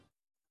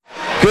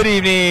Good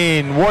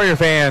evening, Warrior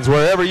fans,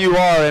 wherever you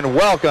are, and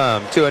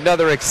welcome to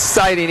another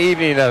exciting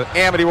evening of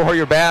Amity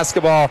Warrior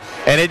basketball.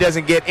 And it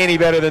doesn't get any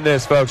better than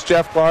this, folks.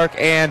 Jeff Clark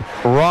and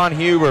Ron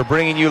Huber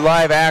bringing you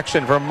live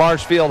action from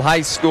Marshfield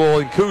High School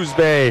in Coos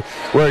Bay,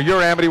 where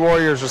your Amity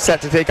Warriors are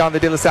set to take on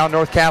the DeLaSalle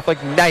North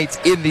Catholic Knights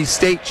in the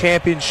state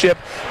championship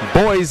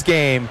boys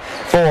game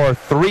for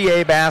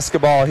 3A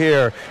basketball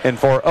here, and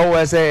for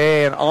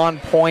OSAA and On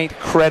Point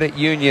Credit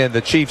Union,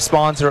 the chief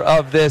sponsor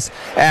of this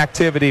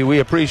activity. We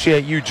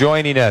appreciate you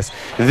joining us.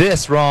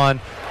 This, Ron,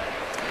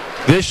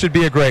 this should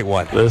be a great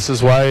one. This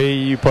is why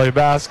you play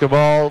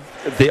basketball,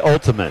 the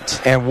ultimate.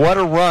 And what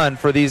a run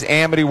for these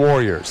Amity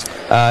Warriors.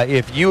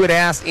 If you had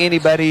asked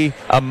anybody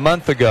a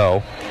month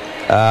ago,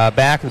 back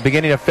at the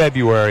beginning of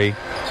February,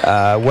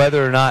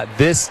 whether or not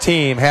this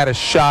team had a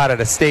shot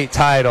at a state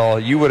title,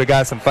 you would have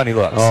got some funny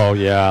looks. Oh,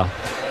 yeah.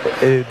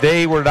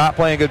 They were not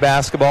playing good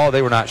basketball.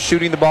 They were not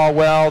shooting the ball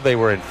well. They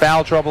were in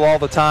foul trouble all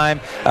the time.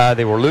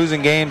 They were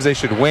losing games they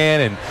should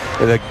win, and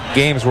the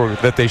games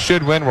that they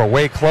should win were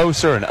way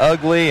closer and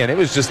ugly, and it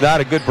was just not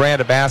a good brand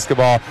of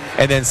basketball.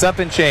 And then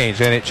something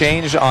changed, and it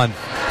changed on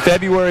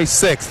February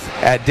 6th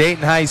at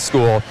Dayton High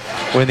School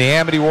when the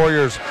Amity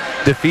Warriors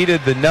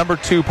defeated the number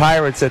 2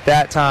 Pirates at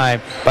that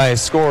time by a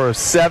score of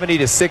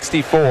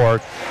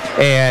 70-64.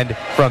 And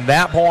from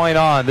that point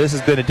on, this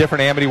has been a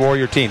different Amity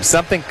Warrior team.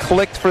 Something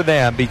clicked for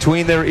them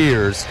between their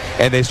ears,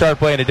 and they started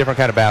playing a different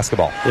kind of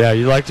basketball. Yeah,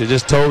 you like to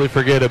just totally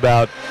forget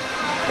about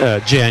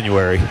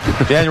January.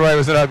 January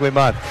was an ugly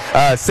month.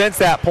 Since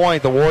that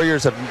point, the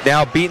Warriors have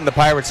now beaten the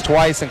Pirates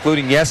twice,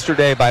 including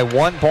yesterday by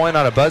 1 point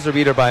on a buzzer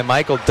beater by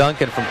Michael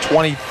Duncan from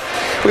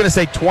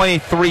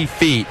 23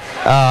 feet.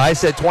 I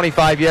said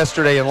 25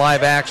 yesterday in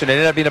live action. It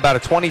ended up being about a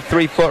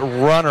 23-foot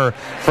runner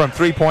from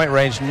three-point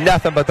range.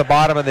 Nothing but the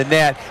bottom of the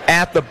net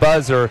at the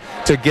buzzer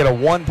to get a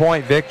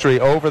 1-point victory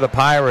over the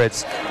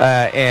Pirates.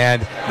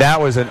 And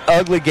that was an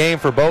ugly game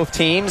for both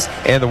teams,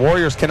 and the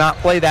Warriors cannot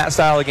play that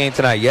style of game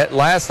tonight. Yet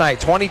last night,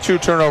 22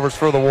 turnovers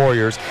for the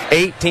Warriors,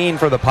 18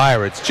 for the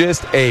Pirates.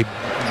 Just a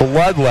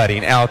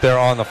bloodletting out there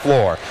on the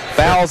floor.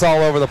 Fouls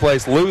all over the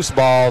place, loose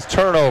balls,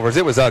 turnovers.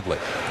 It was ugly.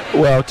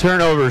 Well,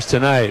 turnovers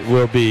tonight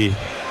will be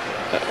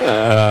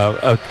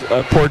a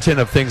portent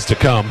of things to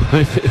come.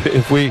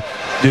 If we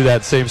do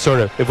that same sort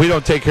of, if we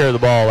don't take care of the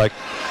ball like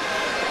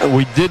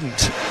we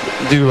didn't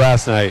do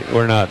last night,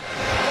 we're not.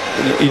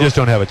 You just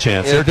don't have a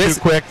chance. They're too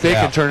quick. They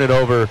can turn it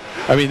over.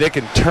 I mean, they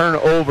can turn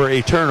over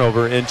a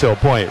turnover into a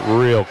point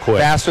real quick.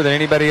 Faster than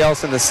anybody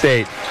else in the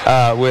state.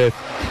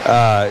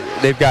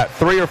 They've got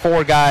 3 or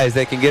 4 guys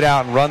that can get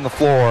out and run the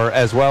floor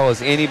as well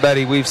as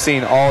anybody we've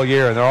seen all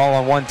year, and they're all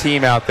on one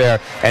team out there,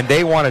 and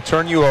they want to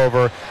turn you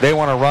over. They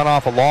want to run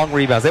off of long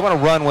rebounds. They want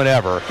to run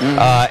whenever.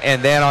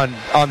 And then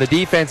on the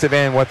defensive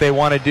end, what they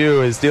want to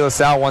do is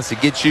DeLaSalle wants to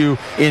get you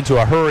into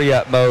a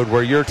hurry-up mode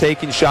where you're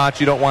taking shots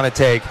you don't want to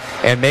take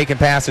and making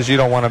passes you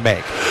don't want to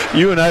make.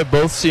 You and I have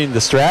both seen the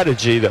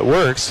strategy that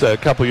works a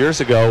couple years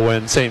ago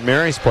when St.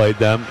 Mary's played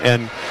them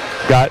and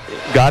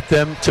got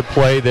them to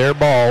play their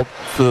ball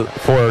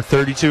for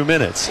 32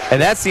 minutes.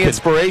 And that's the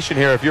inspiration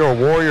here. If you're a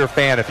Warrior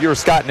fan, if you're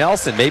Scott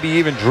Nelson, maybe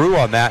even drew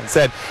on that and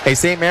said, hey,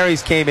 St.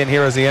 Mary's came in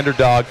here as the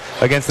underdog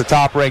against the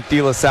top-ranked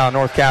DeLaSalle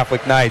North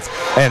Catholic Knights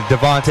and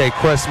Devontae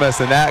Christmas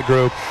and that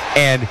group,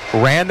 and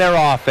ran their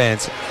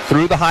offense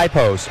through the high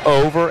post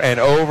over and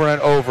over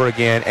and over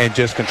again and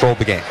just controlled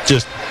the game.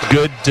 Just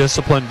good,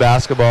 disciplined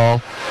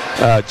basketball.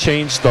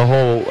 Changed the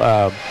whole,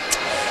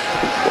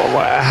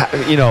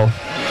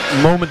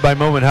 moment by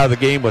moment how the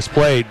game was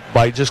played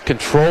by just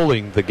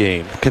controlling the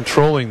game,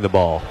 controlling the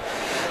ball.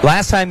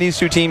 Last time these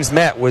two teams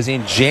met was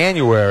in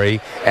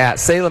January at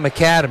Salem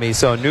Academy,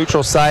 so a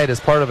neutral site as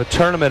part of a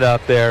tournament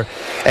up there,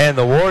 and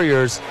the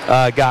Warriors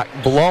got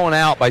blown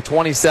out by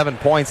 27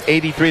 points,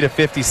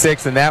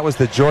 83-56, and that was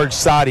the George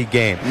Sadi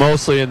game.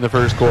 Mostly in the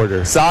first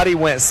quarter. Sadi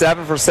went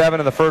 7 for 7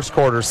 in the first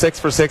quarter, 6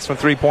 for 6 from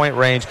three-point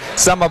range,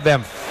 some of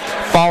them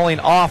falling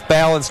off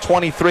balance,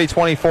 23,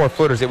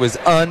 24-footers. It was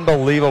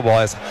unbelievable.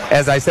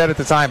 As I said at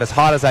the time, as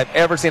hot as I've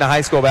ever seen a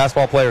high school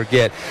basketball player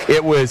get.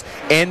 It was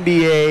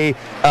NBA,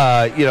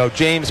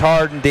 James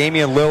Harden,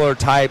 Damian Lillard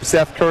type,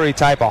 Steph Curry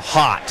type of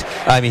hot.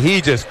 I mean,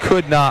 he just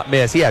could not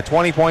miss. He had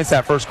 20 points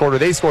that first quarter.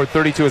 They scored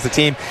 32 as a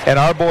team, and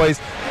our boys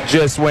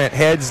just went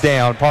heads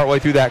down partway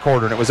through that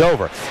quarter, and it was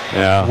over.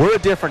 Yeah. We're a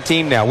different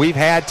team now. We've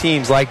had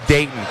teams like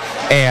Dayton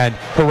and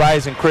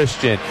Horizon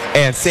Christian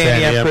and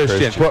Sandy M.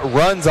 Christian put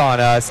runs on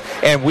us,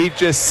 and we've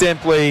just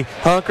simply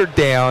hunkered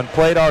down,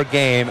 played our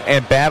game,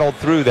 and battled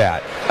through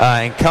that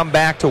and come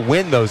back to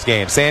win those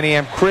games. Sandy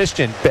M.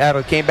 Christian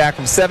came back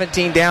from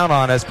 17 down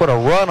on us, put a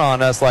run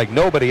on us like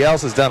nobody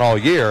else has done all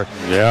year,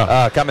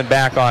 coming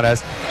back on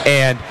us.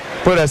 And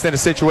put us in a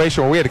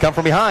situation where we had to come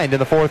from behind in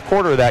the fourth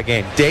quarter of that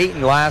game.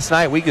 Dayton last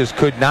night, we just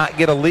could not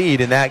get a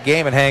lead in that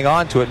game and hang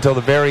on to it until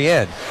the very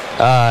end.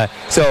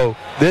 So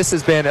this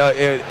has been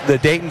the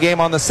Dayton game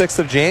on the 6th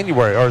of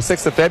January or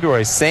 6th of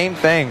February. Same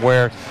thing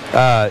where,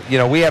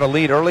 we had a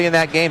lead early in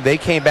that game. They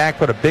came back,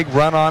 put a big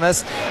run on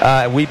us.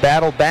 We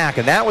battled back,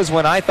 and that was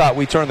when I thought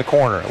we turned the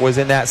corner. It was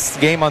in that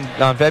game on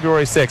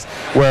February 6th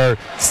where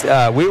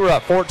we were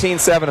up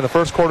 14-7 in the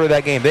first quarter of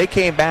that game. They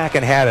came back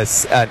and had an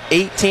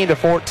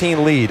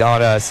 18-14 lead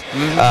on us.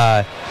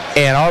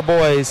 And our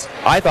boys,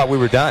 I thought we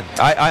were done.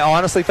 I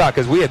honestly thought,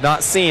 because we had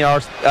not seen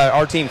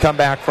our team come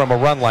back from a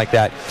run like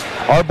that.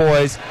 Our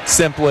boys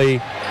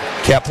simply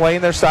kept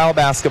playing their style of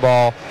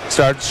basketball,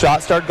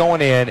 shots started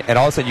going in, and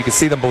all of a sudden you could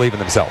see them believe in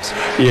themselves.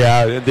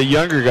 Yeah, the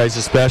younger guys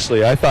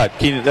especially. I thought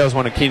that was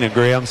one of Keenan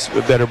Graham's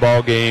better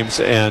ball games,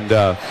 and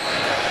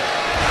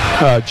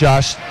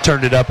Josh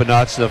turned it up a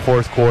notch in the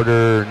fourth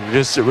quarter, and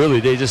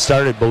they just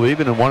started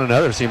believing in one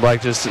another. It seemed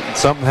like just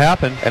something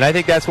happened. And I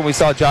think that's when we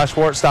saw Josh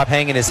Schwartz stop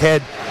hanging his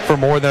head for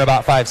more than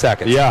about 5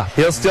 seconds. Yeah.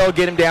 He'll still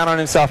get him down on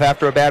himself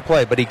after a bad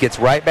play, but he gets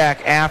right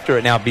back after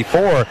it. Now,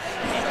 before,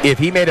 if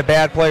he made a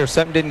bad play or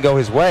something didn't go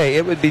his way,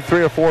 it would be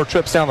 3 or 4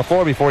 trips down the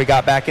floor before he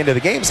got back into the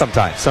game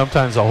sometimes.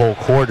 Sometimes a whole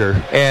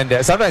quarter.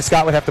 And sometimes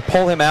Scott would have to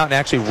pull him out and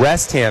actually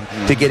rest him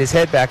to get his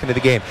head back into the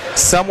game.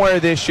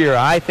 Somewhere this year,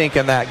 I think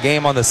in that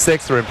game on the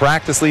 6th or in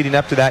practice leading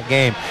up to that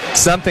game,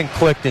 something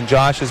clicked in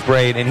Josh's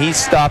brain, and he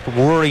stopped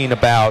worrying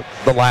about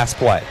the last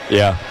play.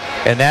 Yeah.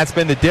 And that's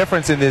been the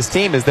difference in this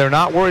team, is they're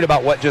not worried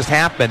about what just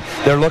happened.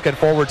 They're looking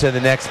forward to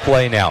the next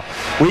play now.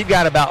 We've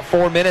got about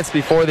 4 minutes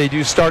before they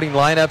do starting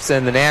lineups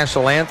and the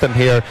national anthem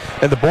here.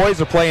 And the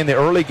boys are playing the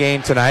early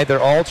game tonight. They're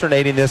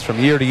alternating this from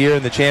year to year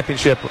in the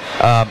championship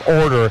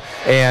order.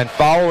 And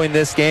following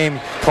this game,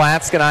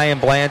 Clatskanie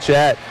and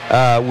Blanchette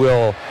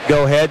will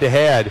go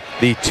head-to-head.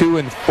 The 2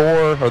 and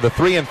 4 or the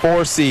 3 and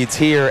 4 seeds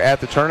here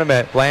at the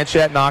tournament.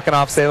 Blanchette knocking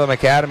off Salem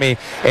Academy,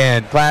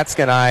 and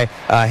Clatskanie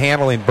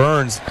handling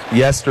Burns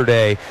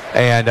yesterday.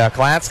 And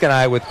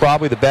Clatskanie with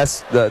probably the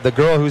best, the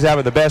girl who's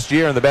having the best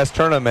year in the best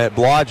tournament,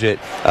 Blodgett,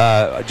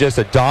 just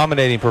a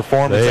dominating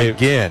performance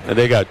again.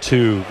 They got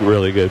 2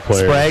 really good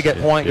players. Sprague at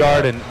point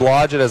guard and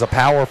Blodgett as a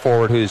power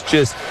forward who's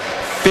just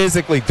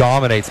physically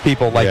dominates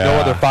people like no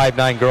other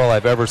 5'9" girl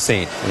I've ever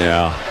seen.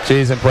 Yeah.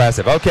 She's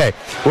impressive. Okay,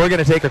 we're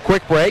going to take a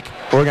quick break.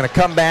 We're going to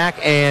come back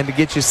and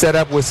get you set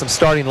up with some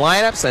starting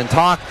lineups and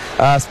talk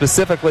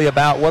specifically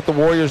about what the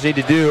Warriors need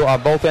to do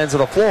on both ends of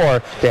the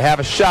floor to have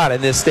a shot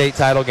in this state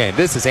title game.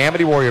 This is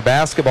Amity Warrior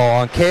Basketball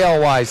on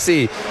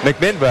KLYC.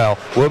 McMinnville.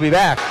 We'll be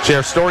back.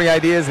 Share story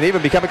ideas and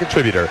even become a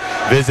contributor.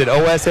 Visit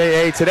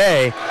OSAA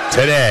today.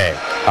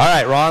 All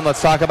right, Ron,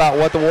 let's talk about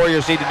what the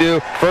Warriors need to do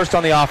first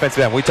on the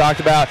offensive end. We talked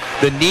about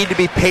the need to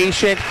be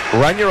patient,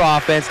 run your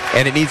offense,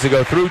 and it needs to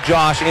go through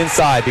Josh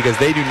inside because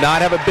they do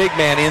not have a big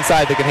man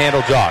inside that can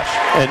handle Josh.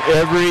 And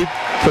every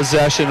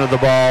possession of the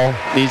ball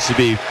needs to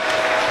be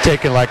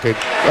taken like a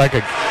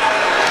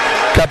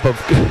cup of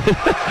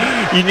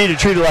you need to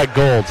treat it like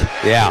gold.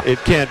 Yeah. It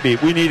can't be.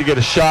 We need to get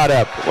a shot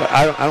up.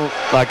 I don't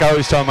like I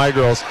always tell my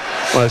girls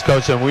when I was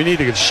coaching them, we need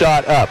to get a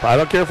shot up. I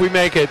don't care if we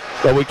make it,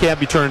 but we can't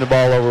be turning the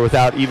ball over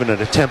without even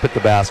an attempt at the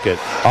basket.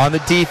 On the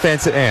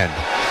defensive end,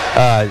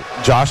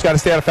 Josh got to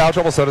stay out of foul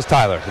trouble, so does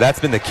Tyler. That's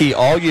been the key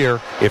all year.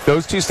 If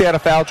those two stay out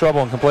of foul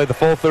trouble and can play the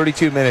full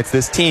 32 minutes,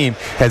 this team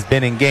has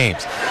been in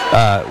games.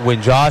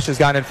 When Josh has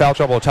gotten in foul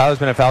trouble, or Tyler's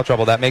been in foul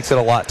trouble, that makes it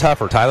a lot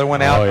tougher. Tyler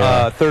went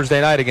out Thursday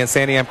night against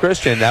Sandy Am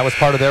Christian. That was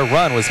part of their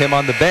run, was him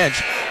on the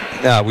bench.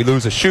 We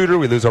lose a shooter,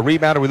 we lose a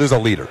rebounder, we lose a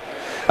leader.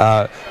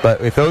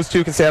 But if those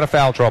two can stay out of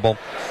foul trouble,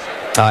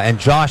 and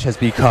Josh has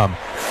become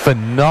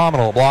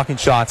phenomenal blocking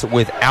shots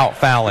without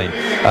fouling.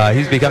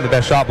 He's become the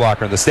best shot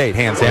blocker in the state,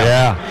 hands down.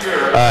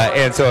 Yeah.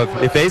 And so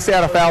if they stay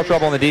out of foul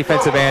trouble on the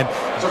defensive end,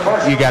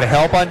 you got to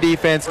help on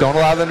defense. Don't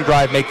allow them to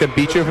drive. Make them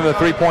beat you from the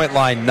three-point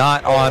line,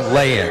 not on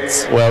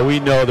lay-ins. Well, we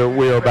know that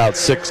we're about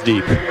 6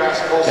 deep,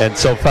 and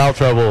so foul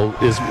trouble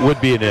would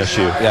be an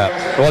issue.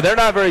 Yeah. Well, they're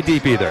not very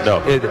deep either.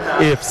 No.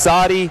 If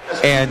Sadi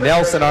and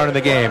Nelson aren't in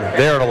the game,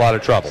 they're in a lot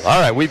of trouble.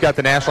 All right, we've got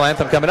the national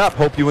anthem coming up.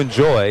 Hope you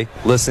enjoy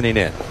listening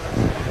in.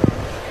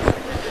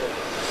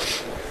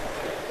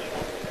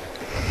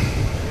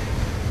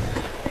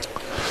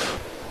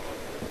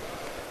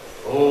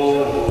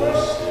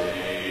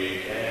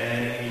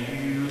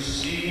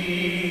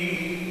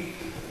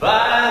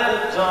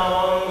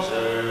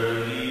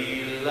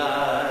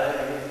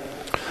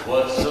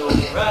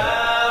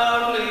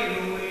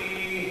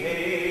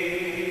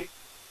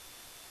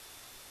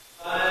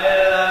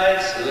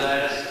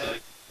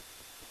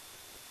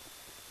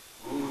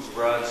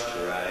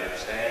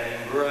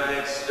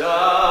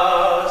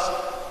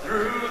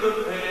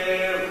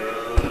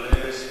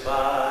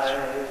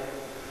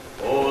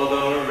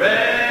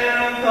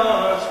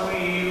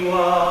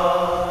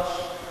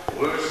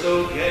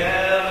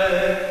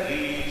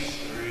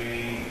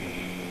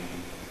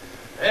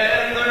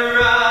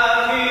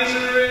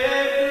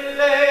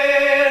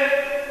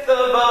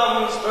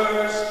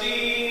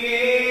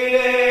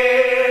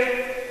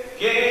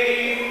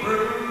 Gave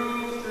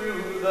proof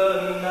through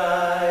the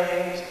night.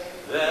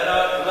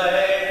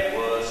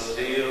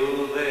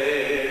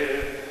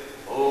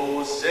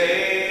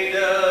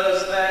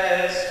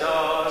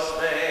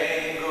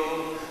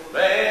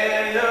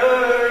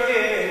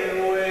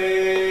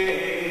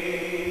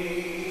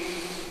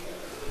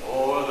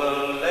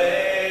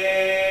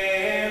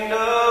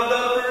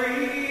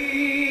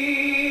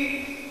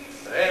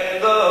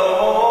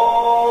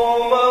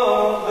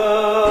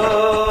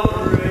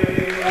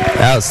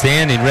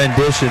 Outstanding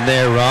rendition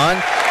there, Ron.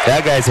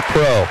 That guy's a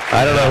pro.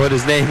 I don't know what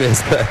his name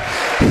is, but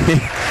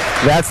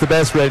that's the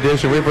best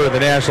rendition we've heard of the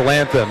national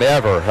anthem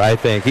ever, I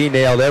think. He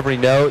nailed every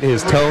note.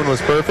 His tone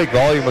was perfect.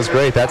 Volume was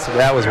great.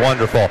 That was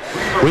wonderful.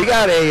 We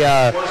got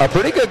a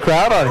pretty good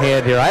crowd on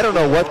hand here. I don't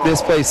know what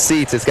this place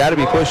seats. It's got to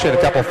be pushing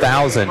a couple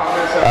thousand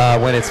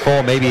when it's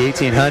full, maybe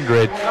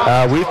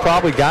 1,800. We've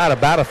probably got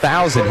about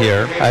 1,000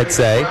 here, I'd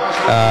say.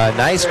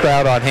 Nice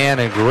crowd on hand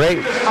and great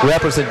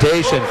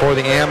representation for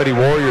the Amity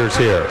Warriors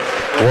here.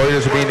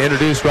 Warriors are being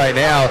introduced right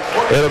now.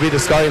 It'll be the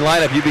starting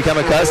lineup you become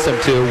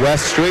accustomed to.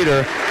 Wes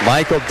Streeter,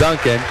 Michael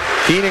Duncan,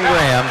 Keenan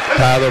Graham,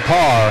 Tyler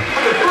Parr,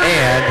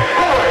 and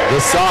the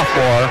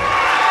sophomore,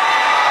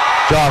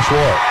 Josh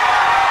Ward.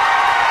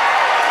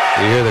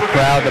 You hear the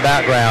crowd in the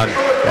background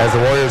as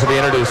the Warriors will be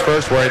introduced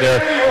first, wearing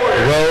their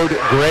road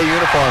gray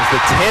uniforms.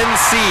 The 10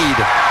 seed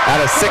out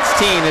of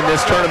 16 in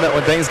this tournament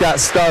when things got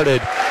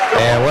started,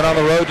 and went on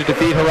the road to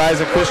defeat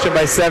Horizon Christian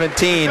by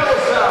 17.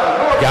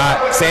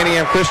 Got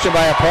Santiam Christian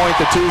by a point,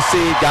 the 2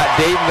 seed. Got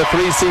Dayton, the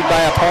 3 seed,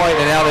 by a point,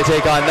 and now they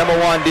take on number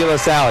 1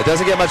 DeLaSalle. It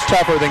doesn't get much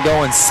tougher than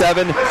going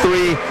 7-3,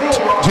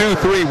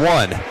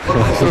 2-3-1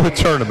 through a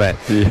tournament.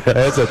 Yeah.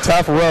 It's a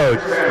tough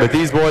road, but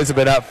these boys have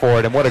been up for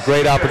it, and what a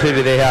great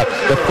opportunity they have.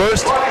 The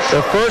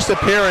first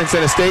appearance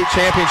in a state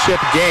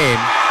championship game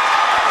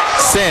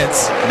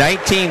since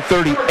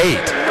 1938.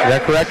 Is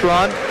that correct,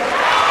 Ron?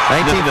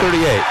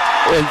 1938.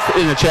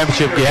 In the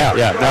championship game.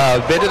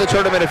 Yeah. Been to the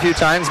tournament a few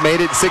times,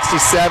 made it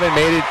 67,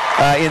 made it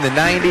in the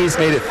 90s,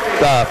 made it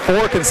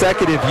 4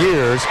 consecutive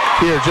years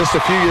here just a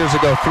few years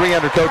ago, 3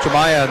 under Coach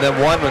Amaya, and then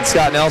 1 when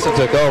Scott Nelson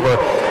took over.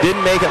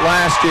 Didn't make it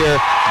last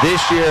year.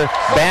 This year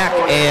back,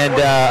 and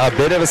a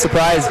bit of a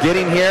surprise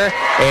getting here,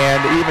 and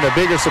even a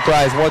bigger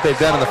surprise in what they've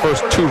done in the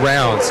first 2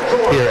 rounds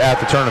here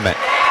at the tournament.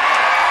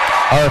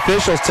 Our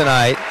officials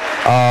tonight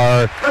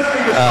are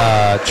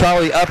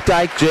Charlie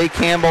Updike, Jay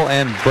Campbell,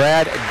 and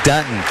Brad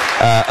Dutton.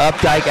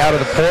 Updike out of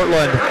the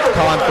Portland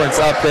Conference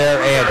up there,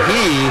 and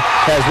he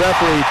has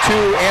refereed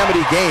 2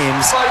 Amity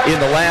games in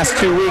the last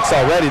 2 weeks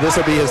already.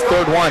 This will be his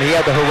 3rd one. He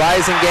had the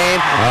Horizon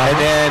game, and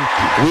then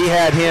we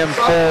had him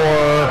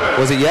for,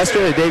 was it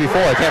yesterday or the day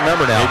before? I can't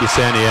remember now. Maybe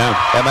Santiam.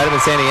 That might have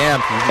been Santiam.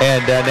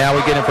 And now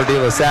we get him for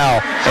DeLaSalle.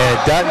 And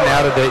Dutton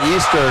out of the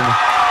eastern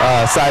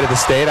side of the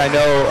state. I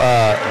know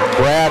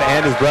Brad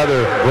and his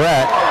brother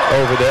Brett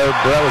over there.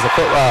 Brett was a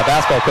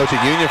basketball coach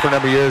at Union for a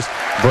number of years.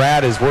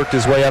 Brad has worked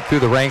his way up through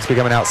the ranks,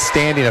 become an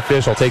outstanding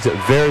official, takes it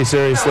very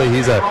seriously.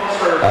 He's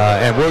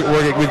and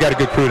we've got a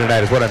good crew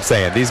tonight is what I'm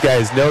saying. These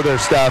guys know their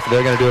stuff.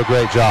 They're going to do a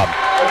great job.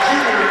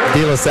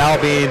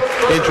 DeLaSalle being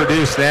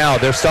introduced now.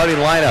 Their starting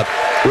lineup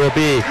will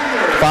be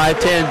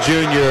 5'10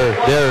 junior,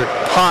 their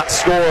hot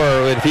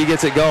scorer, if he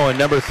gets it going,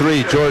 number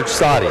 3, George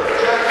Sadi.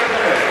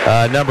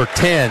 Number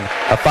 10,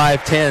 a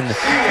 5'10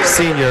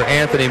 senior,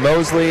 Anthony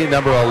Mosley.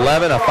 Number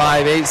 11, a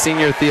 5'8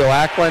 senior, Theo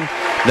Ackland.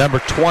 Number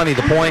 20,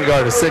 the point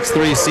guard, a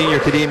 6'3 senior,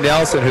 Kadeem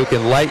Nelson, who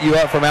can light you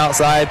up from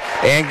outside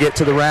and get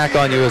to the rack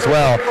on you as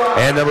well.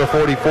 And number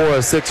 44, a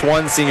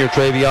 6'1 senior,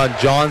 Travion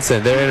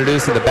Johnson. They're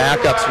introducing the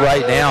backups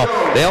right now.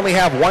 They only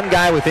have 1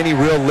 guy with any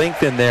real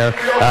length in there.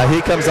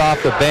 He comes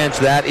off the bench.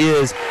 That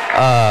is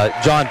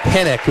John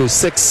Pennick, who's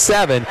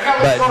 6'7",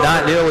 but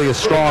not nearly as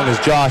strong as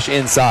Josh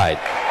inside.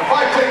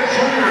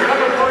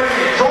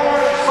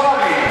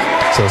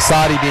 So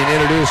Sadi being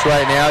introduced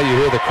right now. You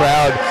hear the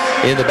crowd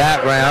in the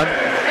background.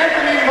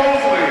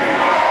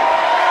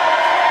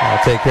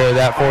 I'll take care of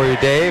that for you,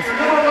 Dave.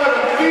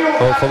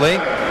 Hopefully.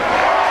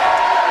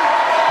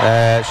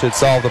 That should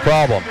solve the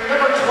problem.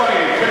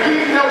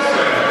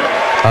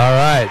 All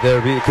right,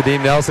 there'll be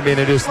Kadeem Nelson being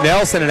introduced.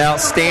 Nelson, an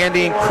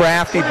outstanding,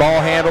 crafty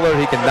ball handler.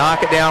 He can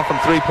knock it down from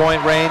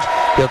 3-point range.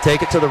 He'll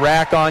take it to the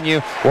rack on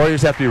you.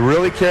 Warriors have to be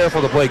really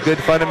careful to play good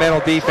fundamental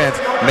defense.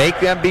 Make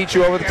them beat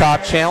you over the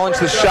top. Challenge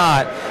the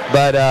shot,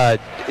 but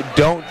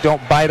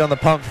don't bite on the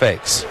pump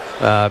fakes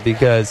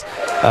because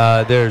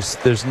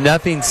there's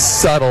nothing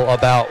subtle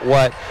about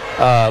what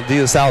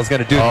DeLaSalle is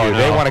going to do to you. No.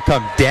 They want to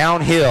come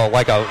downhill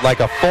like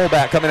a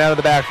fullback coming out of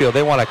the backfield.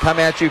 They want to come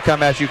at you,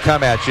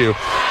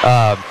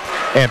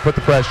 and put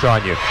the pressure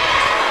on you.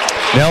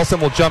 Nelson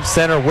will jump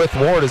center with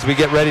Ward as we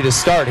get ready to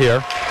start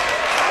here.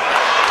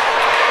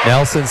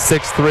 Nelson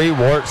 6'3",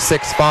 Ward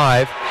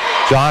 6'5".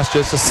 Josh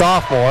just a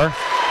sophomore.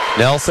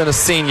 Nelson a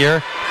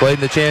senior. Played in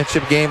the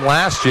championship game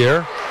last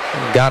year.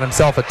 Got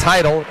himself a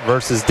title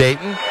versus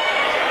Dayton.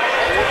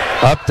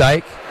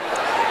 Updike.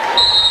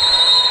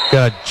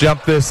 Gonna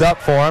jump this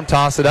up for him.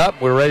 Toss it up.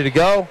 We're ready to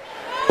go.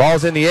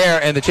 Ball's in the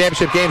air, and the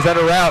championship game's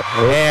under route.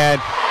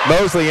 And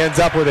Mosley ends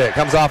up with it.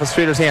 Comes off of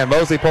Streeter's hand.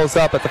 Mosley pulls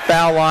up at the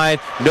foul line.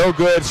 No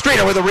good.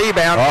 Streeter with a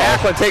rebound.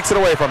 Ackland takes it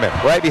away from him.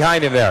 Right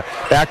behind him there.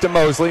 Back to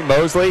Mosley.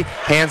 Mosley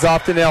hands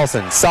off to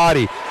Nelson.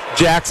 Sadi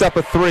jacks up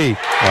a 3.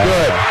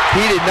 Good.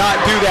 He did not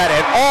do that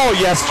at all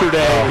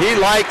yesterday. He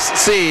likes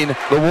seeing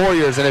the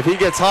Warriors, and if he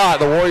gets hot,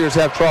 the Warriors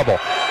have trouble.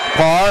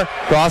 Parr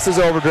crosses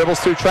over, dribbles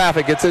through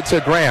traffic, gets it to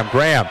Graham.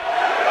 Graham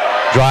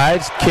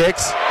drives,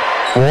 kicks.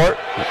 Parr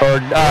for 3,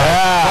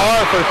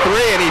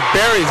 and he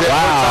buries it.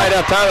 Tied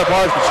up. Tyler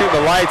Parr's been shooting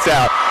the lights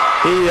out.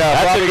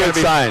 That's a good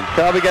sign.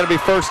 Probably going to be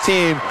first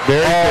team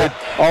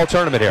all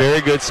tournament here.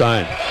 Very good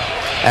sign.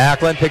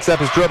 Ackland picks up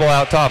his dribble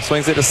out top,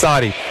 swings it to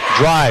Sadi,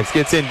 drives,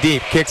 gets in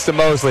deep, kicks to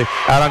Mosley,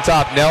 out on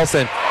top,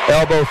 Nelson,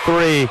 elbow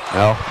three,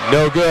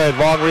 no good,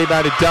 long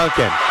rebound to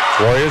Duncan.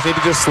 Warriors need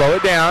to just slow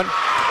it down,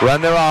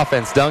 run their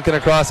offense. Duncan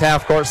across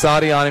half court,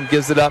 Sadi on him,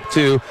 gives it up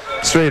to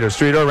Streeter.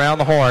 Streeter around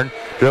the horn,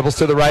 dribbles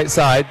to the right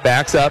side,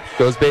 backs up,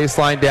 goes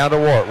baseline down to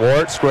Wart.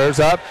 Wart squares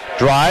up,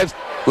 drives,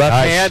 left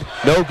hand,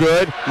 no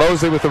good.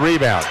 Mosley with the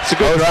rebound. It's a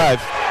good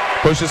drive.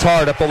 Pushes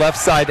hard up the left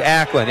side to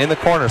Ackland. In the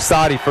corner,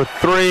 Sadi for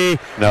three.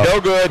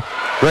 No good.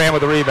 Graham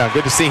with the rebound.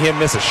 Good to see him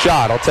miss a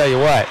shot, I'll tell you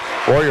what.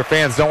 Warrior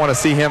fans don't want to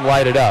see him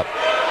light it up.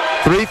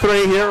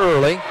 3-3 here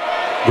early.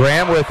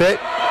 Graham with it.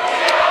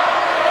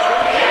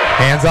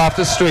 Hands off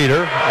to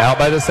Streeter, out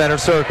by the center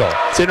circle.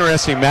 It's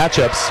interesting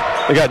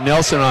matchups. They got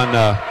Nelson on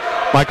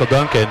Michael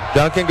Duncan.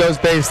 Duncan goes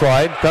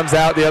baseline, comes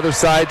out the other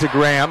side to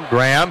Graham.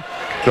 Graham,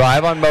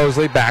 drive on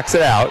Mosley, backs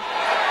it out.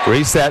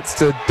 Resets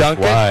to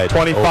Duncan,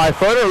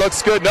 25-footer,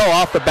 looks good. No,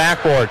 off the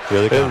backboard.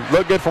 Really good. It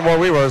looked good from where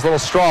we were. It was a little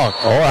strong.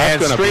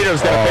 And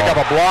Streeter's going to pick up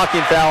a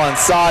blocking foul on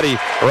Sadi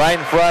right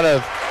in front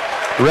of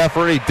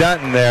referee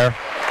Dunton there.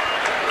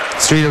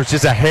 Streeter was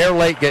just a hair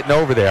late getting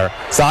over there.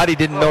 Sadi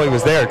didn't know he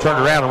was there.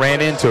 Turned around and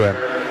ran into him.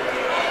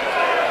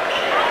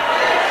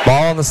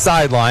 Ball on the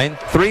sideline.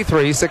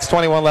 3-3,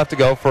 6:21 left to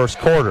go, first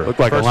quarter. Looked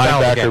like a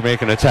linebacker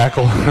making a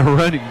tackle on a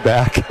running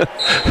back.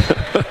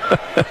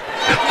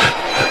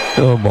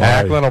 Oh my.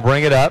 Ackland will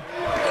bring it up.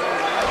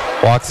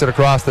 Walks it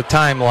across the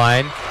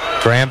timeline.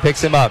 Graham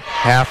picks him up.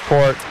 Half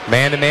court,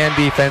 man-to-man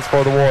defense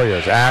for the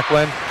Warriors.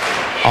 Ackland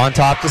on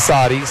top to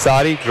Sadi.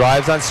 Sadi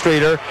drives on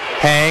Streeter,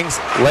 hangs,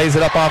 lays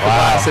it up off the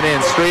glass and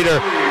in. Streeter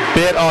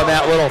bit on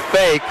that little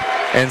fake,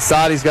 and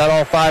Sadi's got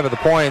all 5 of the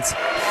points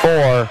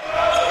for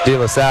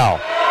DeLaSalle.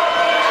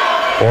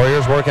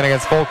 Warriors working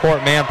against full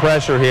court man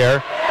pressure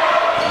here.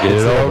 Get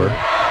it over.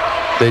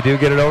 They do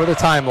get it over the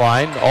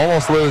timeline.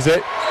 Almost lose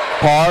it.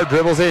 Parr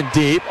dribbles in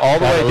deep, all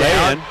the way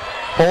down.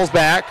 Pulls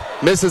back,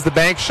 misses the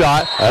bank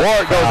shot.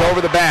 Ward goes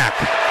over the back.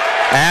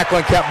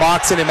 Ackland kept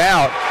boxing him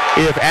out.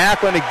 If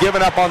Ackland had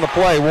given up on the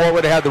play, Ward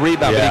would have had the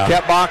rebound. But he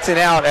kept boxing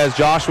out as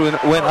Josh went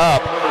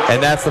up,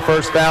 and that's the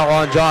first foul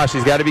on Josh.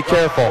 He's got to be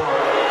careful.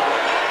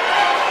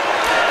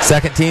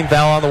 Second team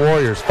foul on the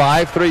Warriors.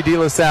 5-3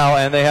 DeLaSalle,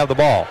 and they have the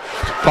ball.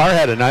 Parr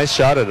had a nice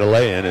shot at a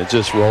lay-in. It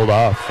just rolled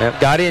off.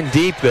 Got in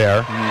deep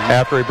there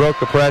after he broke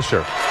the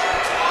pressure.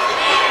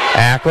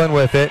 Ackland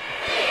with it.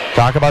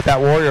 Talk about that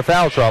Warrior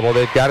foul trouble.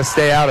 They've got to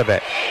stay out of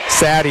it.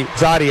 Sadi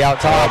out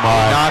top.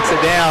 He knocks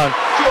it down.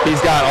 He's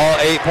got all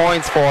 8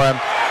 points for him.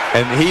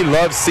 And he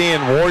loves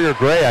seeing Warrior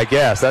Gray, I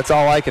guess. That's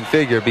all I can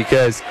figure,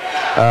 because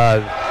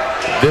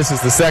this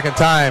is the second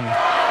time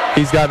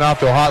he's gotten off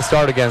to a hot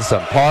start against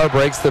them. Parr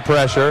breaks the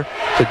pressure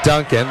to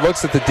Duncan.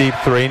 Looks at the deep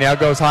three. Now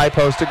goes high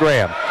post to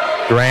Graham.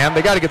 Graham,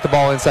 they got to get the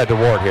ball inside to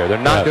Ward here. They're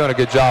not doing a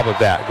good job of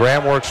that.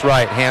 Graham works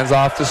right, hands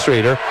off to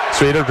Streeter.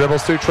 Streeter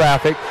dribbles through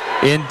traffic,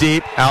 in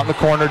deep, out in the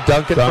corner.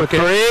 Duncan for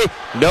three,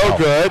 no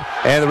good,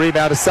 and the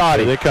rebound to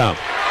Sadi. Here they come.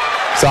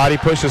 Sadi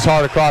pushes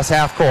hard across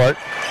half court.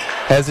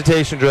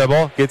 Hesitation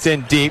dribble, gets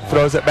in deep,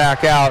 throws it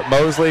back out.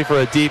 Mosley for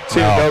a deep two,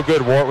 no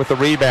good. Ward with the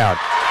rebound.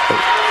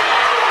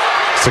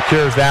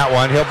 Secures that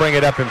one. He'll bring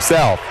it up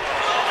himself.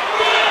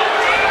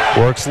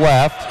 Works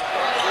left.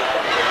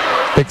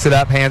 Picks it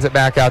up, hands it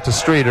back out to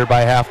Streeter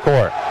by half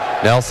court.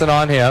 Nelson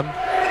on him.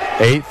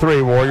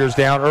 8-3, Warriors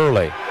down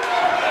early.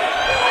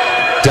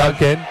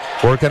 Duncan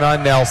working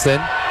on Nelson.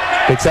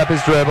 Picks up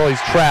his dribble. He's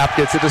trapped.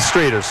 Gets it to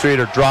Streeter.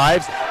 Streeter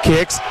drives,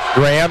 kicks.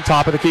 Graham,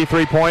 top of the key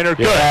three-pointer.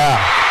 Good.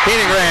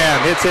 Keenan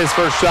Graham hits his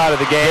first shot of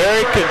the game.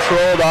 Very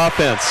controlled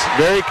offense.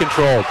 Very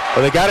controlled.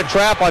 Well, they got a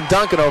trap on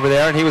Duncan over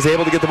there, and he was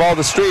able to get the ball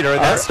to Streeter, and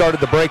that started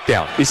the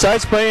breakdown.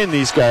 Besides playing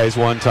these guys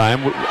one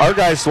time, our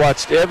guys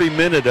watched every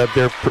minute of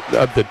the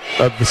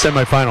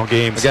semifinal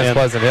games against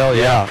Pleasant Hill,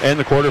 and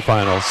the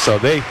quarterfinals. So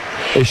they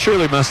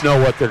surely must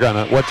know what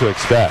to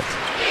expect.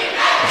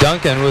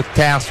 Duncan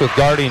tasked with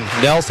guarding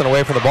Nelson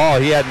away from the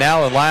ball. He had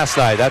Allen last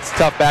night. That's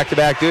tough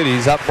back-to-back duty.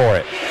 He's up for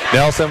it.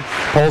 Nelson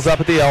pulls up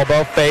at the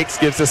elbow, fakes,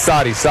 gives to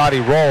Sadi. Sadi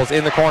rolls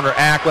in the corner.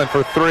 Ackland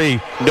for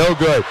three. No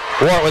good.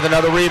 Wart with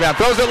another rebound.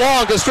 Throws it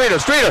long to Streeter.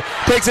 Streeter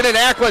takes it in.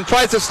 Ackland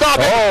tries to stop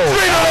it.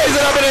 Streeter lays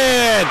it up and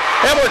in.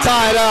 And we're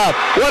tied up.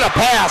 What a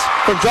pass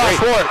from Josh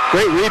Wart.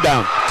 Great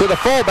rebound to the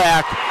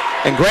fullback.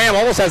 And Graham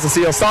almost has the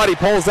steal. Sadi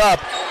pulls up.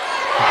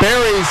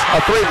 Buries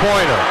a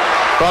three-pointer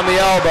from the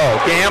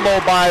elbow. Gamble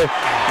by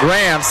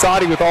Graham.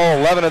 Sadi with all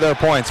 11 of their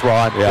points,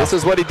 Ron. This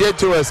is what he did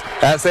to us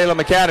at Salem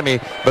Academy,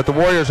 but the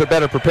Warriors are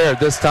better prepared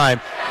this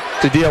time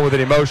to deal with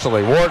it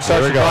emotionally. Ward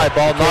starts to drive,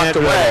 ball knocked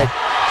away.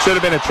 Should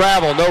have been a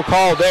travel, no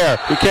call there.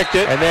 He kicked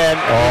it, and then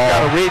he's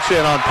got to reach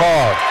in on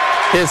Parr.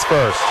 His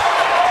first.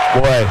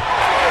 Boy.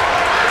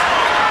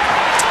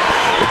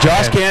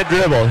 Josh can't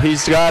dribble.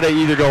 He's got to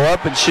either go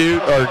up and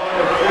shoot, or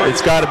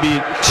it's got to be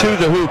to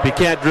the hoop. He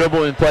can't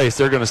dribble in place.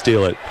 They're going to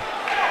steal it.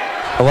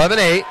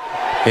 11-8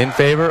 in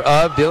favor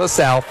of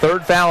DeLaSalle.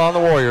 Third foul on the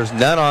Warriors.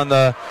 None on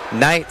the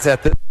Knights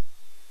at this.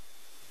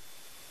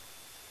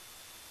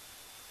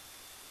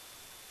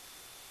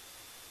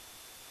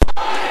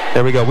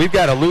 There we go. We've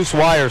got a loose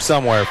wire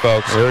somewhere,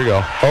 folks. There we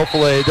go.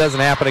 Hopefully it doesn't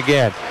happen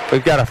again.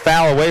 We've got a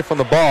foul away from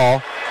the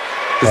ball.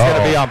 It's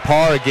going to be on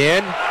Parr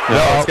again.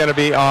 No, it's going to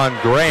be on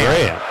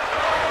Graham.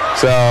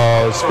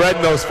 So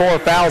spreading those 4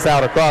 fouls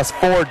out across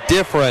 4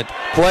 different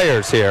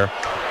players here.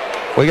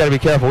 We got to be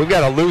careful. We've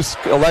got a loose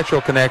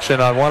electrical connection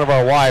on one of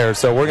our wires,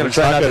 so we're going to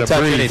try not to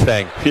touch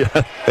anything.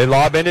 Yeah. They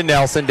lob into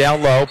Nelson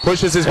down low,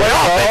 pushes his way.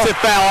 Offensive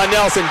foul on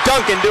Nelson.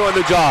 Duncan doing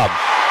the job.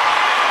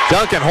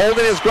 Duncan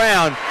holding his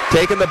ground,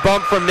 taking the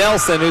bump from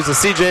Nelson, who's a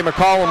C.J.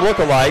 McCollum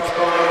lookalike.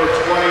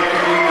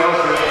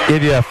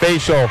 Give you a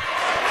facial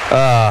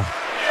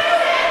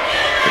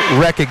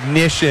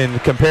recognition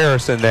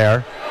comparison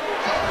there.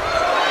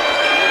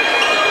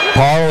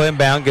 Paul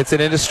inbound, gets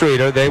it into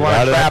Streeter. They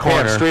want to trap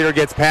him. Streeter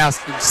gets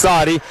past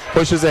Sadi,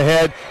 pushes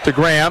ahead to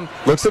Graham,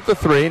 looks at the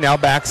 3, now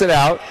backs it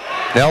out.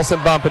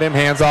 Nelson bumping him,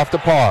 hands off to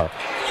Parr.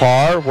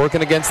 Parr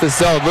working against the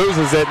zone,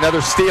 loses it,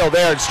 another steal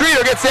there. And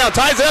Streeter gets down,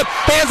 ties it up,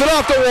 hands it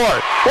off to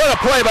Ward. What a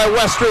play by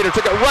Wes Streeter,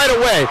 took it right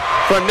away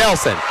from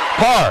Nelson.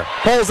 Parr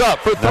pulls up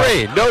for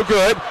 3, no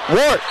good.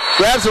 Ward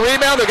grabs the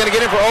rebound, they're going to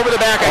get him for over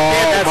the back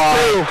again. That's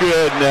my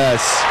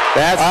goodness.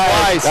 That's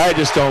twice. I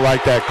just don't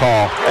like that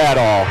call at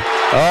all.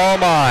 Oh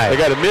my. They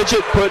got a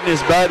midget putting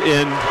his butt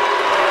in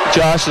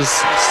Josh's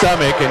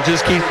stomach and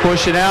just keep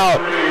pushing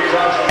out.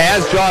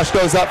 As Josh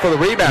goes up for the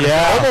rebound, it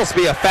could almost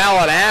be a foul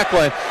on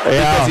Ackland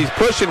because he's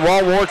pushing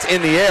while Wart's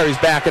in the air. He's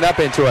backing up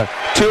into it.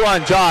 2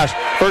 on Josh.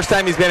 First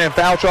time he's been in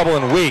foul trouble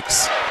in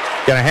weeks.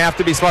 Going to have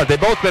to be smart.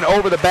 They've both been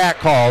over the back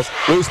calls,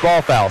 loose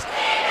ball fouls.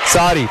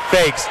 Sadi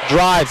fakes,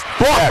 drives,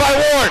 blocked by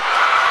Ward.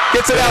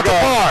 Gets it out to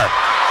Parr.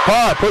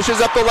 Parr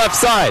pushes up the left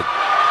side.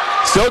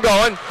 Still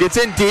going, gets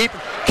in deep,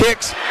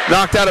 kicks,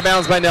 knocked out of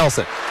bounds by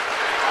Nelson.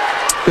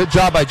 Good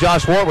job by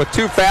Josh Ward with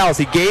 2 fouls.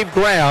 He gave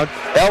ground,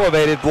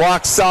 elevated,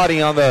 blocked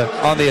Sadi on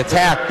the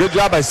attack. Good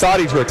job by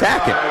Sadi to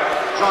attack him.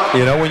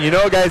 You know, when you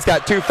know a guy's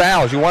got 2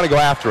 fouls, you want to go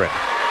after him.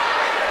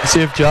 Let's see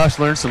if Josh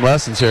learned some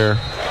lessons here.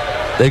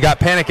 They got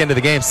Panic into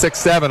the game,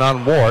 6-7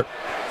 on Ward.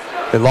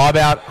 They lob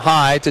out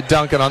high to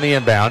Duncan on the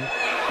inbound.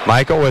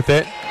 Michael with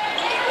it,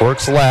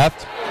 works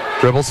left,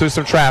 dribbles through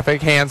some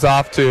traffic, hands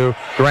off to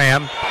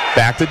Graham,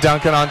 back to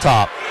Duncan on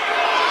top.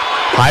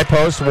 High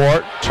post,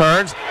 Ward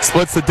turns,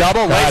 splits the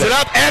double, lays it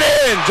up, and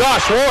in!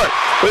 Josh Ward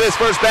with his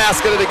first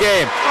basket of the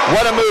game.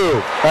 What a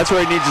move. That's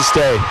where he needs to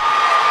stay.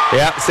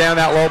 Yeah, stay on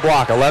that low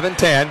block.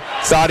 11-10.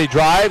 Sadi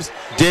drives,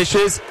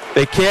 dishes,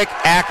 they kick.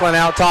 Ackland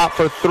out top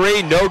for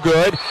 3, no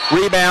good.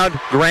 Rebound,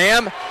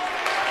 Graham.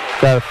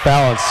 Got a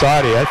foul on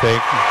Sadi, I think.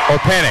 Or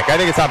Panic. I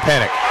think it's on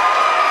Panic.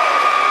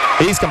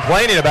 He's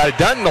complaining about it.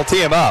 Dutton will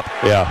tee him up.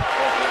 Yeah.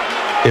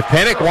 If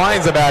Panic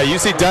whines about it, you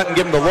see Dutton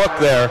give him the look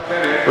there.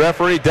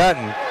 Referee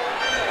Dutton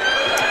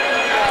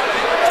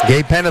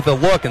gave Penneth a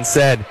look and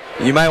said,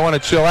 you might want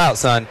to chill out,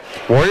 son.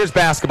 Warriors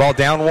basketball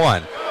down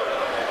 1.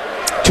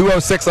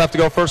 2:06 left to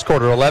go first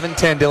quarter.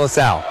 11-10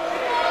 DeLaSalle.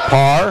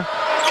 Parr,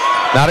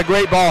 not a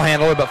great ball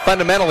handler, but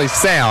fundamentally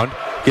sound.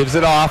 Gives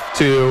it off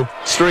to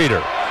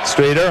Streeter.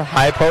 Streeter,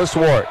 high post,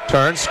 Ward.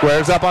 Turns,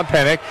 squares up on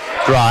Penick.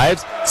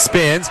 Drives,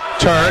 spins,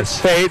 turns,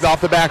 fades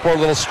off the backboard. A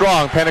little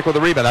strong. Penick with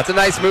the rebound. That's a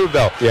nice move,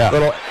 though. Yeah.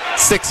 Little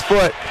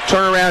 6-foot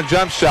turnaround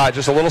jump shot.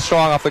 Just a little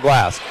strong off the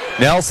glass.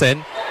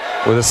 Nelson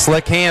with a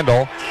slick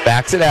handle.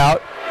 Backs it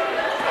out.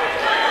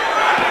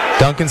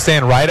 Duncan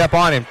staying right up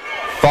on him.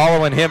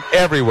 Following him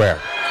everywhere.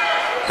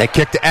 They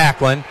kick to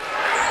Ackland.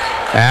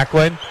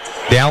 Ackland,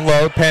 down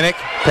low, Penick.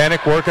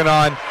 Penick working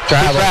on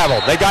travel.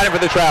 They got him for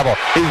the travel.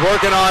 He's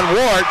working on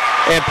Ward,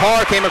 and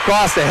Parr came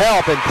across to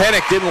help, and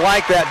Penick didn't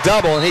like that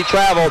double, and he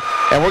traveled,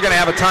 and we're going to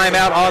have a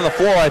timeout on the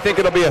floor. I think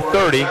it'll be a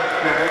 30,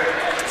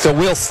 so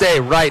we'll stay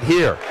right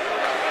here.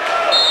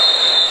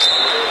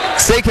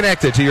 Stay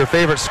connected to your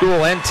favorite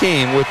school and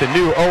team with the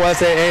new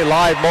OSAA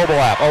Live mobile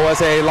app.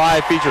 OSAA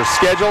Live features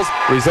schedules,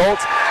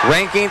 results,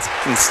 rankings,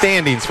 and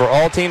standings for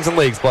all teams and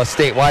leagues, plus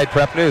statewide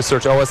prep news.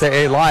 Search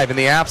OSAA Live in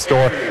the App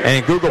Store and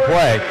in Google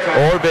Play,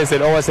 or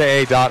visit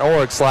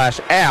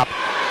osaa.org/app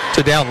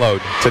to download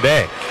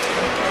today.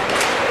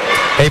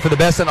 Hey, for the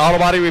best in auto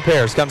body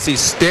repairs, come see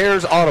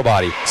Stairs Auto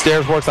Body.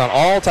 Stairs works on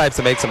all types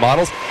of makes and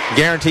models,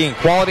 guaranteeing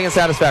quality and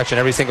satisfaction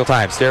every single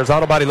time. Stairs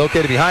Auto Body,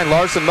 located behind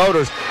Larson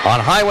Motors on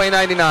Highway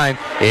 99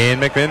 in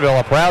McMinnville,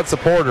 a proud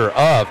supporter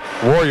of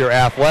Warrior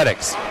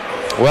Athletics.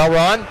 Well,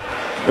 Ron?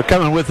 They're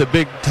coming with a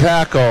big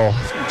tackle.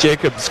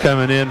 Jacobs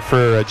coming in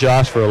for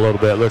Josh for a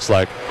little bit, looks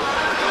like.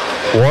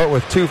 Ward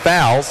with 2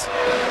 fouls.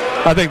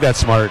 I think that's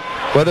smart.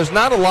 Well, there's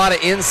not a lot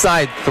of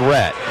inside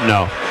threat.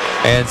 No.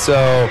 And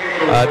so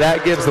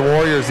that gives the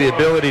Warriors the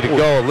ability to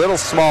go a little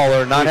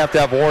smaller, not have to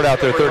have Ward out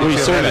there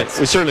 32 minutes.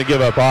 We certainly give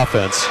up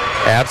offense.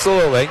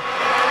 Absolutely.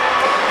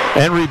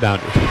 And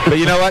rebounded. But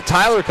you know what?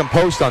 Tyler can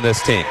post on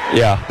this team.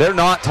 Yeah. They're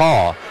not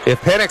tall.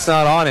 If Penick's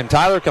not on him,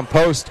 Tyler can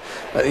post,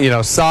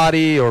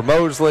 Sadi or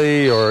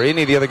Mosley or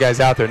any of the other guys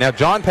out there. Now,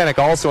 John Penick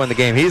also in the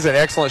game. He's an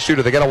excellent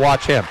shooter. They got to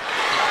watch him.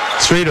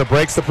 Streeter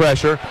breaks the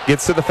pressure,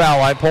 gets to the foul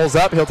line, pulls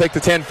up, he'll take the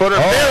 10-footer,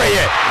 bury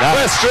it. Nice.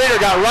 Wes Streeter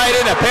got right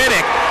into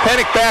Pennick.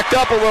 Pennick backed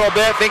up a little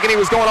bit, thinking he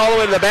was going all the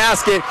way to the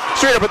basket.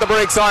 Streeter put the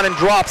brakes on and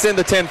drops in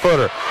the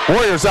 10-footer.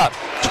 Warriors up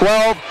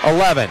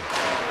 12-11.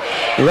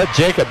 You let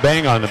Jacob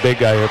bang on the big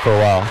guy here for a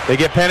while. They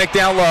get Pennick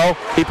down low.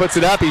 He puts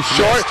it up. He's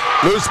short.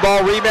 Loose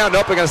ball rebound.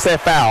 Nope, they're going to say a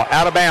foul.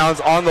 Out of bounds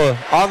on the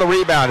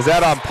rebound. Is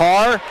that on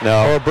Parr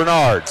or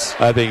Bernard's?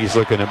 I think he's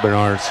looking at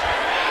Bernard's.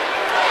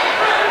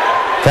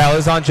 Foul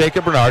is on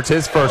Jacob Bernard's.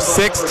 His first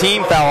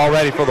 16 foul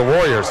already for the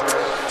Warriors.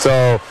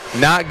 So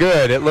not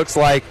good. It looks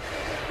like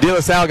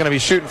DeLaSalle going to be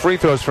shooting free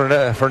throws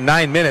for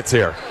 9 minutes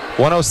here.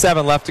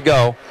 1:07 left to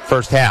go.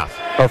 First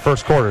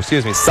quarter,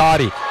 excuse me.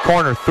 Sadi,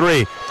 corner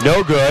three,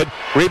 no good.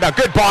 Rebound,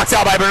 good box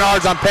out by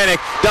Bernards on Pennick.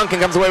 Duncan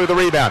comes away with the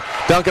rebound.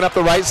 Duncan up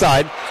the right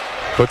side,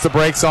 puts the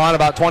brakes on,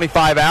 about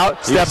 25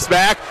 out, steps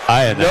back,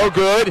 no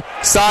good.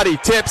 Sadi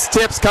tips,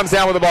 comes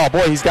down with the ball.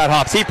 Boy, he's got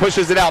hops. He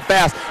pushes it out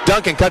fast.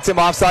 Duncan cuts him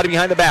off, Sadi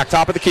behind the back,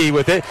 top of the key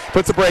with it,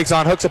 puts the brakes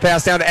on, hooks a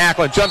pass down to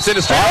Ackland, jumps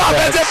into Streeter,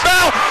 offensive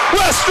foul.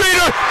 Wes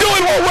Streeter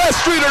doing what Wes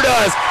Streeter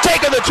does,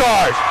 taking the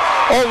charge.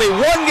 Only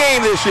one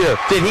game this year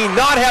did he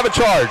not have a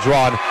charge,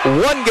 Ron.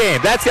 One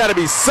game. That's got to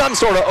be some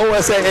sort of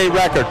OSAA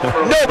record.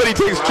 Nobody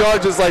takes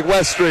charges like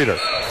Wes Streeter.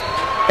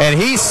 And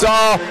he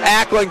saw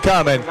Ackland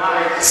coming,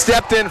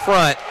 stepped in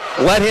front,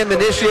 let him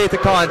initiate the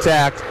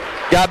contact,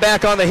 got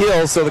back on the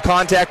heels so the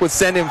contact would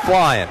send him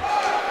flying.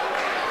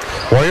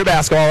 Warrior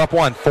basketball up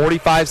 1,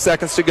 45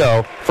 seconds to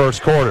go,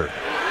 first quarter.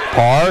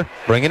 Parr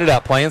bringing it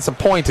up, playing some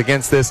point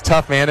against this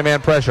tough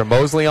man-to-man pressure.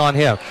 Mosley on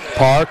him.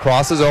 Parr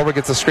crosses over,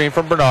 gets a screen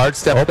from Bernard,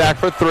 steps back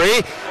for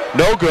three.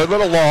 No good,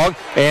 little long,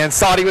 and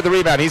Sadi with the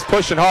rebound. He's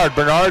pushing hard.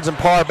 Bernards and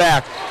Parr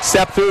back.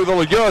 Step through,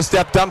 little Euro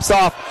step, dumps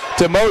off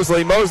to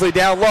Mosley. Mosley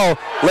down low,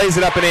 lays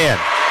it up and in.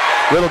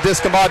 Little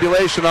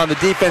discombobulation on the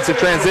defensive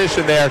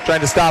transition there,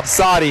 trying to stop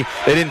Sadi.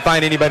 They didn't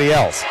find anybody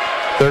else.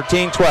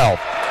 13-12.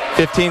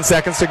 15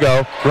 seconds to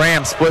go.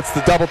 Graham splits the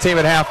double team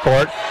at half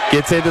court.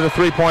 Gets into the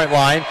three-point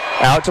line.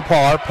 Out to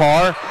Parr.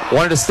 Parr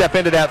wanted to step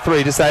into that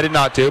three. Decided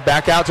not to.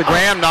 Back out to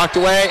Graham. Knocked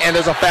away. And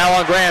there's a foul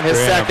on Graham. His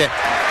second.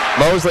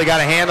 Mosley got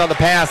a hand on the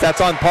pass.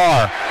 That's on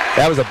Parr.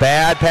 That was a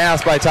bad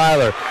pass by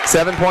Tyler.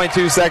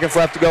 7.2 seconds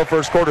left to go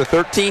first quarter.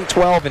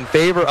 13-12 in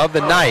favor of the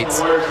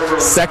Knights.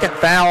 Second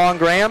foul on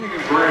Graham.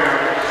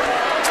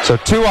 So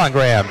 2 on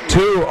Graham.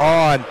 2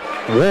 on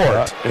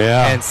Ward,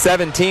 and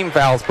 17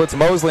 fouls, puts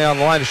Mosley on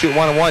the line to shoot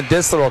 1-on-1.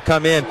 Dissler will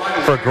come in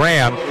for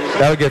Graham.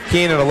 That'll give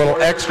Keenan a little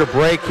extra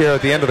break here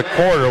at the end of the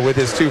quarter with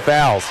his 2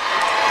 fouls.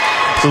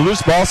 It's a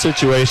loose ball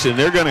situation.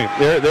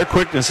 Their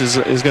quickness is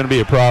going to be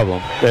a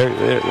problem.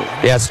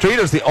 Yeah,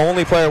 Streeter's the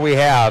only player we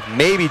have,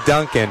 maybe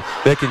Duncan,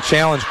 that can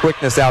challenge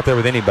quickness out there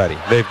with anybody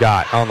they've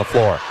got on the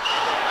floor.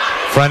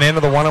 Front end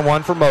of the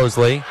 1-on-1 for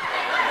Mosley.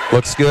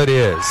 Looks good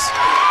is.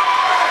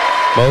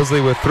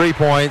 Mosley with 3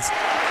 points.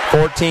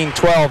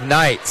 14-12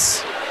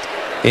 Knights.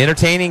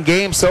 Entertaining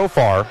game so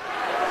far.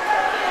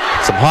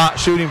 Some hot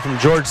shooting from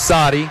George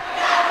Sadi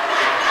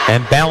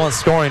and balanced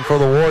scoring for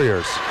the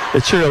Warriors.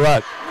 It's sure a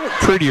lot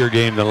prettier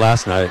game than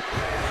last night.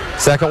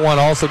 Second one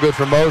also good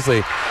for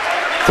Mosley.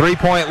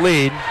 3-point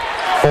lead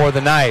for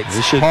the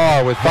Knights.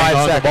 Parr with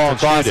 5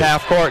 seconds across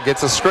half court,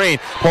 gets a screen,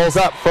 pulls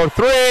up for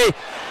three.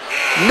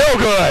 No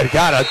good.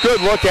 Got a good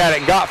look at it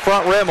and got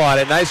front rim on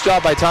it. Nice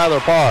job by Tyler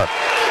Parr.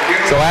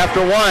 So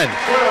after one,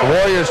 the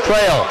Warriors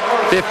trail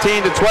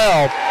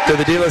 15-12 to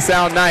the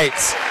DeLaSalle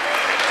Knights.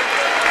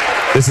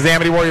 This is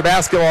Amity Warrior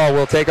Basketball.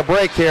 We'll take a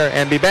break here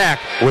and be back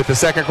with the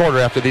second quarter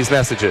after these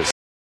messages.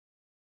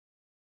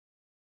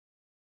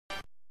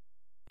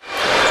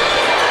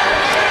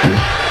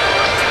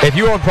 If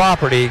you own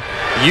property,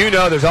 you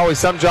know there's always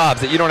some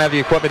jobs that you don't have the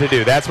equipment to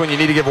do. That's when you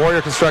need to give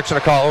Warrior Construction a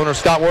call. Owner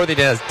Scott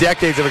Worthington has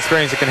decades of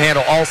experience that can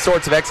handle all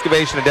sorts of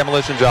excavation and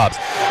demolition jobs.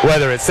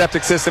 Whether it's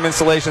septic system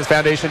installations,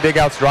 foundation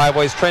digouts,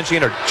 driveways,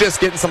 trenching, or just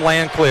getting some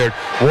land cleared,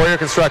 Warrior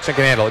Construction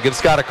can handle it. Give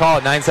Scott a call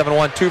at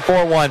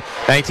 971-241-1934,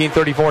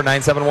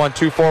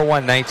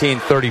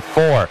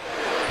 971-241-1934.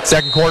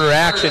 Second quarter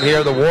action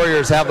here. The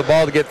Warriors have the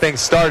ball to get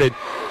things started.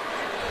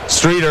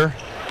 Streeter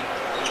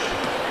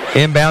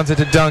inbounds it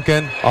to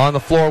Duncan on the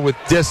floor with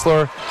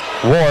Dissler,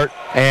 Wart,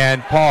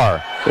 and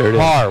Parr.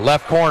 Parr,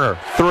 left corner,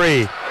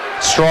 three,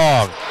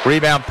 strong.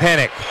 Rebound,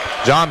 Pennick.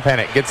 John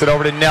Pennick gets it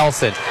over to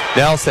Nelson.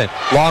 Nelson,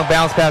 long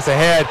bounce pass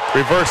ahead,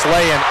 reverse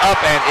lay-in,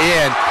 up and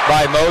in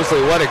by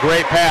Mosley. What a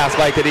great pass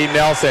by Kadeem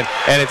Nelson.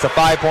 And it's a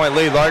 5-point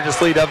lead,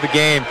 largest lead of the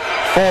game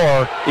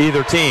for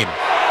either team.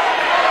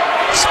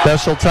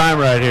 Special time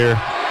right here.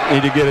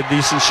 Need to get a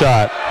decent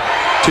shot.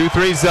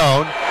 2-3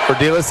 zone for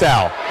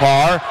DeLaSalle.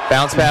 Parr,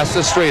 bounce pass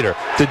to Streeter.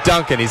 To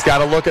Duncan. He's got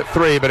to look at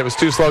three, but it was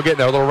too slow getting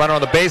there. A little runner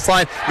on the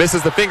baseline.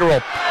 Misses the finger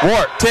roll.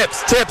 Wart,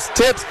 tips.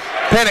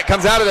 Pennick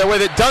comes out of there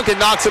with it. Duncan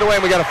knocks it away,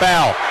 and we got a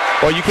foul.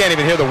 Well, you can't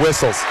even hear the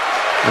whistles.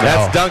 No.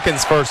 That's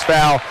Duncan's first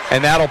foul,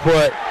 and that'll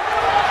put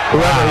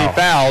whoever he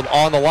fouled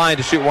on the line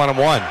to shoot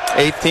 1-on-1.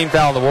 Eighth team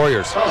foul on the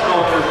Warriors.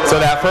 So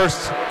that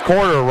first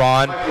quarter,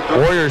 Ron,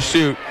 Warriors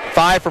shoot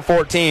 5 for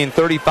 14,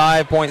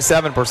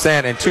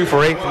 35.7%, and 2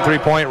 for 8 from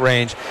three-point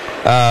range.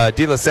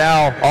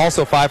 DeLaSalle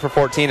also 5 for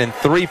 14 and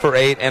 3 for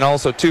 8, and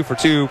also 2 for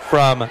 2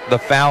 from the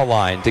foul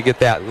line to get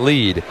that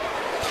lead.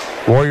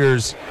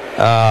 Warriors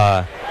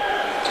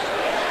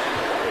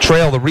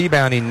trail the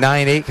rebounding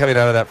 9-8 coming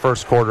out of that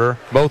first quarter.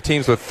 Both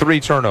teams with 3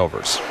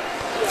 turnovers.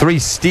 3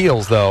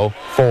 steals, though,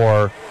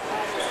 for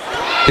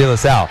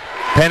DeLaSalle.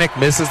 Pennick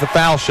misses the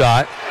foul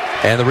shot,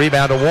 and the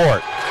rebound to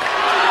Ward.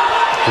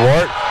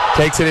 Ward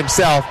takes it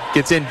himself,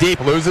 gets in deep,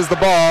 loses the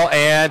ball,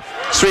 and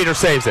Streeter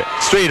saves it.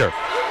 Streeter,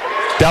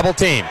 double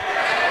team.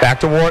 Back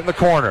to Ward in the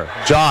corner.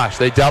 Josh,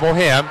 they double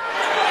him.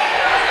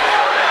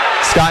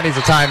 Scott needs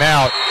a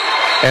timeout,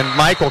 and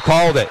Michael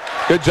called it.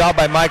 Good job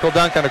by Michael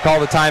Duncan to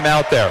call the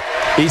timeout there.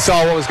 He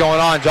saw what was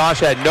going on. Josh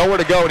had nowhere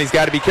to go, and he's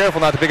got to be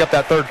careful not to pick up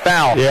that third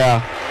foul.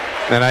 Yeah.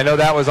 And I know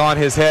that was on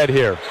his head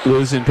here.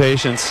 Losing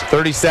patience.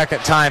 30-second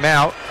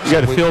timeout. You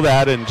got to feel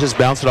that and just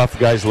bounce it off the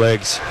guy's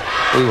legs.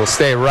 We will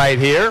stay right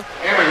here.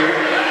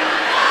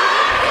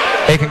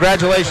 Hey,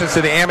 congratulations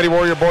to the Amity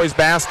Warrior boys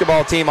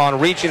basketball team on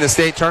reaching the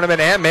state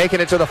tournament and making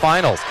it to the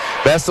finals.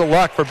 Best of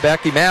luck for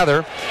Becky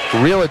Mather,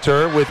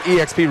 realtor with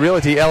eXp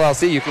Realty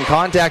LLC. You can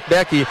contact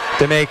Becky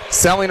to make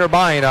selling or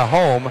buying a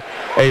home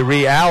a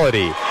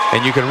reality.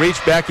 And you can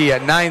reach Becky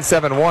at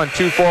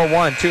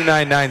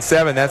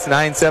 971-241-2997. That's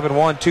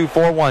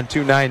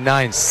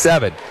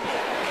 971-241-2997.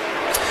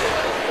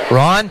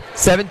 Ron,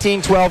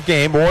 17-12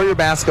 game, Warrior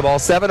basketball,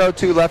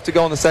 7:02 left to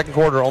go in the second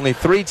quarter. Only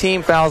 3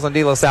 team fouls on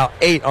DeLaSalle,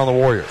 8 on the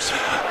Warriors.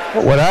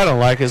 What I don't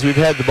like is we've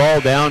had the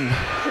ball down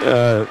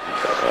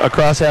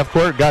across half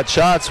court, got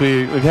shots.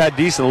 We've had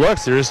decent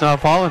looks. They're just not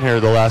falling here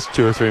the last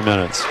 2 or 3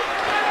 minutes.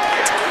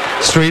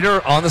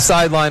 Streeter on the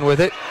sideline with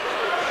it.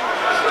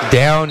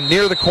 Down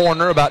near the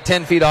corner, about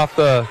 10 feet off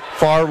the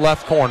far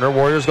left corner.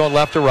 Warriors going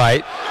left to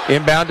right.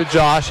 Inbound to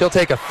Josh. He'll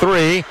take a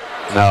 3.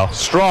 No.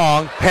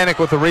 Strong. Pennick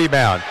with the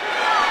rebound.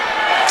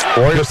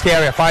 Warriors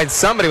carry. Find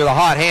somebody with a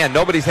hot hand.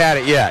 Nobody's had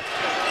it yet.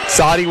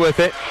 Sadi with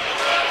it.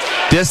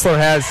 Disler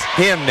has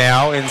him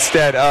now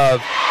instead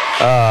of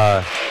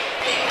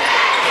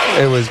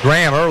it was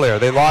Graham earlier.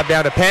 They lob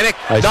down to Pennick.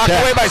 Nice knocked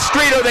check. away by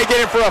Streeter. They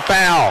get him for a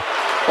foul.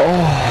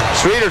 Oh.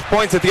 Streeter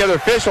points at the other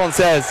official and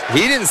says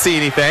he didn't see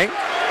anything.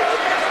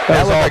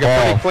 That looked like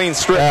a pretty clean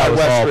strip by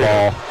West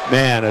Streeter.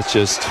 Man, it's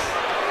just...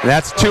 And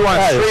that's 2 on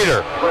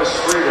Streeter.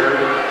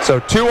 So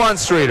 2 on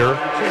Streeter,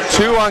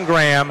 2 on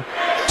Graham,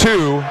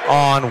 2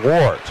 on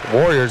Ward.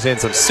 Warriors in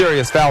some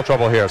serious foul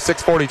trouble here.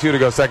 6:42 to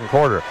go second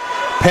quarter.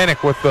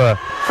 Pennick with the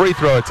free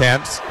throw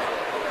attempts.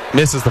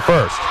 Misses the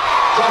first.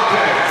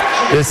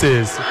 This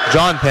is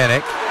John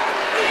Pennick,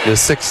 the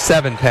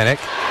 6'7" Pennick.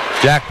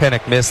 Jack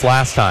Pennick missed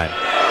last time.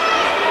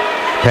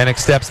 Pennick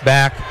steps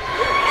back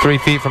 3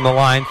 feet from the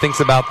line, thinks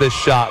about this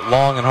shot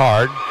long and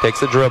hard,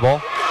 takes a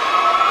dribble,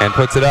 and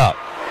puts it up.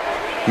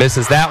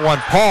 Misses that one.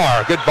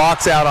 Parr. Good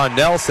box out on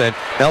Nelson.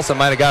 Nelson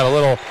might have got a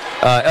little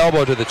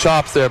elbow to the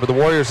chops there, but the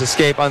Warriors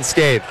escape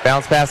unscathed.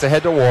 Bounce pass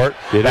ahead to Ward.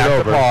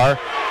 Back to Parr.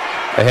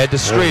 Ahead to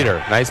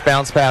Streeter. Nice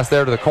bounce pass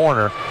there to the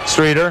corner.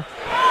 Streeter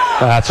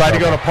tried to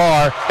go to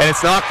Parr, and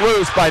it's knocked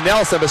loose by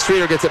Nelson, but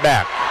Streeter gets it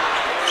back.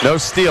 No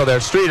steal there.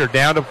 Streeter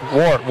down to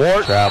Ward.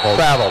 Ward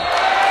traveled.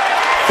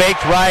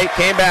 Faked right,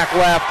 came back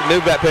left,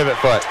 moved that pivot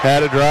foot.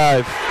 Had a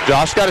drive.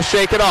 Josh got to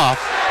shake it off.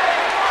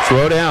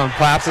 Slow down.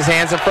 Claps his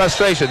hands in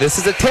frustration. This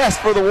is a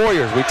test for the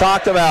Warriors. We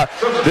talked about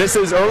this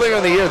is earlier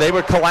in the year. They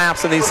would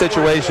collapse in these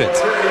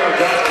situations.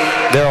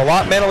 They're a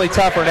lot mentally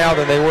tougher now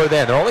than they were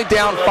then. They're only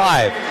down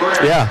 5.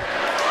 Yeah.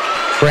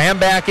 Graham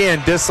back in,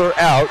 Disler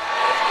out.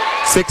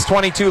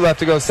 6:22 left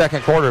to go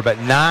second quarter, but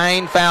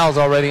 9 fouls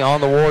already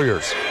on the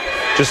Warriors.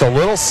 Just a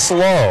little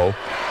slow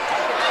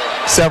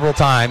several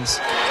times,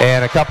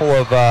 and a couple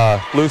of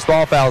loose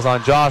ball fouls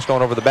on Josh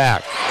going over the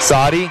back.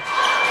 Sadi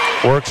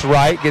works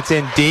right, gets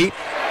in deep.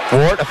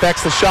 Ward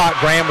affects the shot.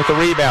 Graham with the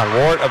rebound.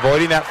 Ward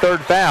avoiding that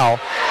third foul.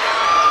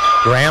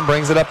 Graham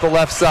brings it up the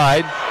left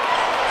side.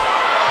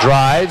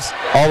 Drives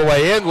all the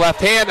way in.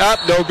 Left hand up.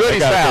 No good.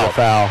 He's fouled.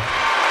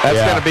 That's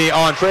going to be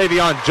on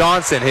Travion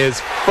Johnson,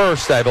 his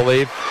first, I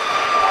believe.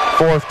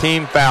 4th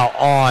team foul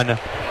on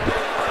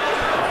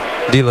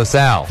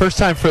DeLaSalle. First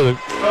time for the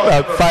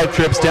 5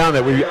 trips down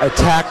that we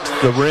attacked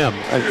the rim.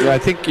 I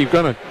think you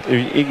can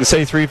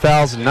say 3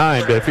 fouls and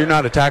 9, but if you're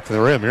not attacking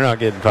the rim, you're not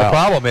getting fouled. The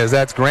problem is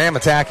that's Graham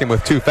attacking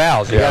with 2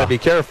 fouls. You got to be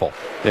careful.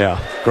 Yeah.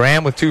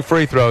 Graham with 2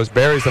 free throws,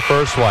 buries the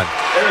first one.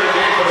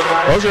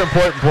 Those are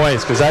important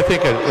points because I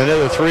think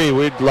another 3,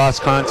 we'd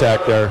lost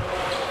contact there.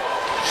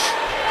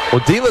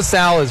 Well,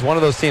 DeLaSalle is one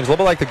of those teams, a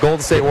little bit like the Golden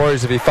State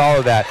Warriors if you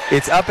follow that.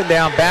 It's up and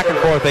down, back and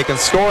forth. They can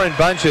score in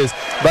bunches,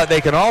 but they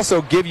can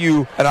also give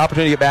you an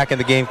opportunity to get back in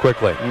the game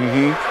quickly.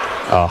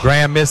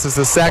 Graham misses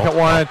the second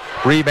one.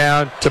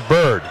 Rebound to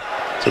Bird.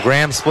 So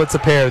Graham splits a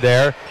pair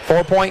there.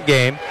 4-point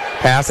game.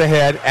 Pass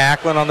ahead.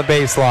 Ackland on the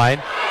baseline.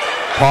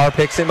 Parr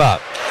picks him up.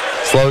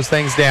 Slows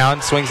things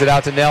down. Swings it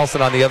out to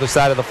Nelson on the other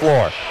side of the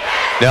floor.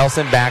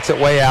 Nelson backs it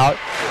way out.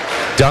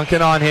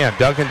 Duncan on him.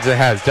 Duncan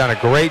has done a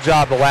great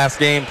job the last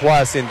game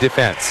plus in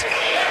defense.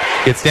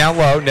 Gets down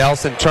low.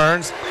 Nelson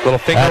turns. Little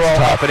finger roll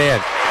up and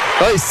in.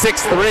 Well, he's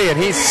 6'3", and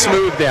he's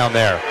smooth down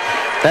there.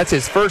 That's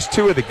his first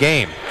 2 of the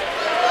game.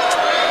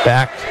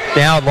 Back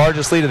down,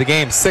 largest lead of the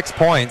game, 6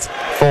 points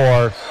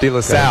for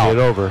DeLaSalle. Get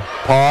over.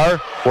 Parr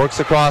works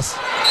across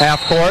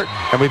half court,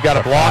 and we've got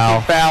a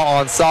blocking foul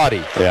on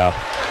Sadi. Yeah.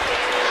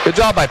 Good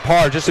job by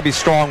Parr just to be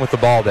strong with the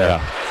ball there.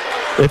 Yeah.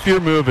 If you're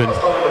moving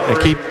and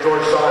keep.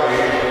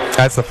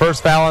 That's the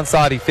first foul on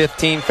Sadi,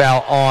 15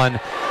 foul on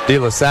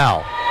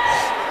DeLaSalle.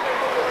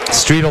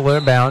 Streeter will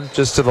inbound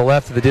just to the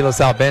left of the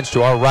DeLaSalle bench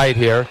to our right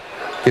here.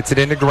 Gets it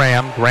into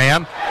Graham.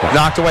 Graham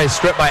knocked away,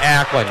 stripped by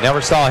Ackland. Never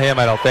saw him,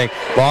 I don't think.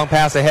 Long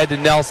pass ahead to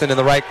Nelson in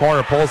the right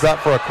corner. Pulls up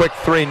for a quick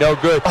 3. No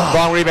good.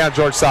 Long rebound,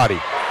 George Sadi.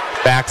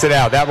 Backs it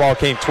out. That ball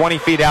came 20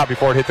 feet out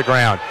before it hit the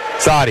ground.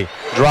 Sadi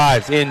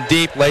drives in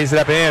deep, lays it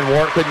up and in.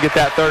 Ward couldn't get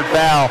that third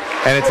foul,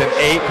 and it's an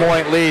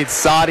 8-point lead.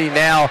 Sadi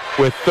now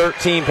with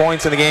 13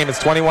 points in the game. It's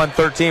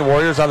 21-13.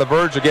 Warriors on the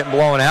verge of getting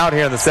blown out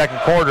here in the second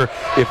quarter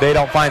if they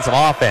don't find some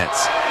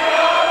offense.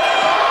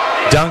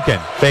 Duncan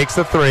fakes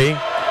the 3.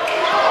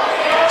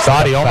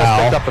 Sadi almost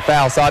picked up the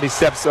foul.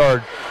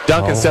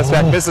 Duncan steps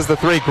back, misses the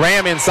 3.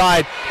 Graham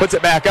inside, puts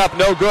it back up,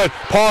 no good.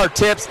 Parr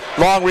tips,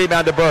 long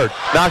rebound to Bird.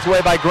 Knocked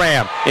away by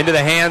Graham, into the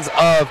hands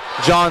of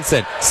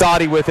Johnson.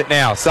 Sadi with it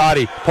now.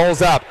 Sadi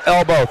pulls up,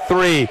 elbow,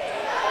 3.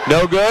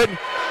 No good.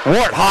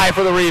 Ward high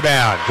for the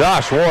rebound.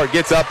 Josh Ward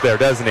gets up there,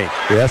 doesn't he?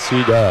 Yes,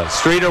 he does.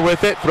 Streeter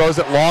with it, throws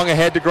it long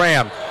ahead to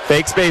Graham.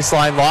 Fakes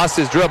baseline, lost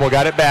his dribble,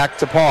 got it back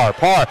to Parr.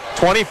 Parr,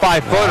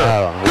 25-footer.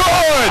 Wow.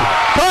 Good!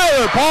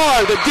 Tyler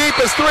Parr, the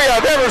deepest 3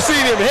 I've ever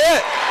seen him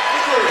hit.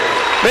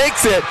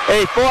 Makes it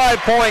a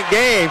 5-point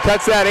game.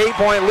 Cuts that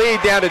 8-point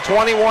lead down to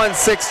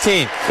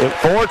 21-16.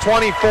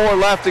 4:24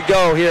 left to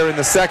go here in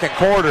the second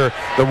quarter.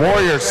 The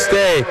Warriors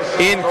stay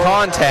in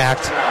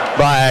contact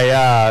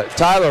by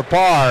Tyler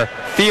Parr,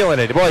 feeling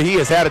it. Boy, he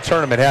has had a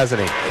tournament, hasn't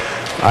he?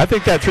 I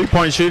think that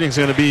 3-point shooting is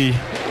going to be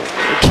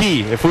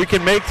key. If we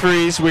can make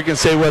 3s, we can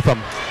stay with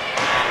them.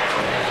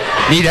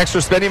 Need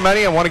extra spending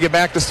money and want to get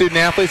back to student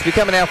athletes?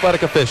 Become an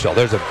athletic official.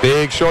 There's a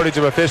big shortage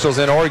of officials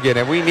in Oregon,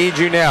 and we need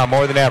you now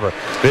more than ever.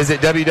 Visit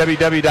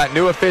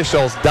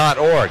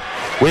www.newofficials.org.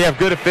 We have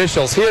good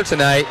officials here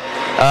tonight,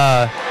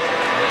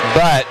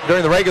 but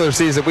during the regular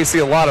season, we see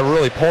a lot of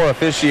really poor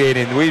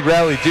officiating. We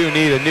really do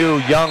need a new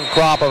young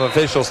crop of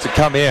officials to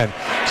come in.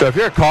 So if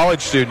you're a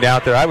college student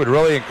out there, I would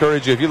really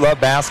encourage you, if you love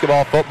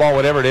basketball, football,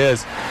 whatever it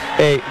is,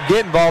 hey,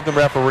 get involved in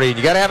refereeing.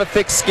 You got to have a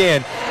thick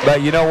skin,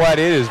 but you know what?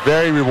 It is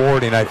very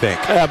rewarding, I think.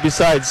 Yeah,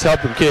 besides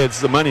helping kids,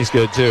 the money's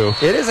good too.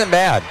 It isn't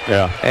bad.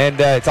 Yeah. And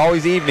it's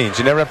always evenings.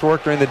 You never have to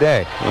work during the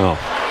day. Oh.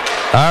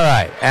 All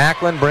right.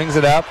 Ackland brings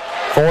it up.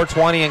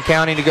 4:20 and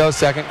counting to go,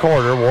 second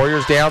quarter.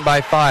 Warriors down by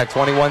 5,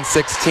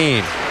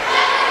 21-16.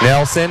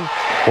 Nelson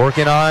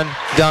working on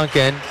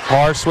Duncan.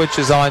 Parr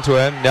switches onto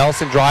him.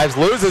 Nelson drives,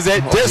 loses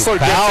it. Disler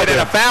gets it, and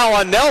a foul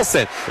on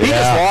Nelson. He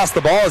just lost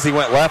the ball as he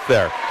went left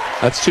there.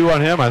 That's 2 on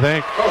him, I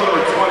think.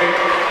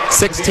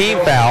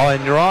 16 foul,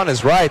 and Ron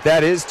is right.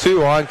 That is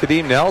 2 on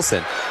Kadeem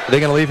Nelson. Are they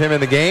going to leave him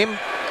in the game?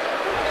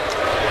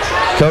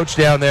 Coach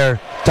down there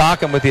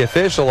talking with the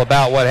official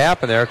about what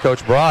happened there.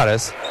 Coach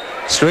Broadus.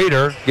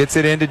 Streeter gets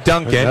it into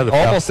Duncan.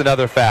 Almost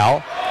another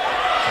foul.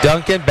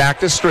 Duncan back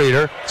to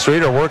Streeter.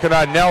 Streeter working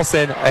on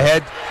Nelson.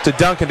 Ahead to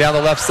Duncan down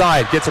the left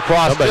side. Gets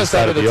across just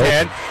under the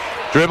 10.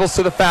 Dribbles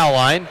to the foul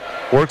line.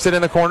 Works it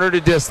in the corner to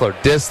Disler.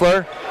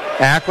 Disler,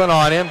 Ackland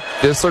on him.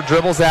 Disler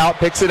dribbles out.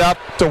 Picks it up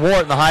to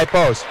Ward in the high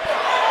post.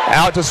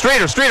 Out to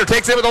Streeter. Streeter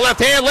takes it with the left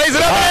hand. Lays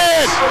it up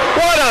and in.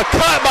 What a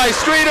cut by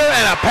Streeter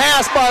and a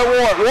pass by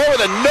Ward. Ward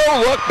with a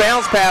no-look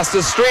bounce pass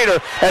to Streeter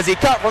as he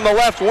cut from the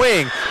left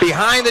wing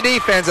behind the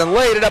defense and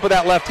laid it up with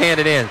that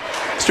left-handed in.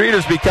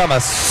 Streeter's become a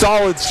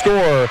solid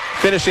scorer,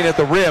 finishing at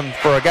the rim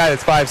for a guy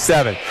that's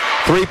 5'7".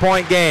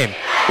 3-point game.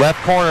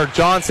 Left corner,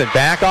 Johnson.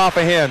 Back off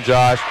of him,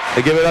 Josh.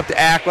 They give it up to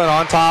Ackland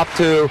on top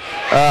to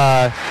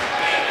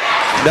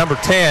number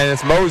 10.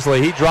 It's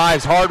Mosley. He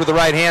drives hard with the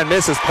right hand,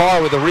 misses.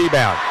 Parr with the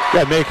rebound.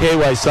 Got to make hay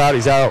while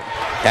Sadi's out.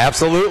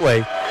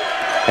 Absolutely.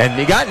 And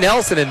you got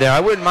Nelson in there. I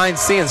wouldn't mind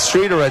seeing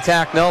Streeter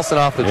attack Nelson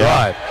off the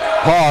drive.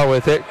 Parr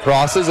with it,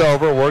 crosses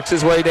over, works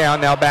his way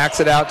down, now backs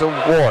it out to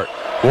Ward.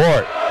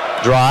 Ward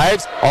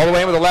drives all the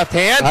way in with the left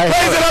hand, plays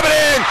it up and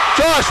in.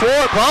 Josh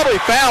Ward probably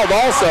fouled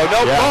also.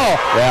 No call.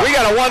 Yeah. We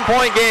got a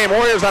 1-point game.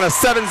 Warriors on a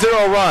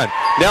 7-0 run.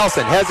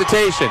 Nelson,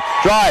 hesitation,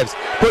 drives,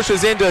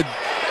 pushes into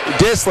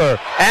Disler.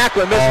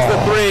 Ackland misses the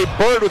 3.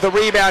 Bird with the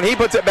rebound. He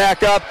puts it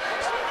back up.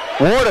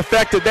 Ward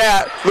affected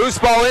that. Loose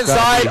ball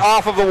inside,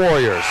 off of the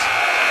Warriors.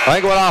 I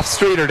think it went off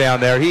Streeter down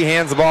there. He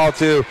hands the ball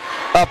to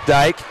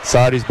Updike.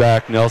 Sadi's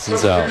back.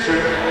 Nelson's out.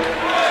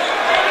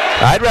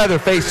 I'd rather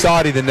face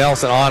Sadi than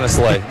Nelson,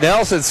 honestly.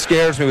 Nelson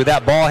scares me with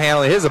that ball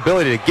handling. His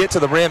ability to get to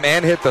the rim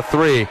and hit the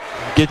 3.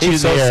 Get you in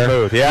the air.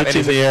 Smooth. Yeah, Get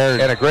you in the air.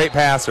 And a great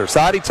passer.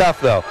 Sadi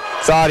tough, though.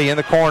 Sadi in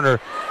the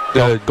corner.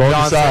 Going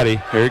to Sadi.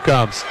 Here he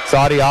comes.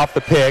 Sadi off the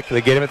pick.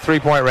 They get him at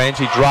 3-point range.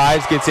 He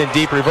drives, gets in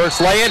deep,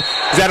 reverse lay-in.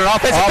 Is that an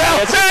offensive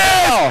foul?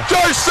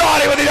 George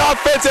Sadi with the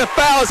offensive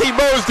foul as he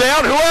mows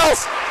down. Who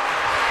else?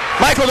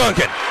 Michael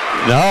Duncan.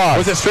 No.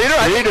 Was it Streeter?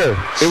 Streeter.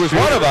 It was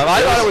one of them.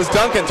 I thought it was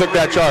Duncan took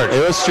that charge.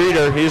 It was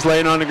Streeter. He's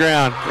laying on the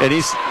ground, and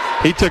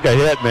he took a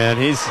hit, man.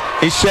 He's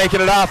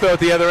shaking it off, though, at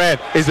the other end.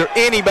 Is there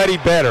anybody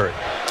better?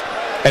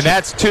 And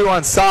that's 2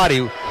 on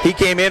Sadi. He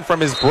came in from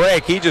his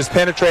break. He just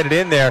penetrated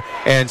in there,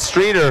 and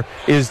Streeter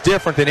is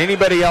different than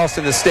anybody else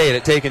in the state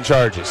at taking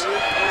charges.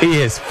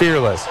 He is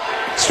fearless.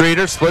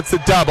 Streeter splits the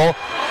double.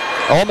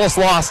 Almost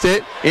lost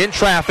it in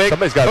traffic.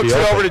 Somebody's got to be open.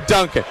 open. Hooks it over to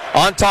Duncan.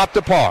 On top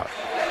to Parr.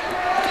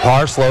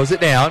 Parr slows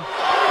it down.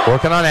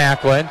 Working on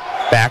Ackland.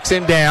 Backs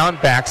him down.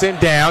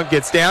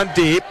 Gets down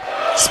deep.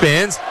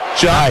 Spins.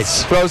 Jumps.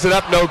 Nice. Throws it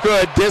up. No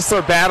good.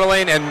 Disler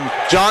battling, and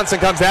Johnson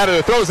comes out of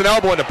it. Throws an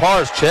elbow into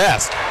Parr's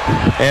chest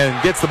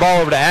and gets the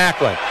ball over to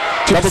Ackland.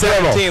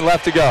 2:17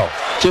 left to go.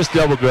 Just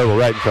double dribble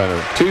right in front of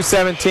him.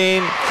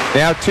 2:17.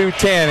 Now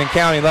 2:10 and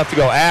counting left to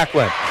go.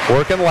 Ackland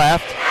working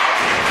left.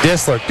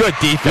 Disler, good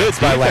defense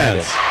by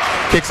Landon.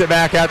 Kicks it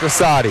back out to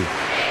Sadi.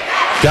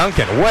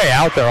 Duncan way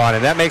out there on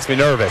him. That makes me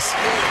nervous.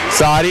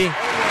 Sadi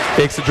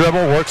takes the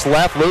dribble, works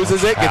left,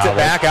 loses it, gets it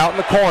back out in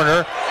the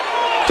corner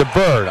to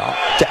Bird,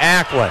 to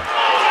Ackland.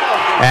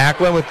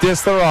 Ackland with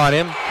Disler on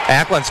him.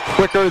 Ackland's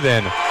quicker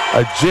than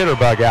a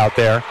jitterbug out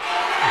there.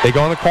 They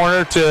go in the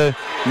corner to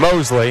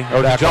Mosley,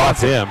 or to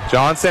Johnson.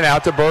 Johnson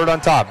out to Bird on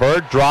top.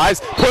 Bird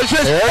drives,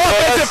 pushes,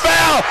 offensive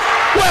foul!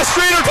 Wes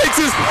Streeter takes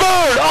his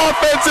 3rd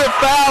offensive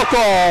foul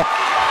call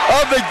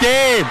of the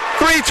game.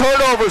 3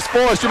 turnovers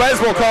forced. You might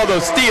as well call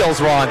those steals,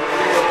 Ron,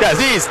 because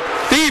he's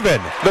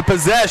thieving the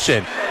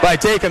possession by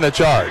taking the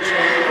charge.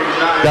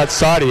 Got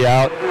Sadi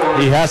out.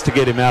 He has to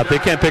get him out. They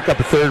can't pick up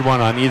a 3rd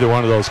one on either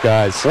one of those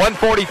guys.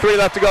 1:43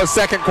 left to go,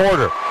 second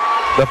quarter.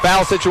 The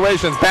foul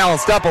situation's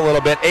balanced up a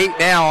little bit. 8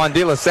 now on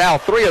DeLaSalle,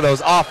 3 of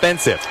those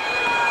offensive.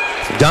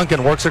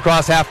 Duncan works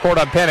across half court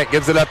on Pennick,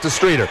 gives it up to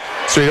Streeter.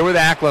 Streeter with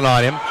Ackland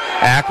on him.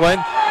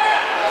 Ackland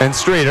and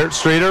Streeter.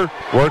 Streeter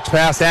works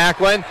past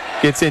Ackland,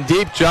 gets in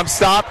deep, jump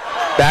stop,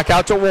 back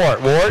out to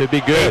Ward. Ward, should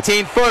be good.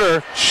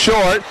 18-footer,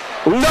 short.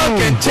 Ooh.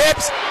 Duncan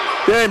tips,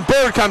 then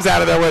Bird comes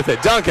out of there with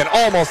it. Duncan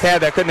almost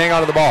had that, couldn't hang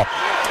on to the ball.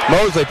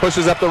 Mosley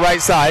pushes up the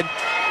right side,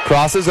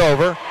 crosses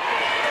over,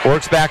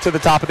 works back to the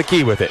top of the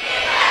key with it.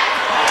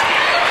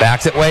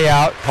 Backs it way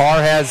out.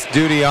 Parr has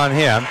duty on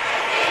him.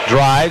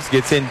 Drives,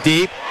 gets in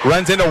deep,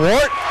 runs into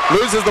Wart,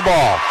 loses the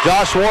ball.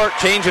 Josh Wart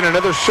changing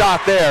another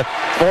shot there,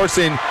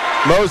 forcing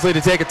Mosley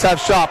to take a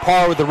tough shot.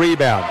 Parr with the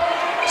rebound.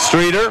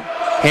 Streeter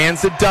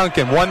hands to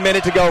Duncan. 1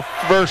 minute to go,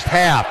 first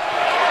half.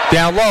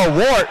 Down low,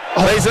 Wart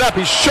lays it up.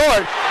 He's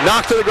short,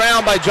 knocked to the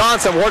ground by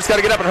Johnson. Wart's got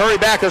to get up and hurry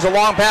back. There's a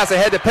long pass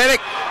ahead to Pennick.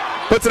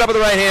 Puts it up with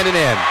the right hand and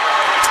in.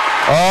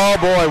 Oh,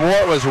 boy,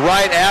 Wart was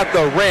right at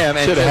the rim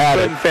and just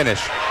couldn't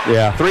finish.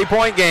 Yeah.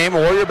 3-point game,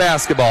 Warrior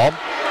basketball.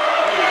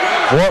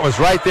 Wart was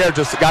right there,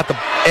 just got the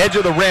edge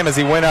of the rim as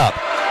he went up.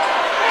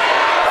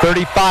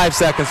 35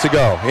 seconds to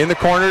go. In the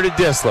corner to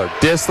Disler.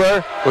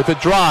 Disler with a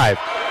drive.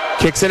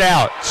 Kicks it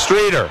out.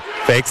 Streeter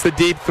fakes the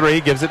deep 3,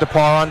 gives it to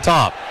Parr on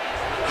top.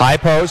 High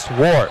post,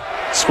 Wart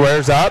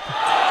squares up.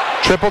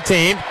 Triple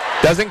team.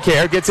 Doesn't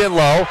care. Gets in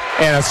low.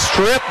 And a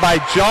strip by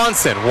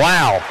Johnson.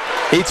 Wow.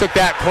 He took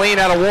that clean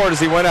out of Ward as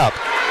he went up.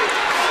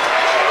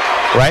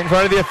 Right in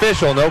front of the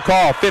official. No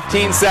call.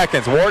 15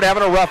 seconds. Ward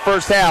having a rough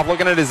first half.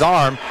 Looking at his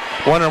arm.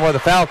 Wondering where the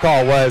foul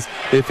call was.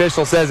 The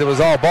official says it was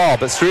all ball,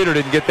 but Streeter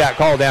didn't get that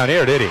call down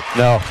here, did he?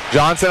 No.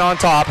 Johnson on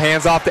top.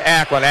 Hands off to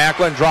Ackland.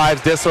 Ackland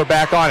drives. Disler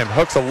back on him.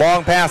 Hooks a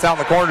long pass out in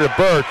the corner to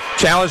Bird.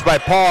 Challenged by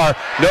Parr.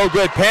 No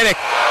good. Pennick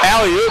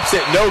alley-oops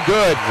it. No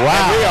good. Wow.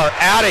 And we are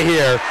out of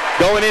here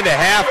going into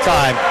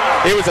halftime.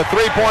 It was a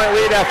 3-point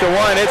lead after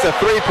 1. It's a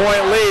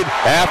 3-point lead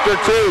after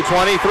 2.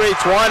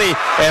 23-20.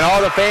 And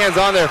all the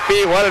fans on their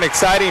feet. What an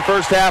exciting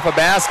first half of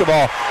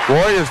basketball.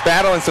 Warriors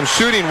battling some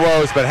shooting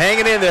woes, but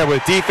hanging in there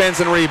with defense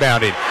and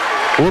rebounding.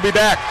 We'll be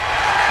back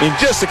in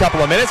just a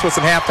couple of minutes with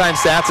some halftime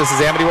stats. This is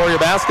Amity Warrior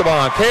Basketball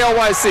on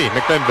KLYC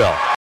McMinnville.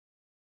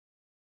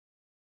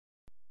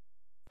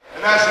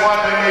 And that's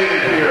what they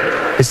needed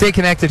here. Stay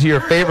connected to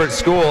your favorite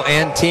school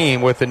and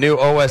team with the new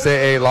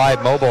OSAA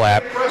Live mobile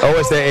app.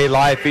 OSAA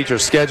Live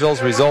features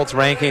schedules, results,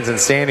 rankings, and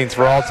standings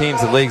for all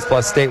teams and leagues,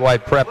 plus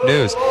statewide prep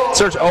news.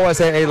 Search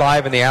OSAA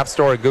Live in the App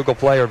Store at Google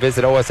Play or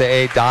visit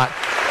osaa.org/app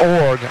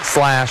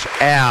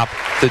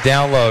to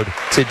download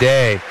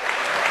today.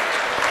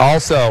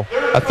 Also,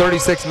 a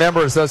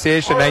 36-member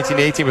association,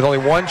 1918, with only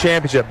one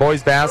championship,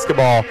 boys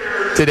basketball.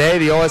 Today,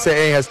 the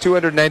OSAA has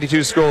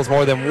 292 schools,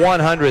 more than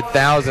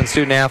 100,000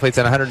 student-athletes,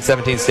 and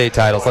 117 state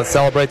titles. Let's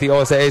celebrate the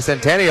OSAA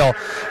centennial.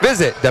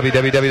 Visit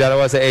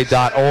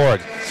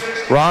www.osaa.org.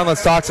 Ron,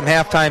 let's talk some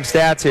halftime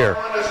stats here.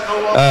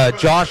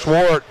 Josh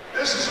Wart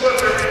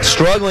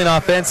struggling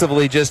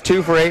offensively, just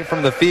 2 for 8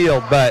 from the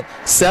field, but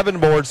 7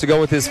 boards to go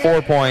with his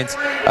 4 points,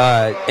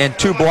 and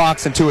 2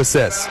 blocks and 2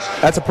 assists.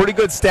 That's a pretty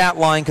good stat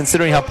line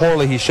considering how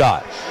poorly he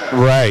shot.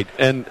 Right,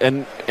 and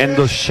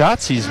those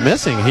shots he's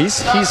missing, he's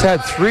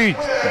had 3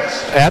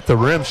 at the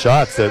rim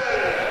shots that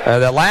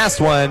That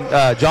last one,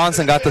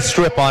 Johnson got the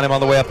strip on him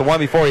on the way up. The one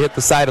before, he hit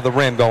the side of the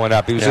rim going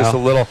up. He was just a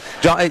little.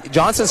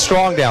 Johnson's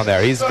strong down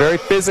there. He's very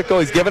physical.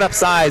 He's giving up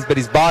size, but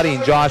he's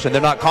bodying Josh, and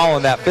they're not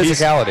calling that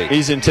physicality.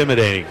 He's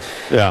intimidating.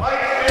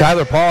 Yeah.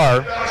 Tyler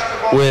Parr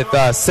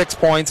with 6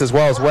 points, as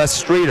well as Wes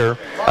Streeter.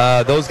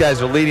 Those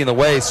guys are leading the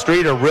way.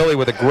 Streeter really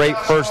with a great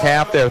first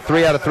half there.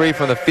 3 out of 3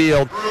 from the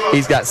field.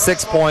 He's got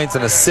 6 points,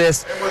 an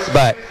assist.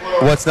 But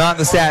what's not in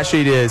the stat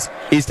sheet is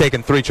he's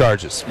taken 3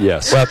 charges.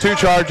 Yes. Well, 2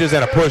 charges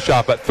and a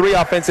push-off, but 3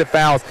 offensive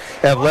fouls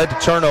have led to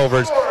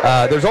turnovers.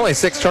 There's only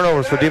 6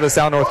 turnovers for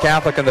DeLaSalle North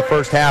Catholic in the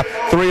first half.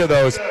 3 of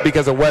those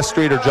because of Wes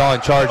Streeter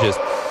drawing charges.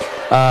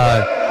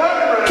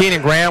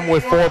 Keenan Graham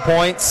with 4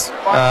 points.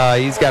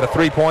 He's got a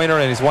 3-pointer,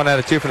 and he's 1 out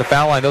of 2 from the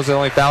foul line. Those are the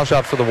only foul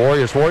shots for the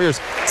Warriors.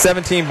 Warriors,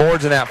 17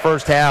 boards in that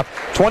first half,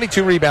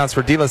 22 rebounds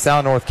for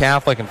DeLaSalle North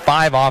Catholic, and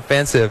 5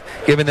 offensive,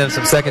 giving them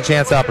some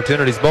second-chance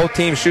opportunities. Both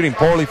teams shooting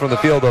poorly from the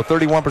field, though,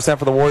 31%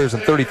 for the Warriors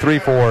and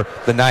 33% for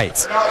the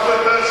Knights.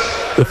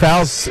 The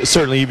fouls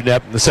certainly evened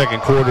up in the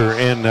second quarter,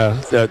 and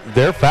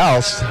their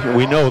fouls,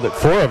 we know that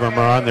 4 of them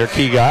are on their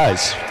key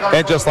guys.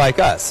 And just like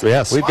us.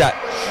 Yes. We've got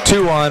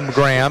 2 on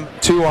Graham,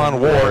 2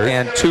 on Ward,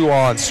 and 2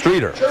 on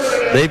Streeter.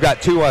 They've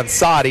got 2 on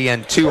Sadi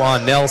and 2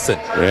 on Nelson.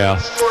 Yeah.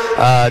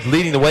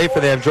 Leading the way for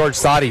them, George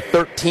Sadi,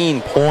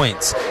 13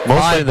 points.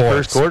 Mostly in the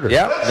first quarter.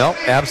 Yeah, no,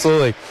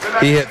 absolutely.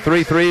 He hit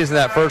 3 threes in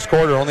that first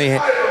quarter, only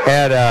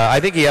had, I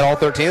think he had all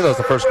 13 of those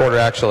the first quarter,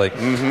 actually.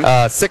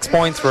 6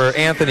 points for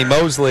Anthony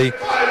Mosley,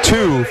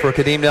 2 for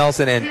Kadeem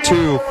Nelson, and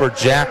 2 for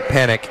Jack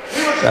Pennick.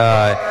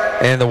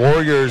 And the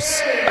Warriors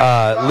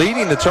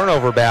leading the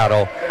turnover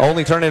battle,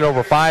 only turning it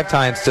over 5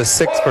 times to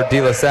 6 for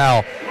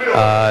DeLaSalle.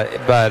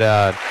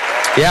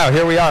 Yeah,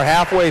 here we are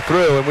halfway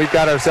through, and we've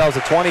got ourselves a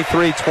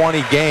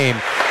 23-20 game.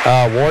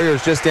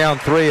 Warriors just down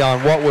 3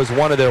 on what was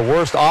one of their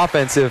worst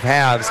offensive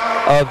halves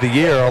of the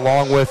year,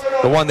 along with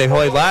the one they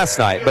played last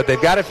night. But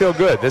they've got to feel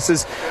good.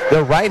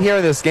 They're right here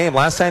in this game.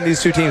 Last time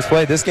these 2 teams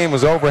played, this game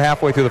was over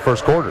halfway through the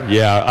first quarter.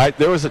 Yeah,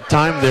 there was a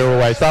time there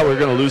where I thought we were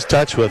going to lose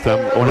touch with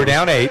them. We're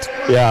down 8.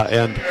 Yeah,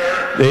 and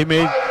they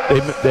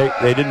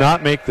did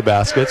not make the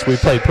baskets. We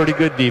played pretty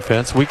good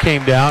defense. We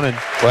came down and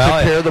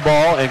took care of the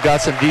ball and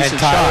got some decent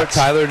shots.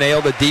 Tyler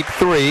nailed a deep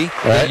 3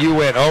 that you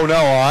went oh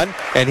no on,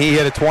 and he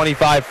hit a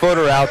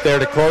 25-footer out there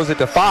to close it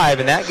to 5,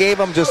 and that gave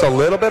them just a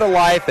little bit of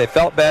life. They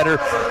felt better,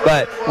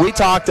 but we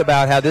talked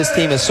about how this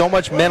team is so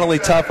much mentally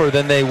tougher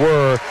than they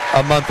were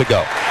a month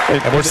ago,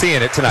 and we're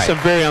seeing it tonight. Some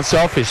very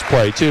unselfish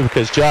play too,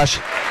 because Josh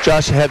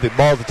had the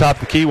ball at the top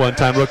of the key one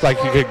time, looked like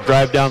he could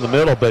drive down the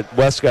middle, but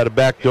Wes got a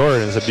back door,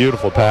 and it's a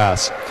beautiful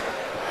pass.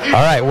 All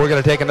right, we're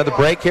going to take another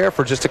break here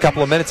for just a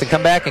couple of minutes and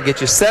come back and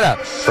get you set up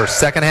for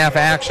second half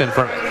action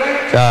from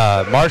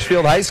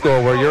Marshfield High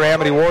School, where your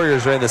Amity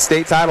Warriors are in the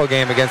state title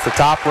game against the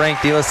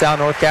top-ranked DeLaSalle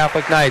North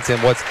Catholic Knights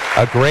in what's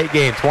a great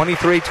game.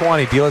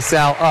 23-20,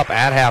 DeLaSalle up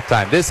at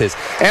halftime. This is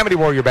Amity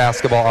Warrior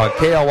basketball on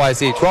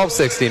KLYC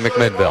 1260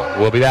 McMinnville.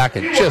 We'll be back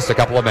in just a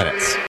couple of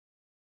minutes.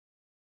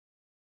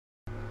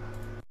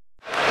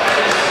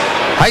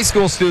 High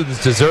school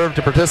students deserve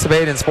to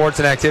participate in sports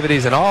and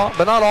activities,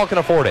 but not all can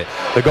afford it.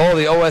 The goal of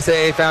the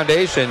OSAA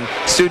Foundation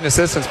Student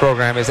Assistance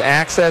Program is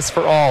access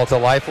for all to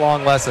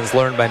lifelong lessons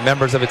learned by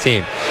members of a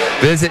team.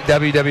 Visit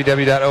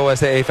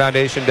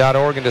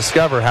www.osaafoundation.org and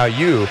discover how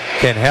you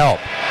can help.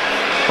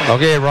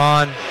 Okay,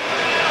 Ron,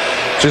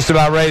 just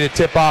about ready to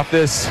tip off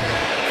this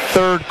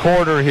third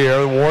quarter here.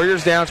 The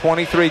Warriors down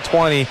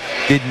 23-20.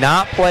 Did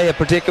not play a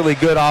particularly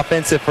good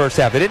offensive first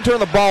half. They didn't turn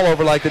the ball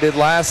over like they did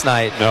last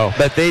night. No.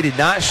 But they did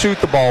not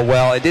shoot the ball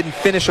well. It didn't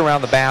finish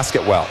around the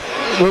basket well.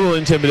 A little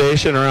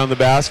intimidation around the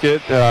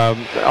basket.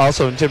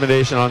 Also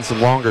intimidation on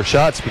some longer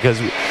shots because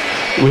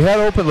we had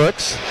open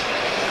looks.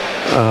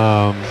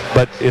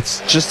 But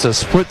it's just a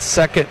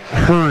split-second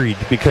hurried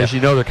because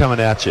you know they're coming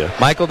at you.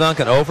 Michael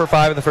Duncan 0 for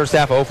 5 in the first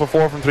half, 0 for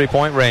 4 from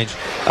three-point range.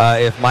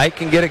 If Mike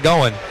can get it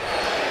going,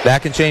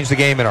 that can change the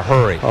game in a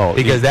hurry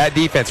because that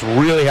defense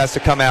really has to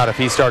come out if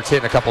he starts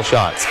hitting a couple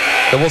shots.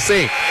 So we'll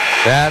see.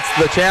 That's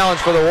the challenge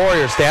for the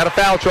Warriors. Stay out of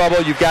foul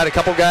trouble. You've got a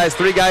couple guys,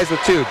 3 guys with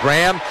 2.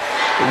 Graham,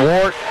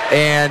 Wart,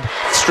 and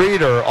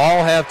Streeter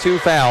all have 2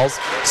 fouls.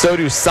 So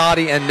do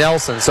Sadi and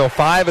Nelson. So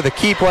 5 of the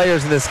key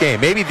players in this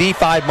game, maybe the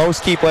 5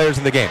 most key players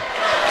in the game,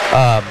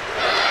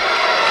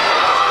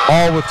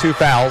 all with 2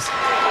 fouls.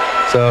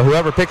 So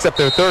whoever picks up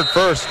their third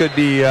first could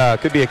be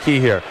a key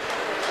here.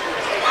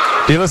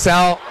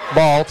 DeLaSalle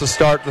ball to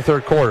start the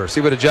third quarter.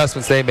 See what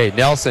adjustments they made.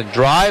 Nelson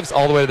drives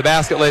all the way to the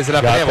basket, lays it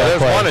up and in. Well,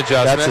 there's one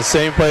adjustment. That's the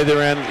same play they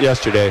ran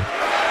yesterday.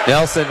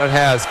 Nelson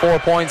has 4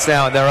 points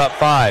now, and they're up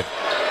 5.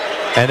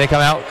 And they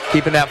come out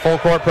keeping that full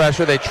court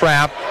pressure. They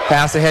trap,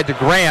 pass ahead to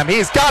Graham.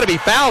 He's got to be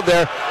fouled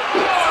there.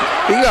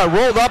 He got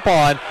rolled up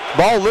on.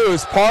 Ball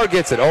loose. Parr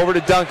gets it over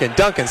to Duncan.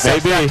 Duncan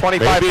steps back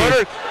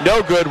 25-footer.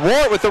 No good.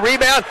 Wart with the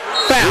rebound.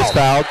 Foul. He's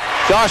fouled.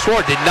 Josh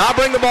Wart did not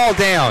bring the ball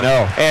down.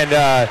 No. And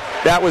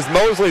that was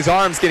Mosley's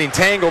arms getting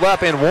tangled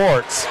up in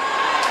Wart's.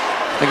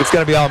 I think it's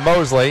going to be on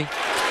Mosley.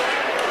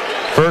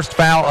 First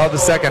foul of the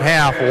second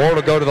half. Wart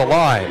will go to the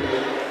line.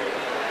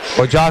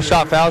 Well, Josh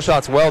shot foul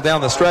shots well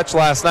down the stretch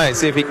last night.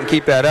 See if he can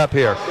keep that up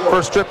here.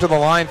 First trip to the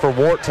line for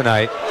Wart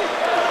tonight.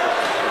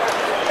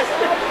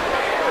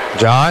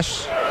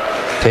 Josh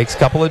takes a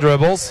couple of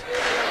dribbles,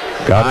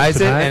 eyes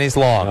it, and he's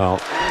long. Oh.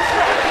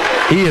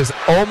 He is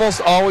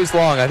almost always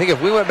long. I think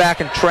if we went back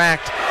and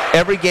tracked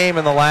every game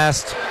in the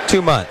last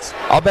 2 months,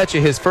 I'll bet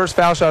you his first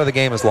foul shot of the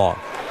game is long.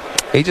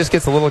 He just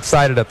gets a little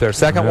excited up there.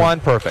 Second one,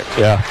 perfect.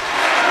 Yeah.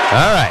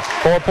 All right,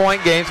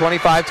 4-point game,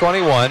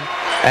 25-21.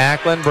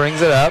 Ackland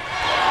brings it up.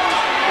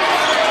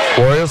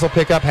 Warriors will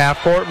pick up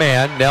half-court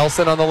man.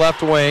 Nelson on the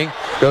left wing.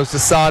 Goes to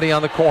Sadi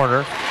on the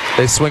corner.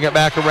 They swing it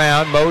back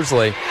around.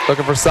 Mosley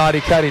looking for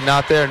Sadi Cuddy.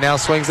 Not there. Now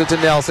swings it to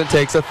Nelson.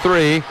 Takes a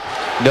three.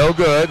 No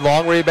good.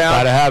 Long rebound.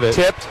 Gotta have it.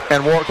 Tipped,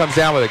 and Wart comes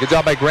down with it. Good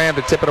job by Graham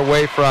to tip it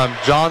away from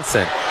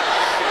Johnson.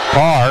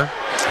 Parr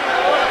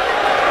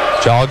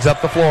jogs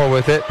up the floor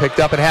with it. Picked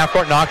up at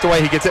half-court. Knocked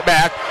away. He gets it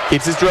back.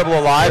 Keeps his dribble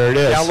alive. There it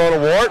is. Down low to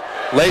Wart.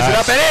 Lays it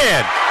up and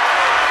in.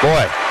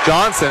 Boy,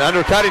 Johnson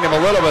undercutting him a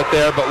little bit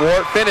there, but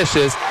Wart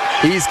finishes.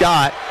 He's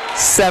got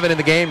 7 in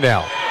the game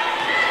now.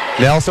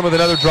 Nelson with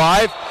another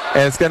drive,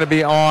 and it's going to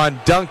be on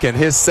Duncan,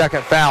 his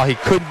second foul. He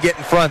couldn't get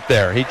in front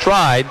there. He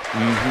tried,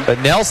 but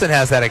Nelson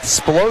has that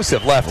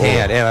explosive left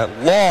hand and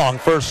a long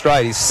first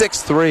stride. He's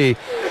 6'3",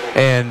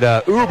 and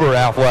uber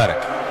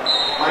athletic.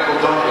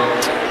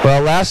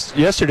 Well,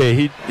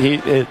 yesterday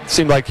it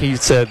seemed like he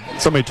said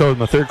somebody told him in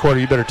the third quarter,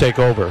 you better take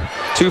over.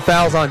 2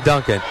 fouls on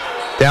Duncan.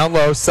 Down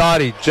low,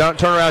 Sadi,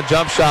 turnaround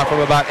jump shot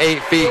from about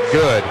 8 feet,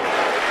 good.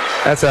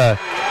 That's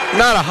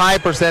not a high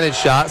percentage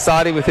shot.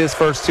 Sadi with his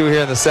first 2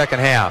 here in the second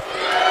half.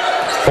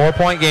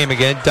 4-point game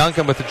again.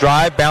 Duncan with the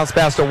drive, bounce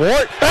pass to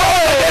Wart.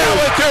 Oh, down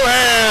with 2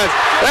 hands.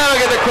 That'll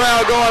get the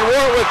crowd going.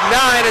 Wart with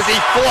 9 as he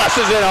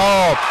flushes it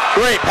home.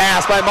 Great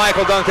pass by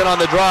Michael Duncan on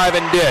the drive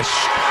and dish.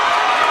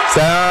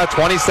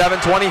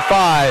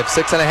 27-25,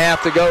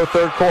 6.5 to go,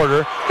 third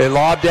quarter. They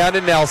lob down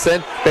to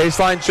Nelson.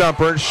 Baseline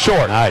jumper,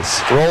 short.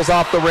 Nice. Rolls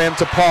off the rim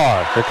to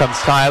Parr. Here comes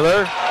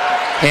Tyler,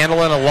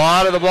 handling a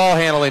lot of the ball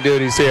handling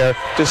duties here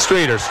to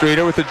Streeter.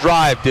 Streeter with the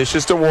drive,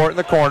 dishes to Wart in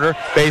the corner.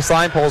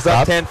 Baseline pulls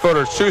up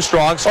 10-footers, too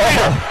strong.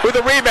 Streeter with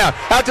a rebound.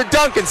 Out to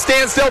Duncan,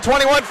 stands still,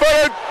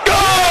 21-footer. Good!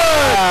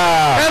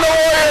 And the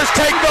Warriors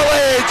take the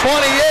lead,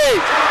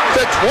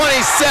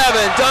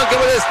 28-27. Duncan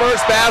with his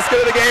first basket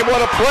of the game.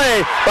 What a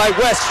play by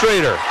Wes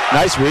Streeter.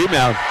 Nice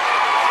rebound.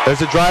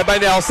 There's a drive by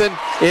Nelson,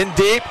 in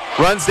deep,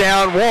 runs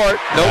down Wart.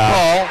 No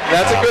call.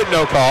 That's a good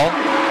no call.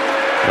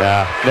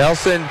 Yeah.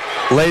 Nelson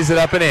lays it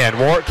up and in.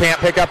 Wart can't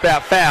pick up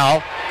that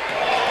foul.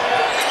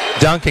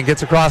 Duncan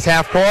gets across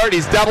half court.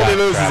 He's doubled. He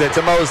loses it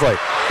to Mosley.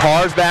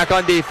 Parr's back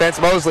on defense.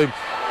 Mosley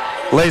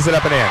lays it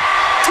up and in.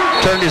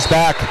 Turned his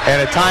back,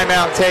 and a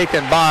timeout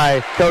taken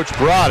by Coach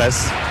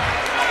Broadus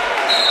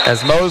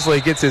as Mosley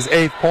gets his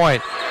 8th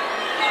point.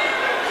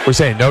 We're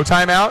saying no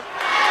timeout?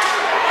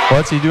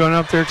 What's he doing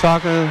up there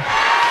talking?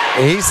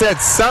 He said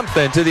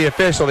something to the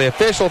official. The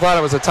official thought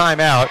it was a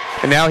timeout,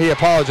 and now he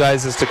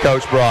apologizes to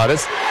Coach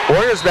Broadus.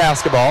 Warriors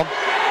basketball.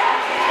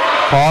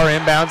 Parr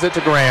inbounds it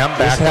to Graham.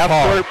 Back to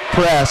half-court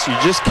press. You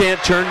just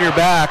can't turn your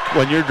back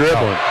when you're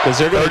dribbling. Because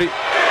they're 30.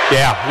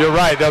 Yeah, you're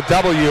right. They'll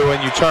double you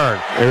when you turn.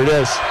 There it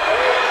is.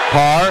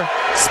 Parr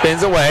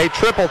spins away,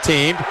 triple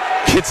teamed,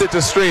 gets it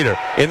to Streeter.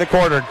 In the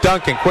corner,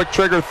 Duncan, quick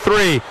trigger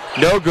 3,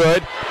 no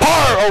good.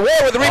 Parr, or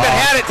Ward with the rebound,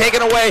 had it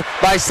taken away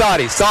by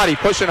Sadi. Sadi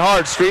pushing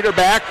hard, Streeter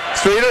back,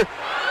 Streeter,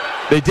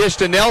 they dish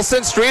to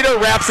Nelson, Streeter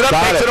wraps it up,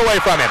 takes it away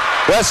from him.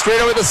 Wes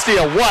Streeter with a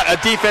steal. What a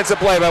defensive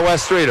play by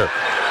Wes Streeter.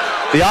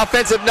 The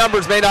offensive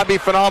numbers may not be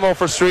phenomenal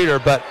for Streeter,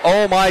 but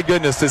oh my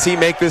goodness, does he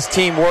make this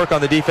team work on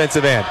the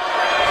defensive end.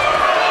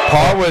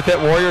 Parr with it,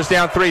 Warriors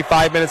down 3,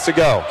 5 minutes to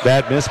go.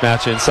 Bad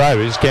mismatch inside,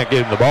 we just can't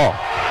get him the ball.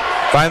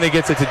 Finally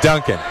gets it to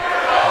Duncan.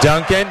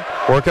 Duncan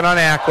working on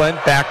Ackland,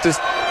 back to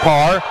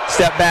Parr,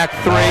 step back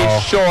 3,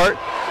 short,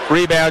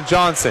 rebound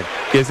Johnson.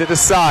 Gives it to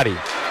Sadi.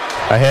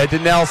 Ahead to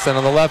Nelson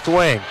on the left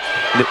wing.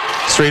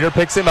 Streeter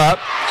picks him up.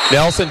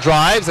 Nelson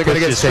drives, they're going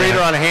to get Streeter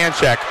on a hand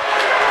check.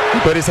 He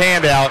put his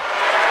hand out.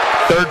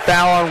 Third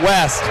foul on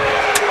West.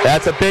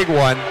 That's a big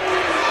one.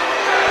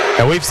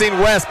 And we've seen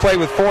West play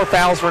with 4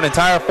 fouls for an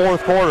entire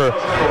fourth quarter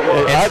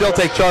and still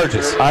take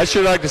charges. I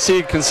sure like to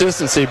see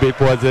consistency, big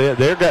boys. They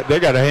got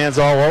their hands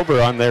all over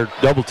on their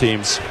double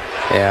teams.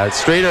 Yeah,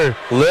 Streeter,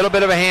 a little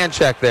bit of a hand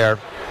check there,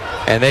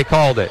 and they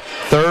called it.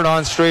 Third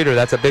on Streeter.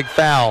 That's a big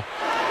foul.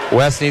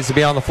 West needs to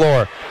be on the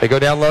floor. They go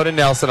down low to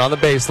Nelson on the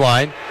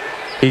baseline.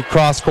 He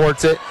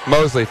cross-courts it.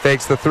 Mosley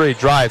fakes the 3,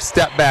 drives,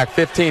 step back,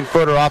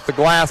 15-footer off the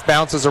glass,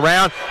 bounces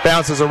around,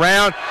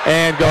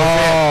 and goes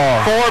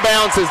in. 4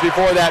 bounces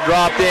before that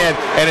dropped in,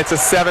 and it's a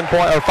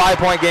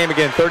 5-point game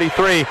again,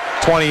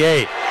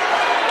 33-28.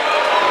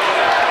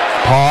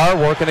 Parr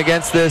working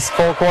against this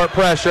full-court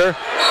pressure.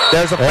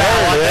 There's a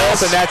foul on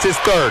Nelson. That's his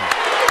 3rd.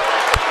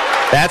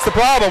 That's the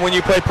problem when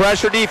you play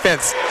pressure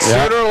defense.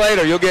 Sooner or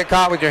later, you'll get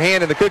caught with your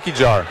hand in the cookie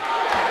jar.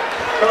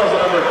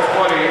 Number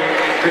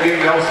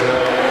 20,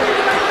 Nelson.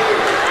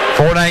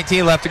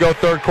 4:19 left to go,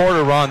 third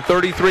quarter, Ron.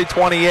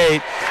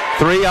 33-28.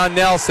 3 on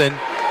Nelson.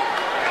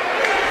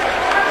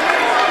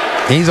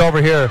 He's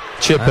over here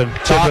chipping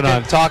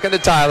on. Talking to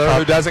Tyler,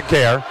 who doesn't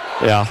care.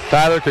 Yeah.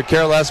 Tyler could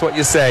care less what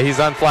you say. He's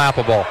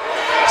unflappable.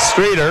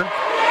 Streeter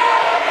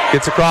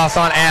gets across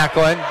on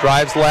Acklin,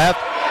 drives left,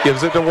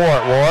 gives it to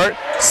Wart. Wart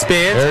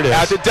spins,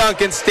 out to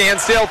Duncan,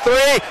 standstill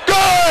three,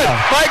 good!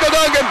 Michael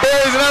Duncan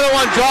buries another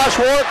one. Josh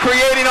Wart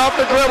creating off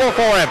the dribble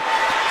for him.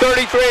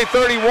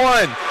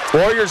 33-31.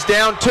 Warriors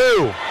down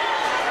 2.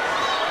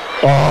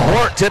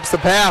 Wart tips the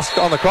pass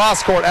on the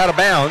cross court out of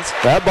bounds.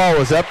 That ball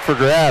was up for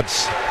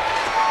grabs.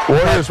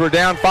 Warriors were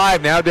down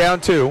 5, now down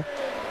 2.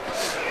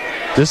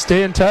 Just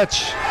stay in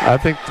touch. I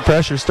think the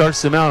pressure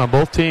starts to mount on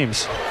both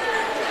teams.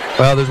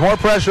 Well, there's more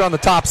pressure on the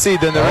top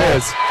seed than there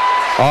is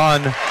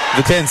on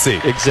the 10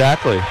 seed.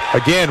 Exactly.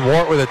 Again,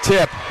 Wart with a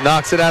tip,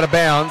 knocks it out of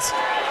bounds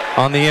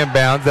on the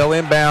inbound. They'll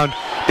inbound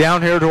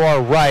down here to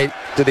our right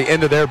to the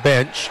end of their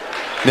bench.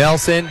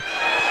 Nelson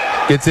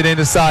gets it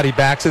into Sadi,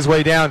 backs his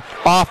way down.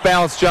 Off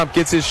balance jump,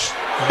 gets his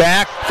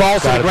back,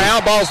 falls to the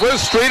ground, ball's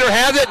loose. Streeter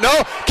has it, no,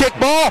 kick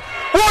ball.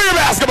 Warrior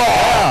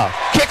basketball!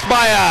 Kicked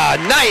by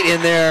Knight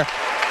in there.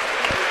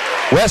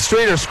 Wes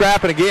Streeter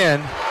scrapping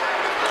again.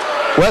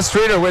 Wes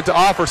Streeter went to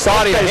offer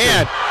Sadi a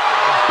hand.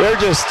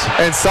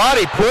 And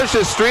Sadi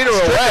pushes Streeter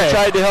away.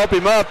 Tried to help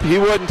him up. He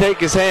wouldn't take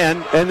his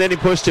hand, and then he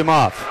pushed him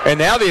off. And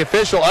now the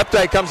official,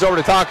 Updike, comes over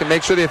to talk and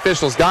make sure the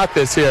officials got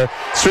this here.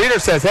 Streeter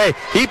says, hey,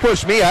 he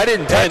pushed me. I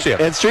didn't touch him.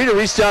 And Streeter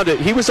reached down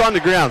he was on the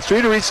ground.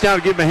 Streeter reached down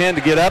to give him a hand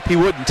to get up. He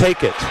wouldn't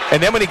take it.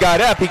 And then when he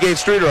got up, he gave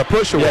Streeter a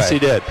push away. Yes, he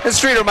did. And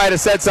Streeter might have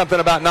said something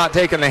about not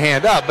taking the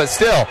hand up, but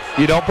still,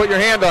 you don't put your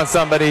hand on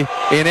somebody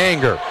in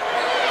anger.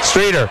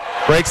 Streeter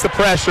breaks the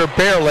pressure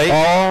barely.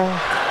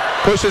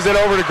 Pushes it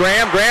over to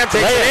Graham. Graham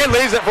takes it in,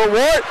 leaves it for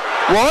Wart.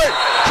 Wart,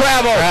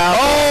 travel.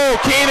 Oh,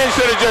 Keenan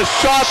should have just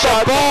shot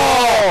the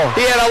ball.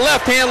 He had a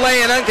left hand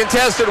lay in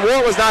uncontested.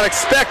 Wart was not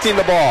expecting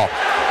the ball.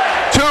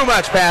 Too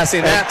much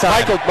passing that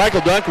time.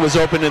 Michael Duncan was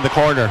open in the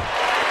corner.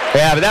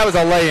 Yeah, but that was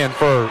a lay-in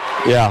for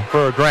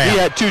Graham. He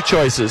had 2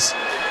 choices.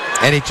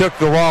 And he took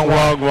the wrong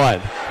one.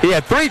 He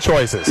had 3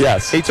 choices.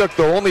 Yes. He took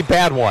the only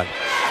bad one.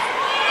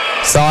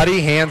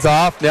 Sadi, hands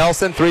off.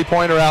 Nelson,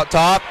 three-pointer out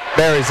top.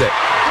 Buries it.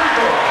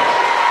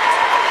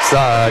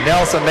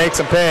 Nelson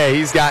makes him pay.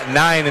 He's got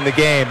 9 in the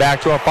game.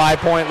 Back to a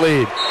 5-point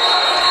lead.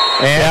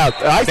 And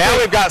now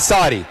we've got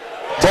Sadi.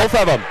 Both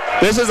of them.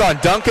 This is on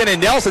Duncan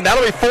and Nelson.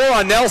 That'll be 4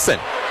 on Nelson.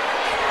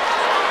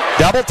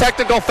 Double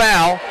technical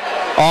foul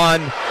on.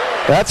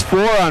 That's 4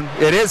 on.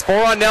 It is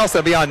 4 on Nelson.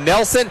 It'll be on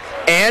Nelson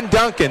and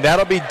Duncan.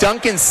 That'll be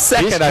Duncan's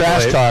second. He's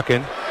trash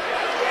talking.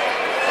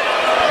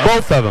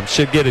 Both of them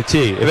should get a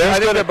T. I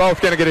think they're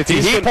both going to get a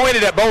T. He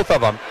pointed at both of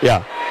them.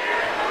 Yeah.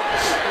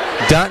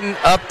 Dutton,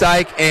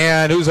 Updike,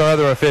 and who's our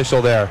other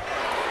official there?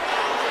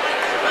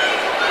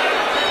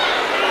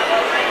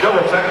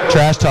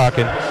 Trash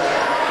talking.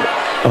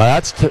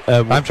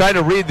 I'm trying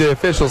to read the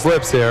official's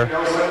lips here.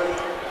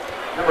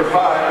 Number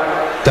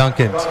 5.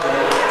 Duncan.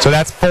 So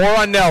that's 4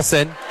 on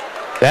Nelson.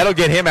 That'll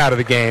get him out of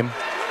the game.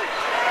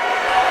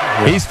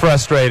 Yeah. He's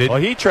frustrated. Well,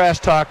 he trash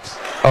talked.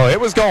 Oh, it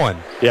was going.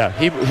 Yeah,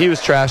 he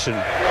was trashing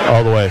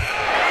all the way.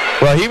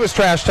 Well, he was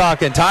trash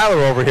talking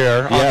Tyler over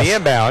here on the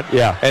inbound.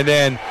 Yeah. And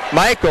then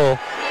Michael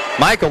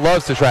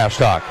loves to trash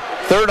talk.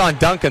 3rd on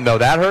Duncan, though.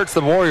 That hurts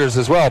the Warriors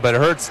as well, but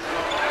it hurts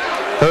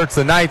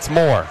the Knights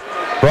more.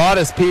 Broad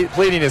is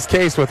pleading his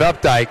case with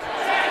Updike.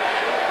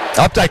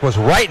 Updike was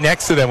right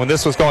next to them when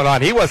this was going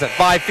on. He wasn't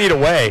 5 feet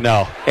away.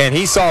 No. And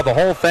he saw the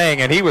whole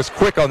thing, and he was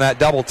quick on that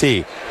double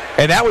T.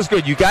 And that was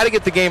good. You got to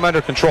get the game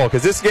under control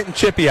because this is getting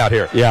chippy out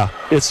here. Yeah.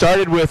 It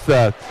started with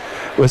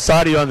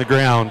Sadi on the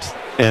ground,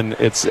 and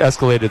it's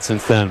escalated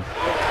since then.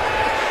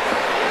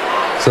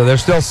 So they're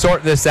still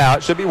sorting this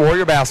out. Should be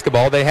Warrior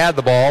basketball. They had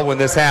the ball when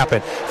this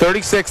happened.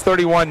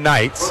 36-31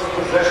 Knights.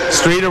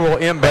 Streeter will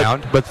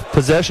inbound. But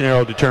possession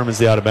arrow determines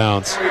the out of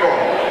bounds.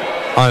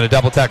 On a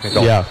double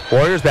technical. Yeah.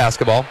 Warriors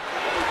basketball.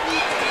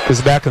 Because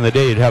back in the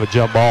day, you'd have a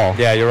jump ball.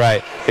 Yeah, you're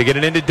right. They get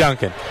it into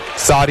Duncan.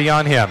 Sadi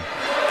on him.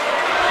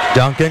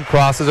 Duncan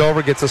crosses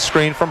over, gets a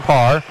screen from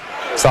Parr.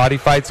 Sadi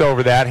fights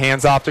over that,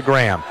 hands off to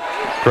Graham.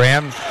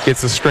 Graham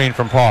gets a screen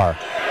from Parr.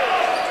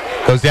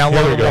 Goes down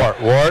low to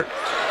Wart. Wart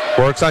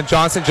works on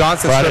Johnson.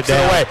 Johnson strips it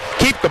away.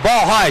 Keep the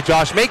ball high,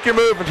 Josh. Make your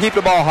move and keep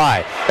the ball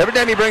high. Every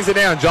time he brings it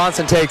down,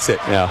 Johnson takes it.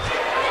 Yeah.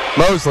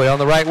 Mosley on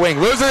the right wing.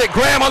 Loses it.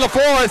 Graham on the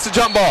floor. It's a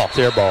jump ball. It's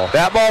air ball.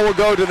 That ball will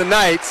go to the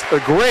Knights. A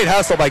great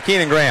hustle by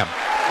Keenan Graham.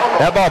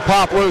 That ball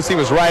popped loose. He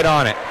was right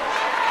on it.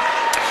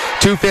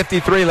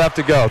 2:53 left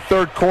to go.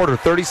 Third quarter,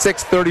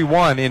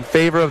 36-31 in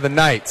favor of the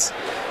Knights.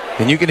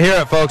 And you can hear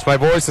it, folks. My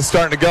voice is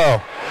starting to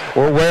go.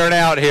 We're wearing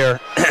out here.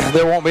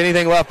 There won't be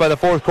anything left by the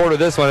fourth quarter of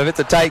this one. If it's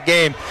a tight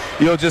game,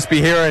 you'll just be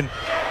hearing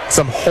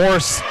some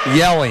hoarse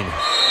yelling.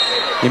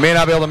 You may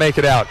not be able to make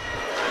it out.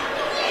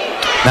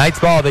 Knights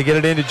ball. They get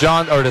it into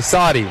to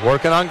Sadi.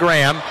 Working on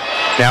Graham.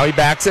 Now he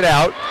backs it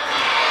out.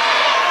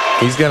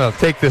 He's going to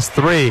take this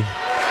 3.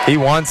 He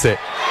wants it.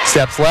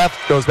 Steps left,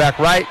 goes back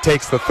right,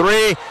 takes the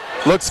 3.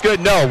 Looks good.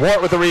 No.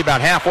 Wart with the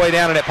rebound. Halfway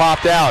down and it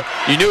popped out.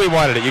 You knew he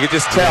wanted it. You could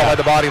just tell by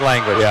the body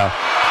language. Yeah.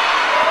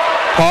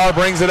 Parr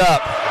brings it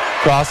up.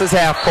 Crosses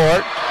half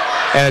court.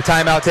 and a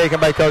timeout taken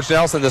by Coach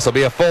Nelson. This will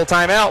be a full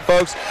timeout,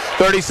 folks.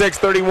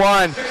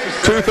 36-31,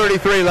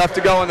 2:33 left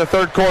to go in the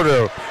third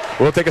quarter.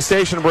 We'll take a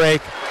station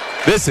break.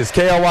 This is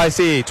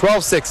KLYC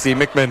 1260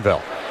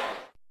 McMinnville.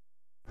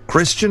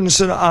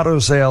 Christensen Auto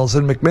Sales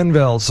in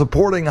McMinnville,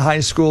 supporting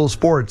high school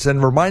sports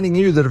and reminding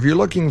you that if you're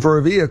looking for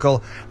a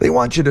vehicle, they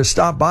want you to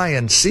stop by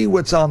and see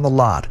what's on the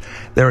lot.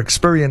 Their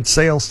experienced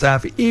sales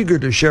staff eager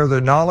to share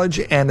their knowledge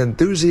and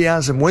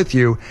enthusiasm with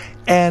you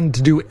and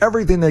to do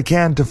everything they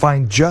can to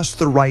find just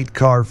the right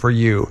car for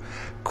you.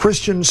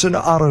 Christensen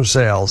Auto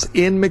Sales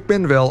in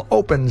McMinnville,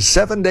 open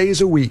 7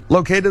 days a week.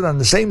 Located on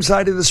the same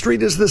side of the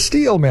street as the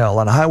steel mill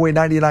on Highway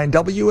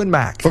 99W in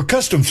Mac. For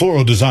custom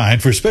floral design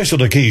for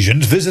special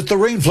occasions, visit the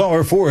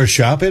Rainflower Forest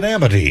Shop in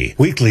Amity.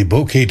 Weekly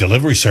bouquet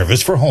delivery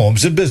service for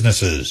homes and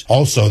businesses.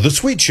 Also, the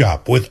Sweet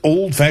Shop with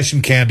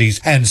old-fashioned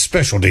candies and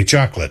specialty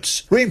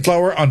chocolates.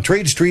 Rainflower on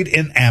Trade Street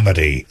in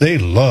Amity. They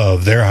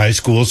love their high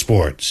school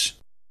sports.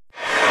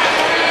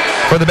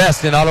 For the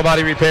best in auto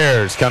body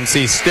repairs, come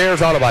see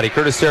Stairs Auto Body.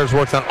 Curtis Stairs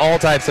works on all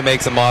types of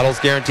makes and models,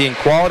 guaranteeing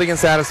quality and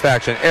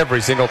satisfaction every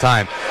single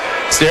time.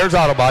 Stairs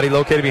Auto Body,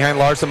 located behind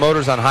Larson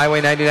Motors on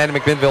Highway 99 in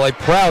McMinnville, a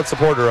proud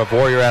supporter of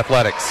Warrior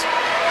Athletics.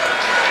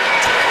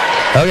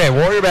 Okay,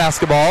 Warrior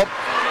basketball.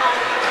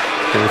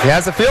 It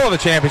has a feel of a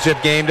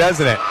championship game,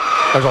 doesn't it?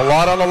 There's a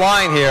lot on the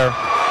line here.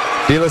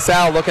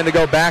 DeLaSalle looking to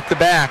go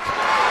back-to-back.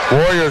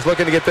 Warriors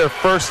looking to get their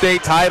first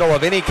state title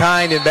of any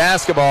kind in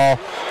basketball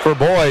for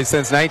boys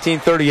since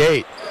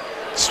 1938.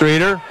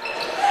 Streeter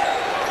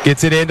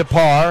gets it into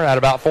Parr at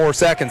about 4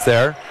 seconds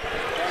there.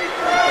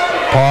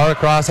 Parr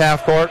across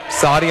half court.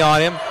 Sadi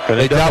on him.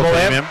 They double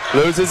him.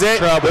 Loses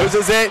it.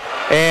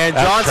 And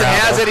Johnson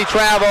has it. He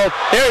traveled.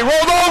 There he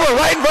rolled over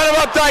right in front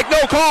of Updike.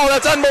 No call.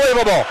 That's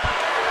unbelievable.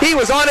 He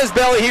was on his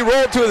belly. He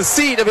rolled to the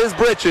seat of his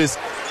britches.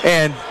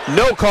 And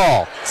no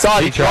call.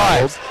 Sadi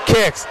drives,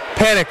 kicks,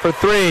 Panic for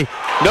three.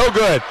 No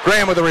good.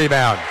 Graham with the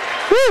rebound.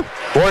 Woo!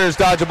 Warriors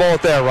dodge a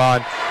bullet there,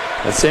 Ron.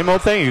 The same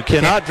old thing. You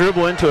cannot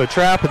dribble into a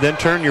trap and then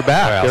turn your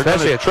back.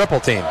 Especially a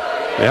triple team.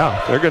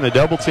 Yeah, they're going to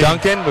double team.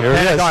 Duncan with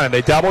Panic on him.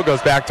 They double,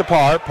 goes back to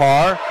Parr.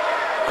 Parr,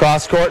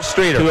 cross court,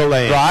 Streeter. To a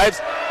lane. Drives,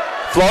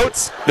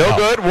 floats, no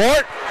good.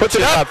 Wart puts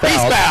it up. He's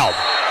fouled.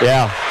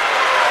 Yeah.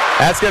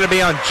 That's going to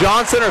be on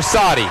Johnson or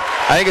Sadi.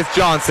 I think it's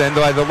Johnson,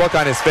 though I have the look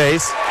on his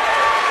face.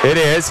 It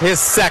is his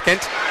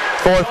second,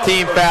 fourth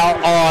team foul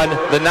on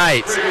the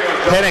night.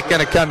 Pennick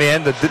going to come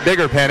in, the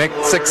bigger Pennick,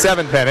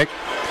 6'7" Pennick.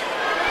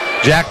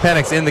 Jack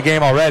Pennick's in the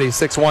game already,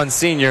 6'1"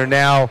 senior.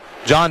 Now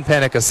John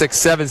Pennick, a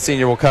 6'7"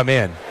 senior, will come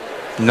in.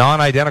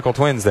 Non-identical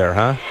twins there,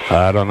 huh?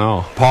 I don't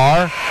know.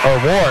 Parr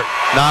or Wart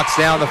knocks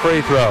down the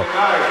free throw.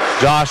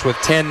 Josh with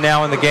 10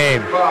 now in the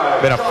game.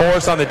 Been a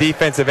force on the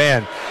defensive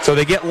end. So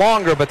they get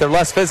longer, but they're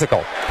less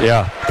physical.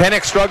 Yeah.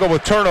 Pennick struggled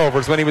with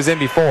turnovers when he was in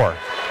before.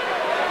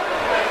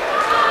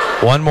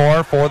 One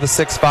more for the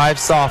 6'5"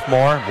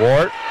 sophomore.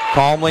 Wart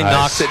calmly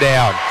knocks it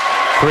down.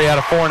 3 out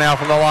of 4 now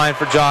from the line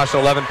for Josh,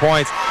 11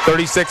 points.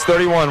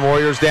 36-31,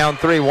 Warriors down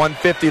 3,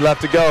 150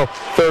 left to go,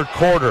 third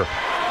quarter.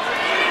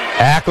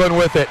 Ackland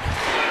with it.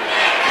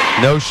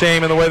 No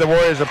shame in the way the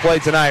Warriors have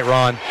played tonight,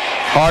 Ron.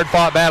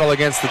 Hard-fought battle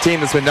against the team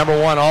that's been number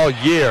one all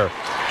year.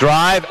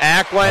 Drive,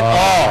 Ackland,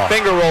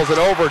 finger rolls it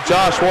over.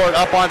 Josh Ward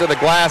up onto the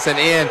glass and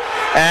in.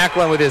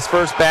 Ackland with his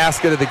first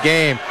basket of the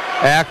game.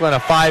 Ackland, a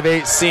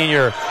 5'8"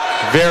 senior,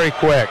 very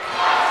quick.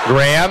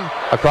 Graham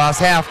across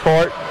half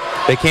court.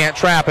 They can't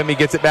trap him. He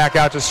gets it back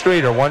out to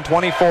Streeter.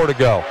 1:24 to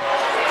go.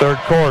 Third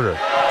quarter.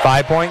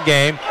 5-point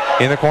game.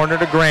 In the corner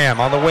to Graham.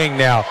 On the wing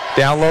now.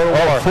 Down low to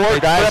Ward. Four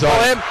guys triple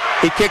on him.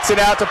 He kicks it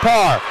out to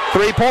Parr.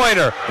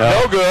 Three-pointer.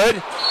 No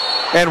good.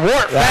 And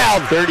Ward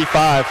fouled.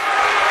 35.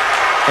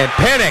 And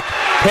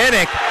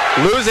Pennick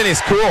losing his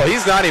cool.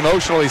 He's not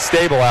emotionally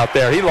stable out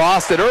there. He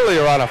lost it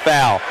earlier on a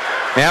foul.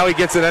 Now he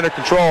gets it under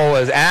control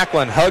as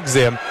Ackland hugs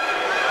him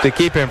to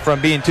keep him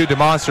from being too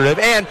demonstrative.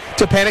 And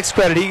to Pennick's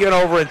credit, he went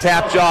over and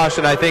tapped Josh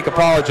and I think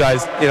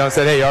apologized, and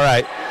said, hey, all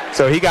right.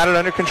 So he got it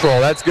under control.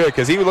 That's good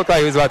because he looked like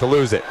he was about to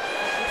lose it.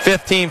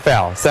 15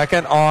 foul.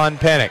 Second on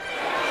Pennick.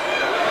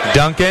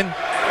 Duncan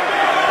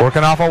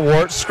working off a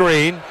Wart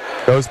screen.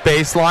 Goes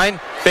baseline.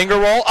 Finger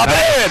roll. Up and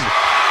in.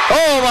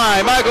 Oh,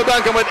 my. Michael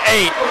Duncan with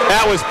 8.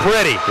 That was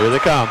pretty. Here they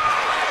come.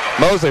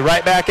 Mosley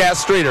right back at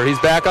Streeter. He's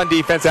back on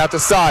defense out to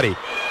Sadi.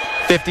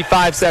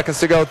 55 seconds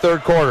to go,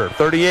 third quarter.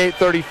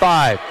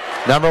 38-35.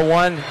 Number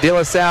 1,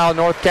 DeLaSalle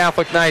North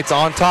Catholic Knights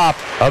on top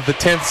of the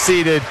 10th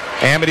seeded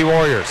Amity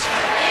Warriors.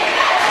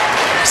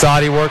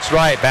 Sadi works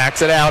right,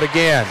 backs it out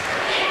again.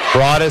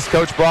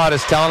 Coach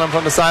Broadus telling him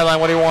from the sideline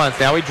what he wants.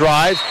 Now he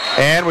drives,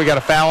 and we got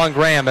a foul on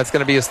Graham. That's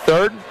going to be his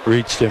third.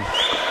 Reached him.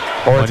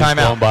 Or a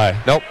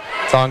timeout. Nope,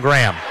 it's on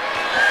Graham.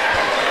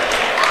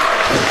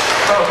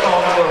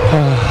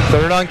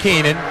 Third on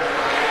Keenan.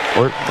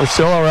 We're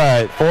still all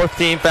right. Fourth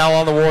team foul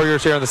on the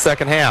Warriors here in the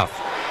second half.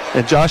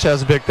 And Josh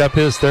hasn't picked up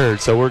his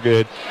third, so we're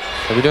good.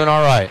 We're doing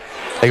all right.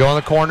 They go in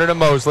the corner to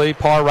Mosley.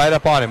 Parr right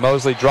up on him.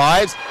 Mosley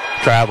drives,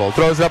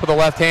 throws it up with the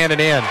left hand and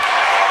in.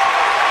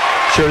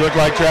 Sure looked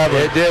like travel.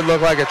 It did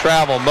look like a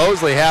travel.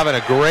 Mosley having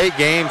a great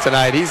game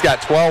tonight. He's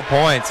got 12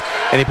 points.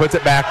 and he puts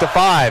it back to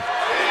 5.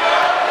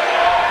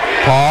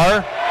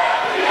 Parr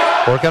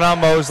working on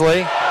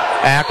Mosley.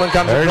 Acklin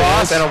comes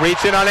across, and a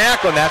reach in on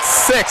Acklin. That's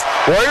 6.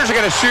 Warriors are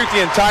going to shoot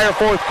the entire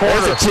fourth quarter.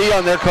 There's a T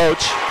on their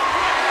coach.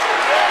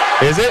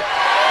 Is it?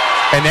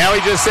 And now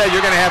he just said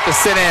you're going to have to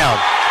sit down,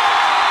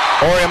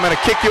 or I'm going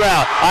to kick you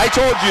out. I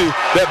told you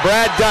that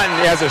Brad Dutton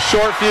has a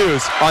short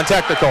fuse on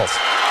technicals.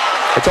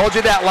 I told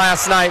you that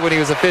last night when he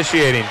was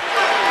officiating.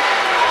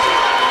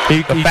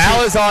 The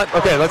foul is on.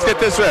 Okay, let's get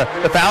this right.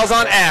 The foul's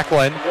on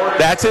Acklin.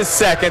 That's his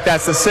second.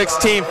 That's the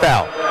 16th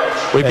foul.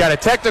 We've got a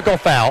technical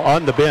foul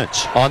on the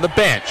bench. On the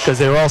bench. Because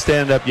they were all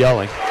standing up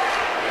yelling.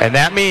 And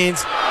that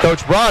means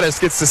Coach Broadus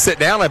gets to sit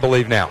down, I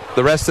believe, now,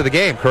 the rest of the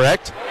game,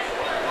 correct?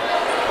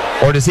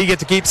 Or does he get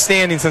to keep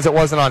standing since it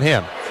wasn't on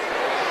him?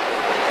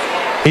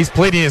 He's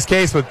pleading his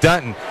case with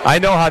Dutton. I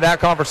know how that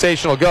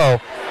conversation will go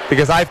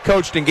because I've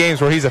coached in games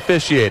where he's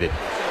officiated.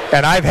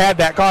 And I've had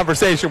that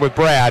conversation with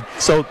Brad.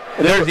 So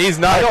he's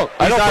not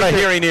a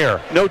hearing ear.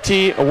 No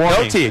T, a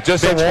warning. No T,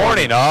 just a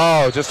warning.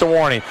 Oh, just a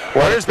warning.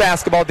 Warriors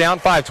basketball down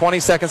 5, 20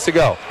 seconds to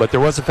go. But there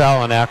was a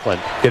foul on Acklin.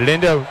 Get it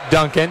into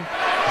Duncan.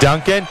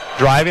 Duncan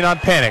driving on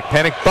Pennick.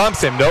 Pennick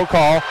bumps him, no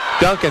call.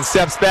 Duncan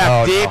steps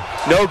back deep,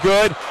 no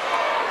good.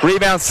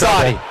 Rebound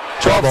Sadi.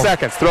 12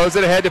 seconds. Throws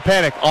it ahead to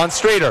Pennick on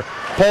Streeter.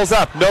 Pulls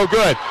up, no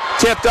good.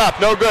 Tipped up,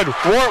 no good.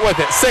 Wart with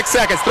it, 6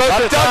 seconds. Throws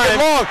it to Duncan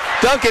long.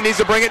 Duncan needs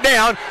to bring it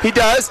down. He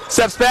does.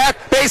 Steps back.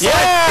 Baseline.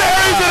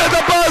 Buries it at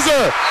the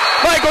buzzer.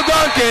 Michael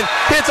Duncan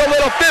hits a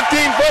little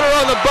 15-footer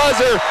on the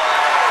buzzer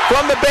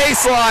from the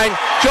baseline.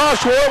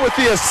 Josh Wart with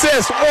the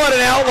assist. What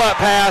an outlet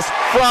pass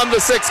from the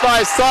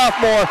 6'5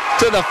 sophomore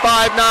to the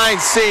 5'9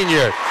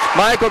 senior.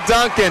 Michael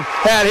Duncan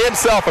had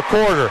himself a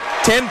quarter.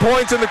 10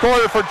 points in the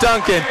quarter for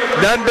Duncan.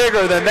 None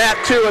bigger than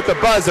that, too, at the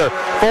buzzer.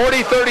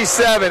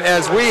 40-37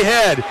 as we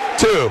head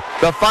to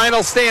the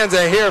final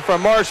stanza here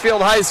from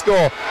Marshfield High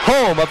School,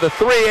 home of the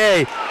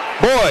 3A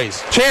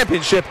Boys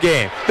Championship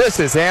game. This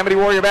is Amity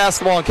Warrior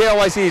Basketball on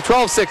KLYC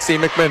 1260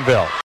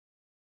 McMinnville.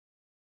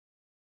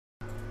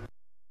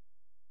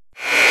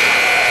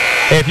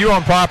 If you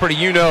own property,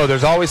 you know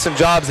there's always some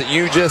jobs that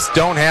you just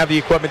don't have the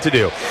equipment to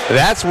do.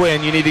 That's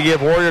when you need to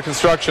give Warrior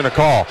Construction a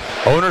call.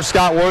 Owner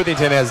Scott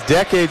Worthington has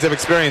decades of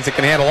experience and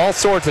can handle all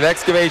sorts of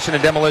excavation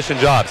and demolition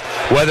jobs.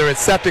 Whether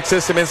it's septic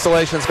system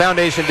installations,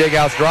 foundation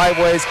digouts,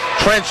 driveways,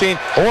 trenching,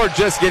 or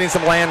just getting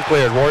some land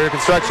cleared, Warrior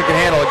Construction can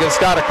handle it. Give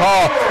Scott a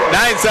call,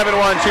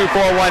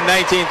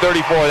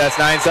 971-241-1934.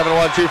 That's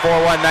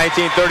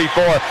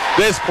 971-241-1934.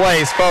 This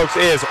place, folks,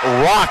 is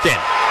rocking.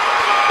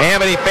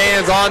 Amity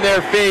fans on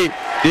their feet.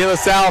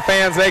 DeLaSalle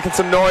fans making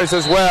some noise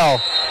as well.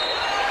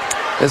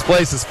 This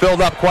place has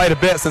filled up quite a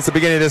bit since the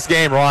beginning of this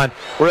game, Ron.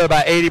 We're at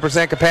about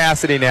 80%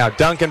 capacity now.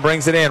 Duncan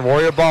brings it in.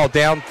 Warrior ball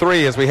down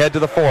 3 as we head to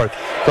the 4th.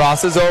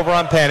 Crosses over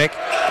on Pennick.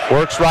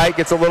 Works right,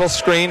 gets a little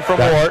screen from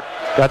Wart.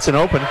 That's an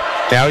open.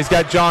 Now he's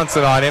got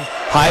Johnson on him.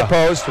 High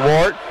post,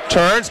 Wart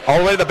turns all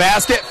the way to the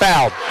basket,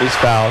 fouled. He's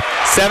fouled.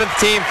 7th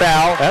team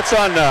foul. That's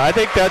on, I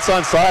think that's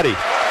on Sadi.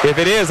 If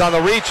it is on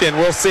the reach-in,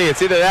 we'll see.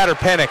 It's either that or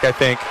Pennick, I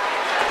think.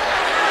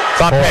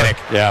 It's on Pennick.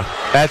 Yeah.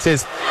 That's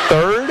his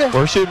 3rd.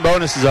 We're shooting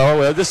bonuses. Oh,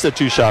 well, this is a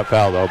 2-shot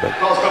foul, though. But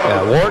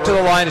Wart to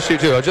the line to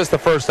shoot 2. Oh, just the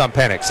first on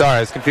Pennick. Sorry, I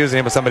was confusing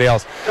him with somebody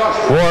else.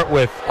 Wart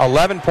with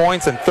 11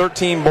 points and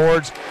 13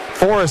 boards,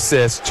 4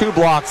 assists, 2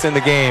 blocks in the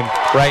game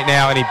right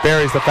now, and he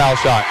buries the foul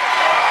shot.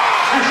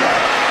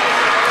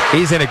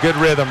 He's in a good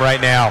rhythm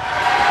right now.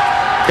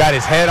 Got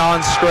his head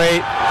on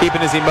straight, keeping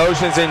his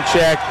emotions in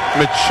check,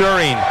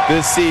 maturing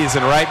this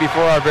season right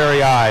before our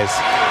very eyes.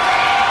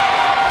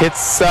 Hits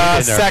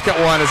second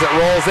one as it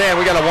rolls in.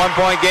 We got a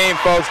 1-point game,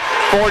 folks,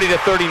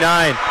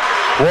 40-39.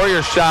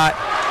 Warriors shot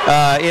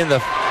in the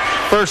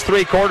first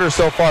 3 quarters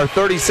so far,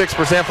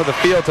 36% for the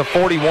field to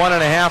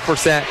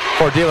 41.5%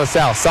 for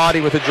DeLaSalle.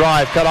 Sadi with a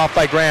drive, cut off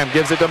by Graham,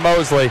 gives it to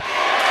Mosley.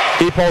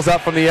 He pulls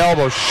up from the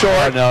elbow,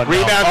 short, rebound to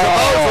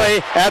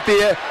Mosley at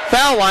the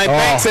foul line,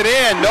 banks it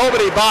in.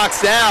 Nobody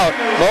boxed out.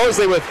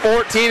 Mosley with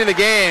 14 in the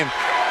game.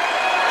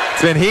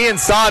 It's been he and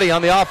Sadi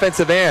on the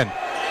offensive end.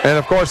 And,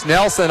 of course,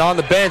 Nelson on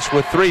the bench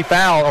with 4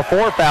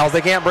 fouls.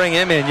 They can't bring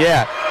him in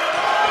yet.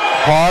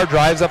 Parr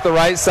drives up the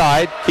right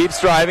side,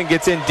 keeps driving,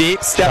 gets in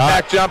deep,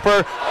 step-back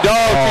jumper.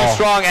 Too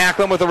strong.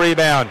 Acklin with a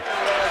rebound.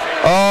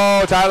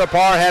 Oh, Tyler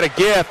Parr had a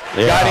gift.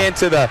 Yeah. Got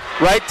into the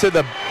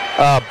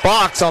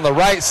box on the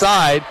right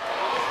side.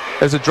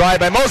 There's a drive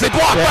by Mosley,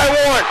 blocked by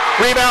Wart.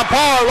 Rebound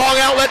Parr, long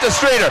outlet to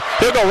Streeter.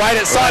 He'll go right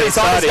at Sadi.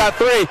 Sadi's got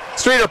 3.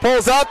 Streeter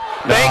pulls up,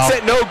 banks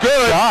it, no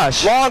good.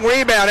 Gosh. Long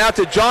rebound out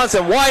to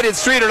Johnson. Why did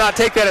Streeter not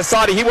take that at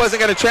Sadi? He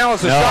wasn't going to challenge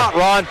the shot,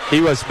 Ron.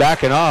 He was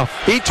backing off.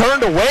 He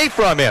turned away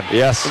from him.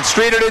 Yes. And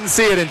Streeter didn't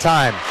see it in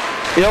time.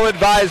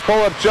 Ill-advised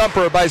pull-up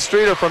jumper by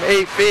Streeter from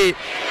 8 feet.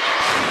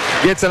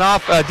 Gets an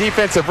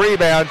defensive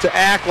rebound to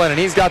Acklin, and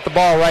he's got the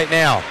ball right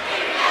now.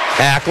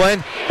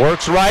 Acklin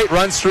works right,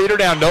 runs Streeter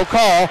down, no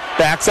call,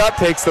 backs up,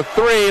 takes the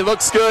 3,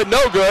 looks good,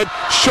 no good,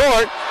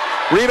 short,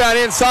 rebound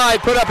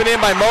inside, put up and in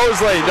by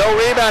Mosley, no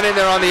rebound in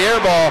there on the air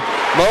ball.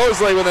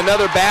 Mosley with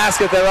another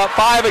basket, they're up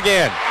 5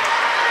 again.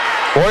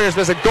 Warriors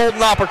miss a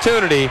golden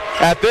opportunity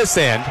at this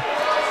end.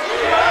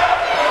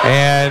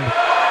 And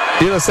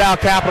DeLaSalle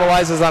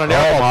capitalizes on an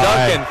air ball.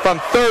 Duncan from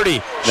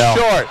 30,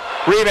 short.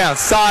 Rebound,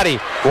 Sadi.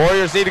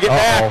 Warriors need to get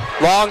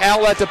back. Long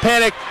outlet to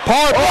Pinnock.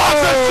 Parr blocks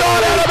a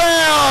shot out of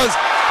bounds.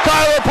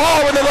 Kyler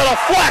Parr with a little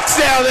flex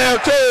down there,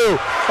 too,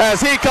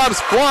 as he comes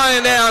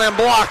flying down and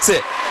blocks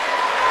it.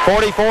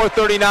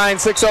 44-39,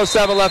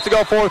 6:07 left to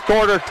go, fourth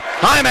quarter.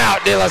 Timeout,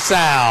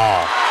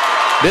 DeLaSalle.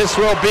 This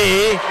will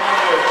be,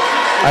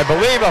 I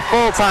believe, a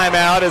full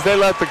timeout as they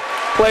let the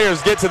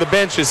players get to the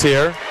benches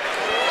here.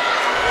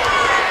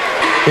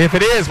 If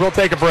it is, we'll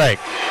take a break.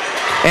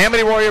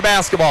 Amity Warrior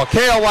basketball,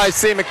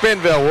 KLYC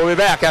McMinnville. We'll be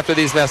back after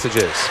these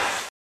messages.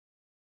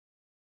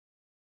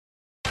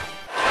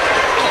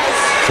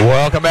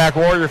 Welcome back,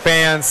 Warrior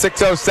fans.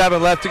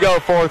 6:07 left to go,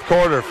 fourth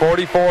quarter.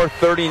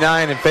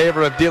 44-39 in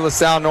favor of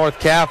DeLaSalle North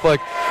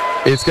Catholic.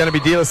 It's going to be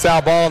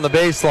DeLaSalle ball on the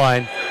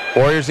baseline.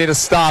 Warriors need a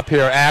stop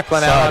here.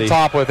 Ackland out on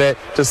top with it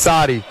to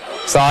Sadi.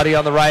 Sadi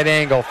on the right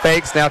angle.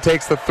 Fakes, now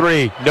takes the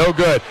three. No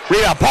good.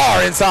 Rebound,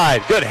 Parr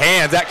inside. Good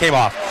hands. That came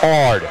off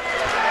hard.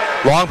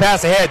 Long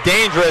pass ahead.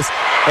 Dangerous.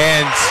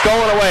 And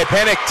stolen away.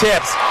 Pinnock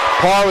tips.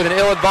 Parr with an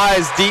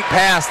ill-advised deep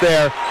pass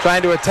there.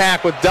 Trying to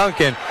attack with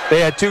Duncan. They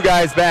had two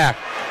guys back.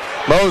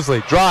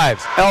 Mosley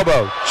drives.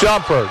 Elbow.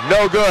 Jumper.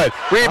 No good.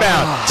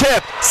 Rebound.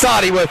 Tip.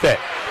 Sadi with it.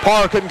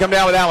 Parr couldn't come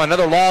down with that one.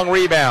 Another long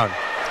rebound.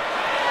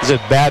 Is it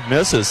bad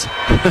misses?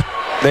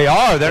 They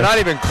are. They're not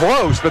even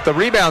close, but the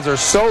rebounds are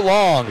so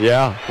long.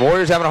 Yeah.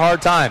 Warriors having a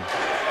hard time.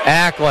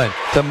 Ackland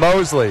to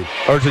Mosley,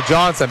 or to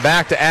Johnson.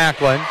 Back to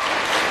Ackland.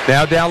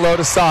 Now down low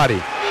to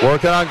Sadi.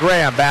 Working on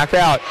Graham. Back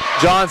out.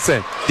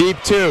 Johnson. Deep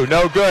two.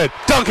 No good.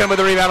 Duncan with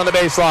the rebound on the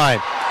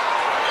baseline.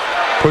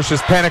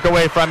 Pushes Pinnock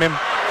away from him.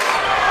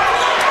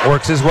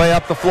 Works his way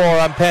up the floor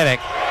on Pinnock.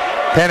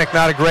 Pinnock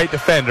not a great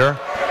defender,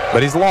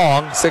 but he's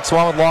long.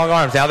 6'1" with long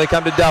arms. Now they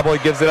come to double. He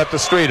gives it up to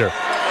Streeter.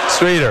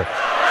 Streeter.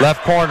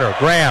 Left corner.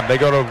 Graham. They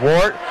go to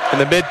Wart in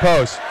the mid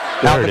post.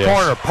 Out the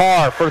corner.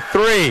 Parr for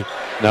three.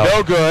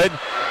 No good.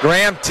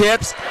 Graham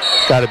tips.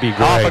 Got to be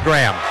great. Off of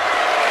Graham.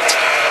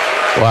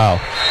 Wow.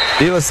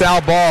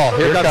 DeLaSalle ball.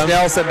 Here comes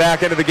Nelson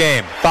back into the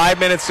game. 5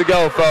 minutes to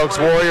go, folks.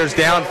 Warriors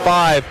down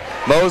 5.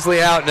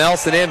 Mosley out.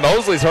 Nelson in.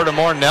 Mosley's hurt him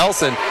more than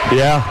Nelson.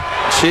 Yeah.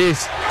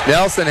 Jeez.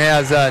 Nelson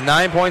has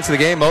 9 points in the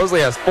game. Mosley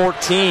has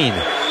 14.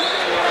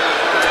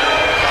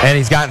 And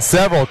he's gotten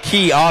several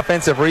key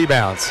offensive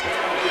rebounds.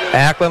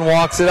 Ackland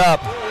walks it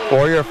up.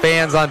 Warrior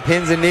fans on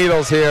pins and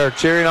needles here,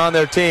 cheering on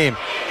their team.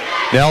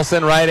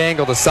 Nelson right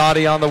angle to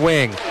Sadi on the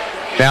wing.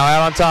 Now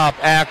out on top,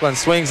 Ackland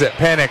swings it.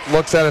 Pinnock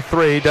looks at a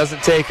three,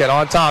 doesn't take it.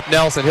 On top,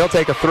 Nelson. He'll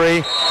take a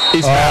three.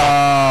 He's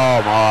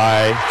fouled. Oh,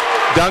 my.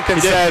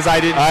 Duncan says, I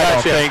didn't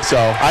touch it. I don't think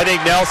so. I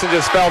think Nelson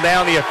just fell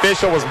down. The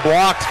official was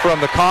blocked from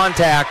the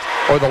contact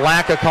or the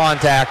lack of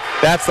contact.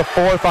 That's the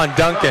fourth on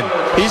Duncan.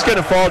 He's going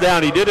to fall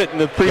down. He did it in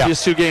the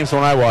previous 2 games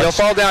when I watched. He'll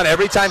fall down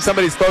every time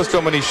somebody's close to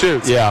him when he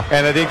shoots. Yeah.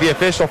 And I think the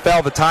official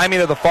fell. The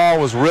timing of the fall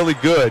was really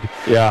good.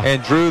 Yeah.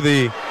 And drew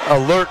the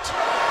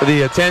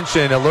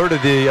attention,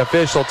 alerted the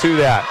official to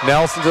that.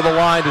 Nelson to the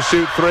line to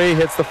shoot three,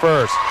 hits the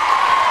first.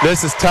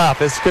 This is tough.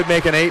 This could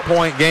make an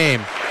 8-point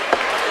game.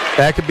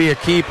 That could be a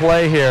key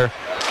play here.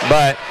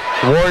 But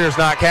Warriors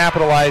not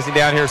capitalizing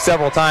down here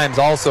several times,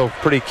 also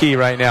pretty key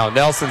right now.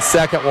 Nelson's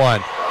second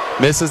one.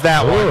 Misses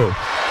that one.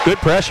 Good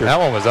pressure. That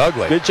one was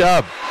ugly. Good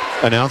job,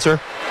 announcer.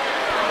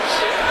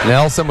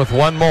 Nelson with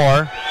one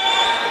more.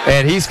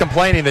 And he's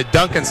complaining that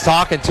Duncan's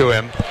talking to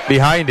him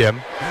behind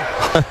him.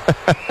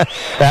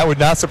 That would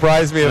not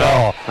surprise me at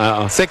all.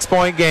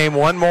 6-point game,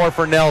 one more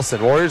for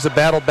Nelson. Warriors have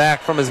battled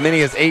back from as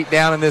many as 8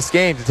 down in this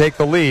game to take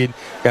the lead.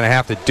 Going to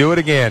have to do it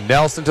again.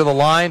 Nelson to the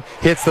line,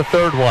 hits the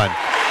third one.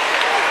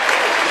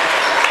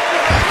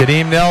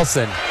 Kadeem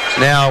Nelson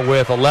now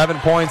with 11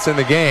 points in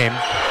the game.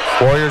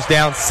 Warriors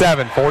down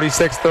 7,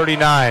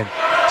 46-39.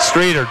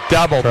 Streeter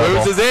double,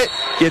 loses it,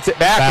 gets it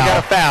back, and got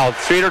a foul.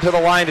 Streeter to the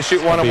line to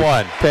shoot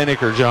 1-on-1.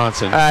 Pinnock or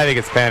Johnson? I think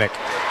it's Pinnock.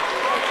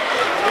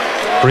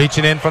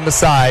 Reaching in from the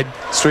side.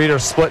 Streeter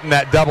splitting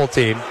that double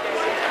team.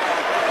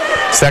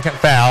 Second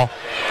foul.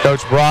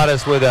 Coach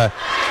Broadus with a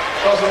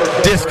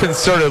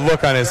disconcerted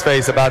look on his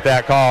face about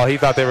that call. He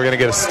thought they were going to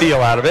get a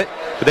steal out of it.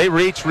 But they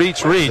reach. They're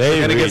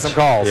going to get some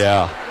calls.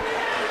 Yeah.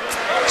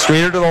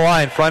 Streeter to the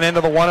line, front end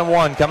of the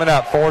 1-on-1 coming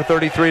up,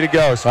 4:33 to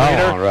go.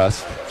 Streeter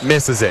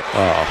misses it.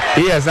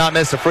 He has not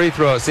missed a free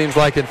throw, it seems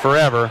like, in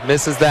forever.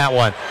 Misses that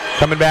one.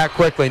 Coming back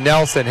quickly,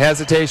 Nelson,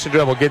 hesitation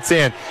dribble, gets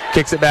in,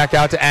 kicks it back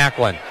out to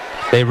Ackland.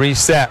 They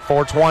reset,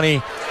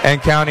 4:20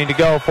 and counting to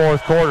go,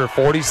 fourth quarter,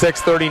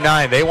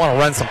 46-39. They want to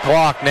run some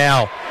clock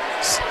now.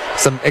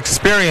 Some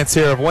experience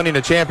here of winning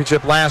a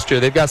championship last year.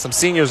 They've got some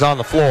seniors on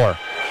the floor.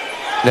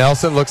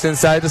 Nelson looks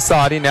inside to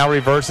Sadi, now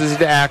reverses it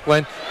to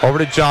Ackland, over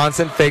to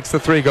Johnson, fakes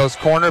the three, goes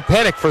corner,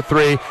 Pinnock for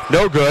three,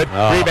 no good.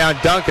 Rebound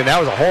Duncan, that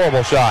was a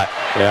horrible shot.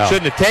 Yeah.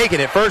 Shouldn't have taken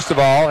it, first of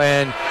all,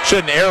 and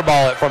shouldn't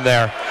airball it from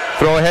there.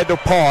 Throw ahead to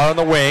Parr on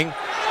the wing.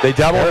 They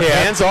double him.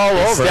 Hands all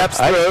over. Steps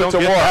through to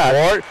Wart.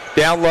 Wart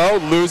down low,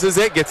 loses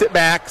it, gets it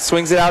back,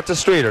 swings it out to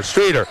Streeter.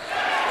 Streeter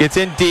gets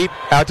in deep,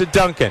 out to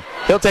Duncan.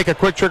 He'll take a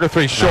quick trigger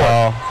three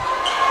short.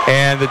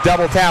 And the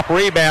double tap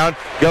rebound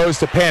goes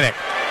to Pinnock.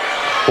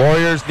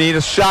 Warriors need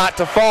a shot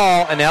to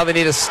fall, and now they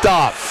need a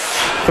stop.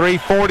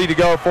 3:40 to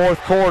go, fourth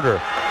quarter.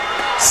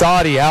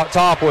 Saudi out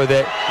top with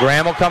it.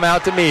 Graham will come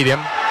out to meet him.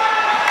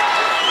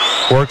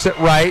 Works it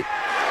right.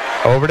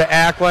 Over to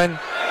Acklin.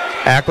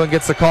 Acklin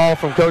gets the call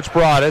from Coach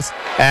Broadus.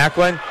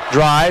 Acklin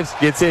drives,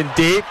 gets in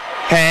deep,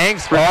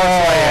 hangs.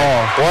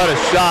 What a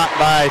shot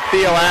by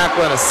Theo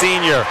Acklin, a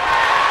senior.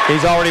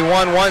 He's already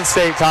won one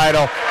state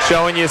title,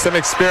 showing you some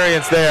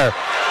experience there.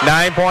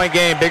 9-point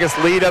game, biggest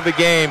lead of the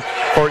game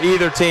for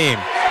either team.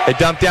 They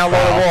dump down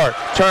low to Ward.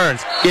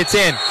 Turns, gets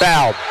in,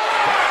 fouled.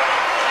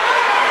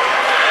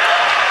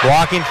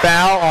 Blocking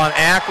foul on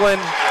Acklin.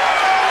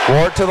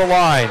 Ward to the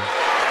line.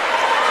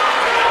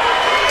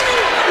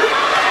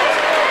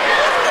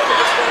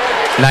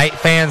 Knight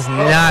fans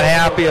not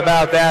happy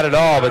about that at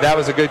all, but that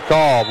was a good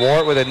call.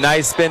 Ward with a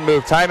nice spin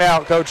move.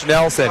 Timeout, Coach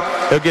Nelson.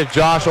 He'll give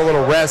Josh a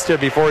little rest here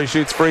before he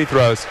shoots free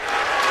throws.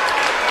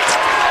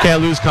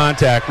 Can't lose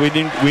contact. We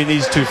need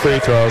these 2 free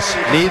throws.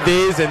 Need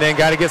these, and then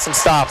got to get some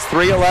stops.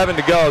 3:11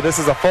 to go. This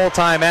is a full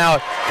timeout.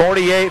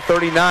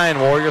 48-39.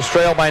 Warriors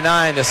trail by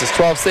 9. This is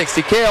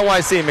 1260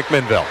 KLYC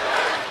McMinnville.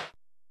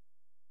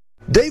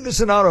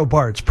 Davison Auto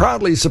Parts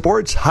proudly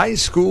supports high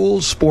school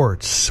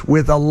sports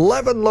with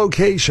 11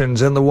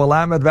 locations in the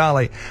Willamette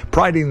Valley,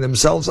 priding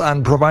themselves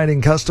on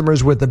providing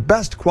customers with the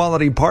best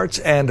quality parts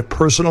and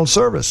personal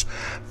service.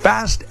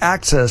 Fast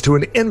access to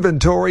an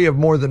inventory of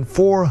more than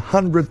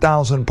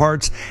 400,000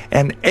 parts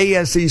and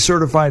ASE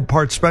certified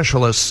parts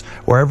specialists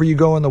wherever you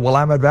go in the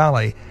Willamette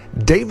Valley.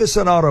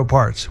 Davison Auto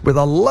Parts with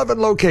 11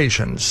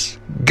 locations.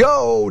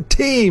 Go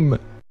team!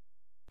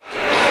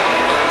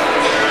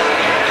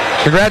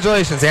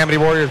 Congratulations, Amity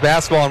Warriors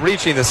basketball, on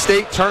reaching the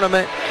state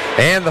tournament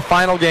and the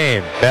final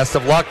game. Best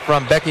of luck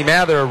from Becky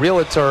Mather, a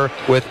realtor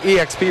with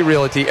eXp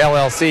Realty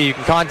LLC. You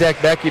can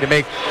contact Becky to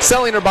make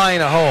selling or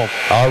buying a home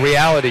a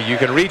reality. You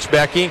can reach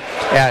Becky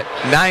at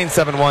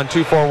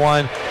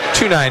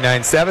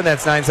 971-241-2997.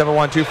 That's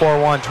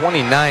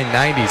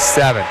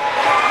 971-241-2997.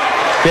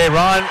 Okay,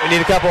 Ron, we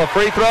need a couple of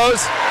free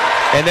throws,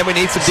 and then we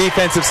need some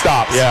defensive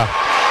stops. Yeah.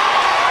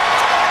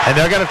 And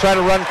they're going to try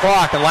to run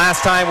clock. And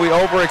last time we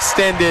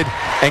overextended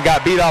and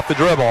got beat off the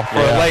dribble for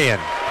a lay-in.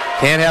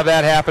 Can't have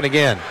that happen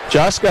again.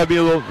 Josh got to be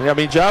a little. I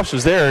mean, Josh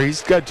was there.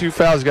 He's got 2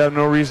 fouls. Got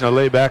no reason to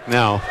lay back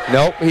now.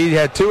 Nope. He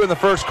had 2 in the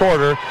first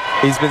quarter.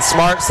 He's been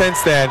smart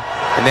since then.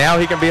 And now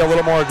he can be a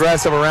little more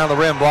aggressive around the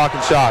rim, blocking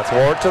shots.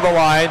 Ward to the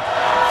line.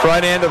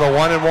 Front end of the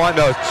 1-and-1.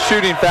 No,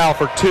 shooting foul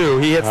for 2.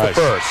 He hits the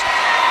first.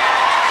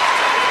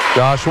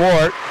 Josh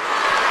Ward.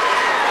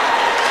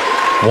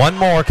 One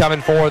more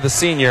coming for the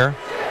senior.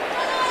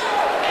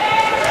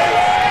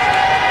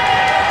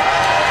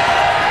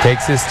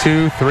 Takes his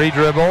 2-3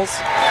 dribbles,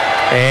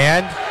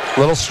 and a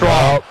little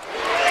strong.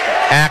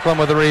 Acklin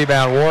with the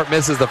rebound. Ward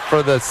misses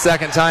for the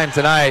second time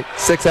tonight.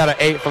 6 out of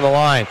 8 from the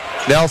line.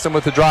 Nelson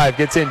with the drive.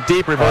 Gets in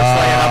deep, reverse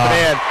laying up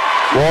and in.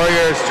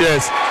 Warriors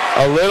just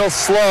a little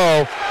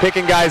slow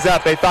picking guys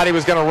up. They thought he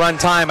was going to run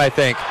time, I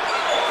think.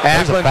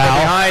 Acklin from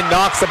behind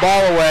knocks the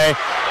ball away.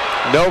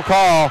 No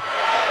call.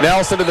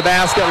 Nelson to the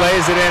basket,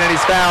 lays it in, and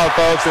he's fouled,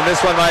 folks, and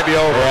this one might be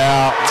over.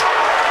 Yeah.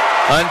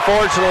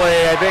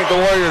 Unfortunately, I think the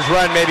Warriors'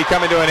 run may be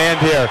coming to an end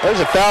here.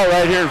 There's a foul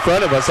right here in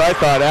front of us. I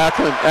thought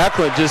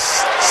Acklin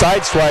just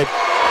sideswiped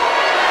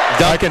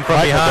Duncan from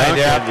behind.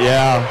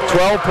 Yeah.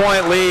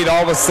 12-point lead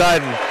all of a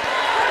sudden.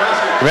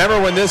 Remember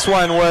when this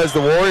one was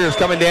the Warriors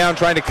coming down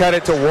trying to cut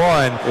it to 1.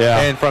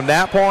 Yeah. And from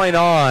that point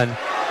on,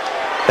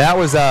 that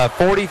was a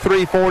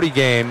 43-40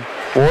 game.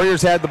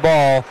 Warriors had the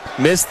ball,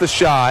 missed the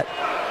shot,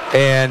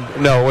 and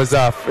no, it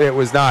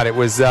was not. It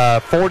was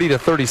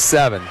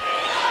 40-37.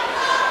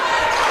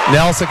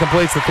 Nelson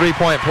completes the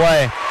 3-point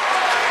play.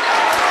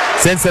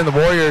 Since then, the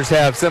Warriors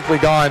have simply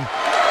gone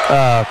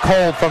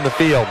cold from the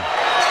field.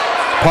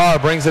 Parr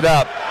brings it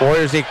up.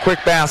 Warriors need quick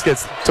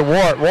baskets to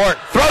Ward. Ward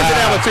throws it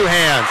down with 2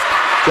 hands.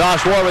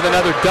 Josh Ward with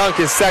another dunk,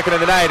 his second of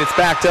the night. It's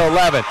back to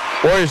 11.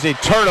 Warriors need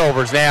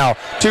turnovers now.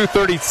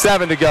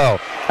 2:37 to go.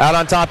 Out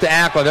on top to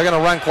Acklin. They're going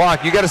to run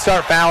clock. You got to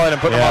start fouling and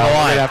put them on the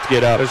line. You have to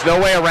get up. There's no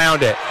way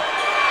around it.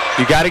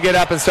 You got to get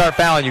up and start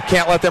fouling. You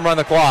can't let them run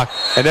the clock.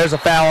 And there's a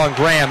foul on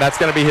Graham. That's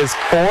going to be his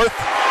 4th,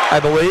 I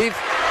believe.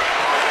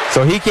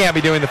 So he can't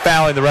be doing the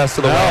fouling the rest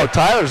of the way. No,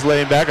 Tyler's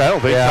laying back. I don't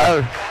think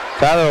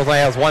Tyler only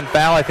has 1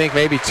 foul, I think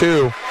maybe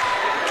 2.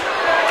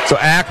 So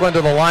Acklin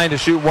to the line to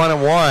shoot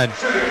 1-and-1.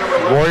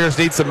 Warriors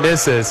need some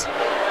misses.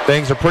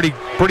 Things are pretty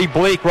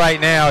bleak right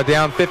now.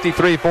 Down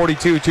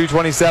 53-42,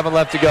 2:27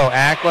 left to go.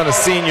 Acklin, a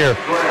senior.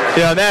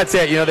 And that's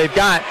it. They've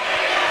got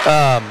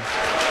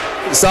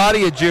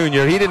Saudi, a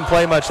junior. He didn't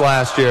play much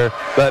last year.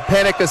 But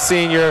Pinnock, a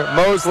senior.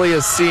 Mosley,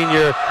 a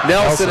senior.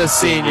 Nelson, a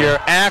senior.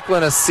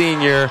 Acklin, a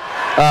senior.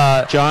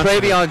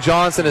 Travion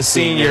Johnson, a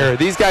senior.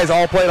 These guys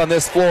all played on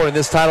this floor in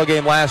this title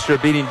game last year,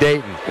 beating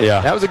Dayton.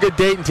 Yeah. That was a good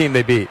Dayton team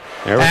they beat.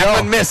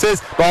 Acklin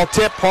misses. Ball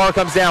tip. Parr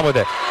comes down with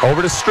it.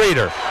 Over to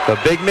Streeter. The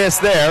big miss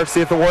there.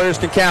 See if the Warriors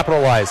can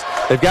capitalize.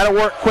 They've got to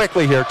work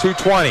quickly here.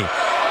 2:20.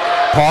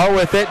 Parr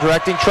with it,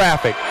 directing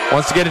traffic.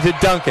 Wants to get it to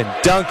Duncan.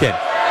 Duncan.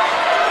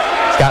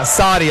 Got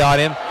Sadi on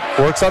him.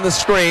 Works on the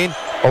screen.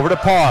 Over to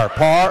Parr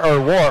or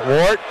Wart.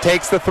 Wart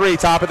takes the three,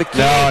 top of the key.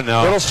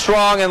 No. Little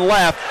strong and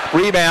left.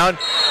 Rebound.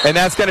 And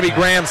that's going to be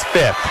Graham's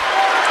fifth,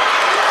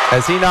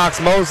 as he knocks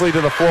Mosley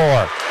to the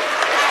floor.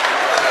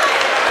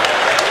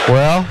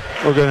 Well,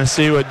 we're going to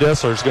see what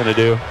Dissler's going to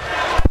do.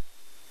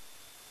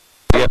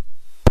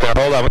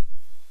 Hold on.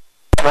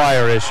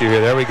 Flyer issue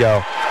here. There we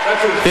go.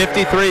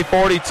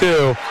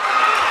 53-42.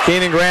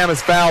 Keenan Graham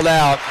is fouled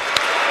out.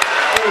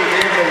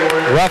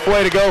 Rough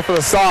way to go for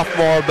the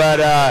sophomore, but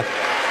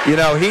he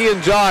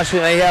and Josh,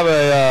 they have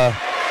the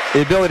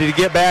ability to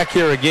get back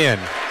here again.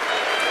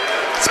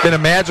 It's been a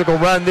magical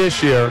run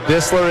this year.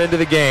 Dissler into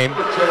the game.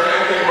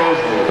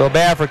 Feel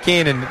bad for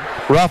Keenan.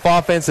 Rough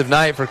offensive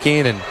night for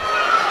Keenan.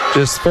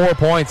 Just 4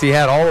 points. He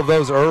had all of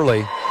those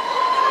early.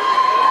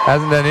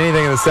 Hasn't done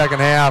anything in the second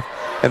half.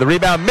 And the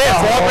rebound missed.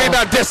 Long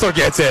rebound. Dissler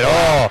gets it.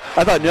 Oh,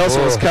 I thought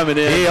Nelson was coming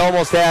in. He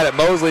almost had it.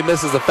 Mosley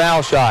misses the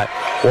foul shot.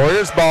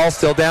 Warriors ball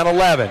still down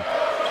 11.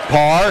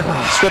 Parr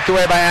stripped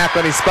away by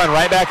Ackland. He spun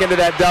right back into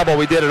that double.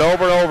 We did it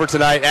over and over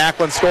tonight.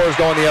 Ackland scores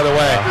going the other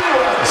way.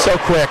 So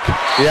quick.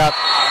 Yep.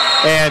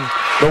 And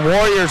the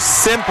Warriors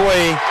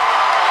simply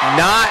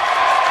not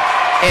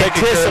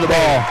anticipating.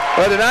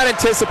 Well, they're not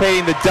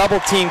anticipating the double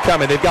team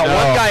coming. They've got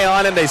one guy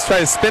on him. They try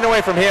to spin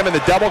away from him, and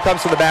the double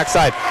comes from the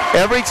backside.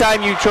 Every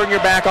time you turn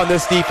your back on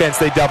this defense,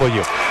 they double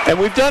you. And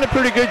we've done a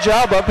pretty good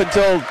job up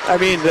until,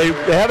 they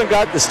haven't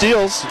got the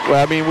steals.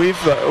 We've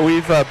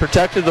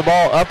protected the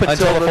ball up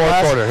until the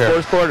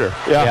fourth quarter.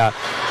 Yeah.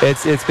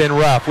 It's been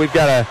rough. We've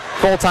got a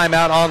full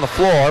timeout on the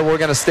floor. We're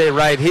going to stay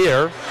right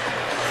here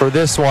for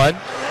this one.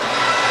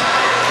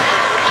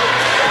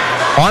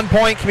 On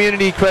Point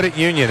Community Credit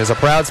Union is a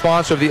proud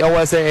sponsor of the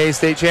OSAA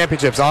State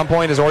Championships. On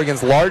Point is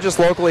Oregon's largest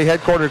locally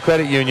headquartered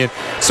credit union,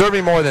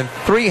 serving more than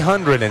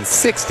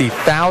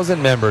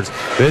 360,000 members.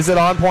 Visit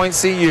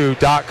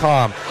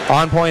onpointcu.com.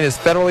 On Point is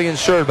federally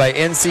insured by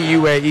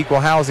NCUA Equal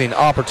Housing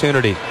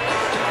Opportunity.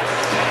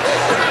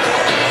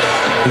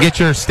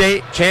 Get your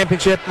state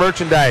championship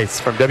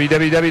merchandise from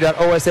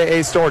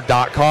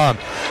www.osaastore.com.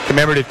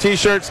 Commemorative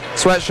t-shirts,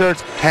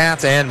 sweatshirts,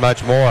 hats, and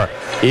much more.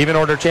 Even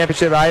order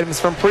championship items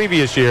from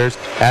previous years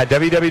at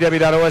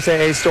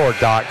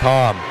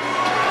www.osaastore.com.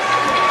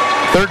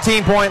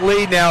 13-point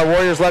lead now.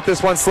 Warriors let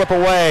this one slip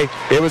away.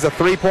 It was a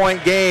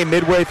 3-point game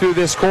midway through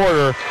this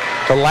quarter.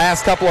 The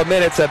last couple of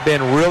minutes have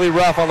been really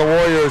rough on the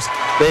Warriors.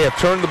 They have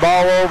turned the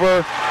ball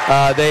over.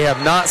 They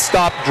have not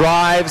stopped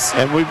drives.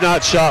 And we've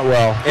not shot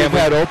well. We've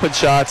had open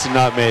shots and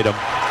not made them.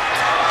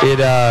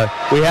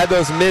 We had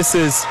those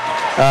misses,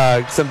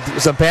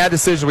 some bad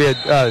decisions. We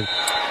had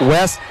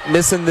West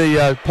missing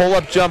the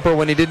pull-up jumper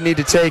when he didn't need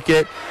to take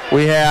it.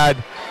 We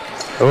had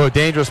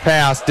dangerous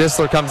pass.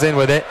 Dissler comes in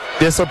with it.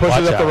 Dissler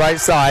pushes up the right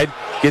side,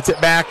 gets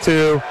it back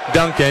to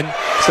Duncan.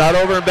 It's not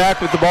over and back,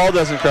 but the ball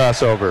doesn't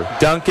cross over.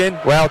 Duncan,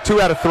 2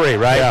 out of 3,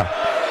 right? Yeah.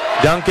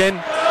 Duncan,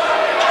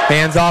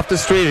 hands off to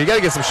Streeter. You got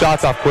to get some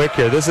shots off quick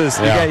here. This is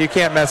you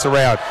can't mess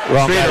around.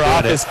 Streeter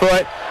off his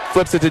foot,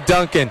 flips it to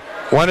Duncan.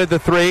 Wanted the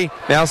 3,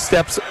 now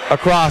steps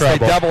across. Trouble.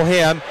 They double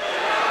him.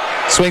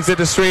 Swings it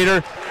to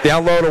Streeter.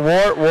 Down low to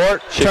Wart.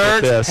 Wart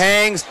turns,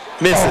 hangs,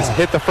 misses.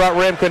 Hit the front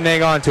rim, couldn't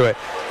hang on to it.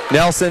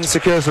 Nelson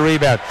secures the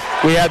rebound.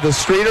 We had the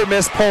Streeter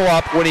miss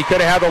pull-up when he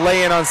could have had the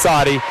lay-in on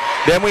Sadi.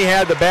 Then we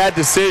had the bad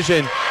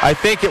decision, I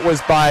think it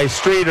was by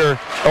Streeter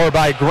or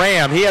by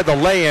Graham. He had the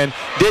lay-in,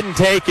 didn't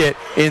take it.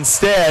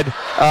 Instead,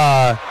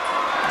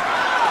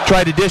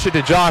 tried to dish it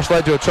to Josh,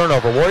 led to a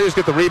turnover. Warriors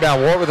get the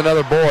rebound. Wart with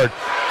another board.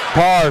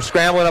 Parr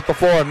scrambling up the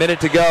floor, a minute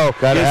to go.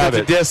 Gives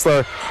it to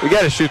Dissler. We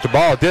got to shoot the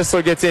ball.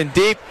 Dissler gets in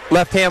deep,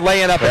 left hand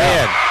laying up and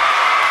in.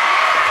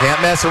 Can't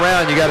mess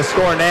around. You got to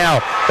score now.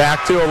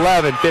 Back to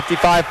 11,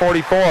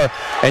 55-44.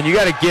 And you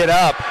got to get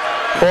up,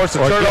 force a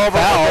turnover.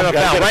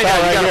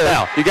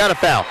 You got to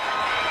foul.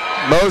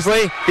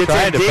 Mosley gets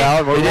in deep.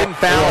 They didn't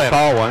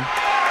foul him.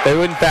 They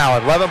wouldn't foul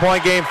him.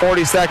 11-point game,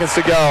 40 seconds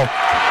to go.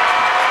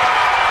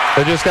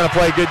 They're just going to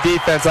play good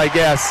defense, I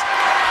guess.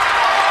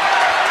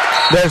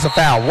 There's a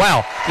foul.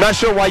 Wow. Not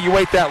sure why you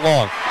wait that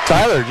long.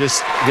 Tyler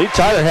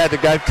had the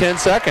guy 10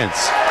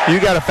 seconds.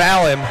 You got to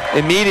foul him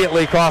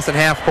immediately crossing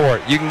half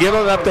court. You can give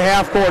him up to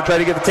half court, try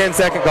to get the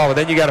 10-second call, but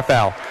then you got to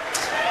foul.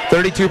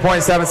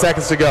 32.7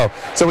 seconds to go.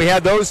 So we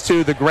had those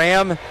two, the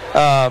Graham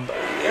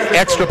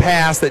extra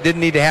pass that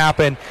didn't need to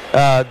happen,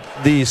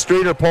 the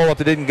Streeter pull-up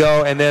that didn't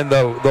go, and then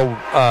the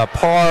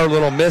Parr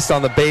little miss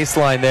on the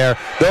baseline there.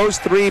 Those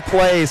 3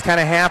 plays kind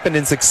of happened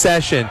in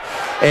succession,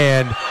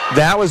 and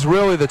that was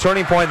really the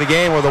turning point in the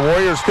game where the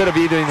Warriors could have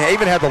even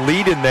had the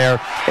lead in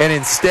there, and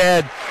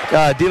instead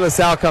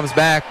DeLaSalle comes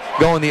back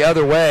going the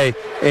other way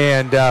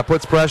and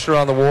puts pressure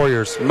on the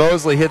Warriors.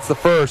 Mosley hits the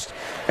first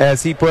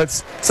as he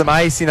puts some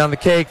icing on the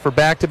cake for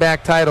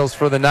back-to-back titles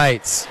for the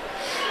Knights.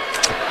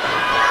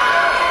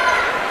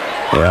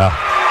 Yeah.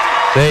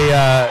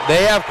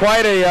 They have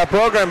quite a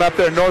program up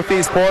there in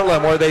Northeast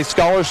Portland where they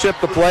scholarship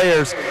the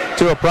players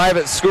to a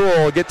private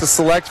school, get to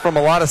select from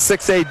a lot of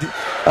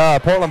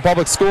 6A Portland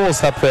public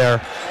schools up there.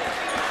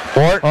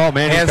 Wart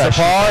hands to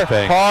Parr.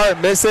 Parr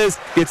misses,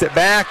 gets it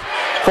back,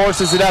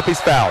 forces it up.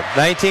 He's fouled.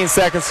 19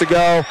 seconds to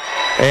go,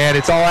 and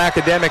it's all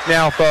academic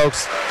now,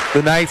 folks.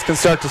 The Knights can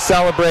start to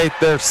celebrate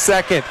their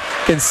second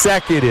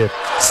consecutive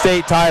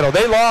state title.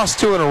 They lost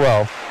 2 in a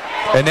row,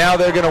 and now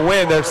they're going to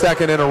win their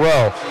second in a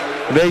row.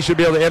 They should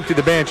be able to empty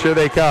the bench. Here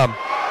they come.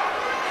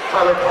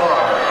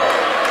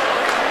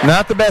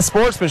 Not the best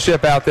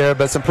sportsmanship out there,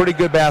 but some pretty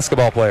good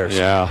basketball players.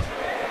 Yeah.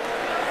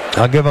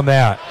 I'll give them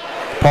that.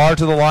 Parr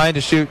to the line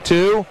to shoot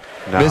 2.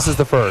 No. Misses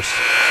the first.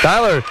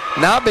 Tyler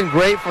not been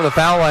great from the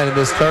foul line in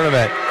this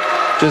tournament.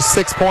 Just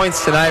 6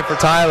 points tonight for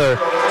Tyler.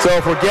 So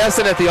if we're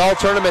guessing at the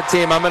all-tournament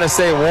team, I'm going to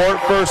say Ward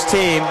first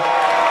team,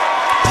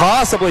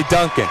 possibly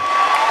Duncan.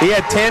 He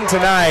had 10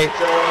 tonight,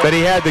 but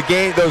he had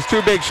those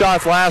 2 big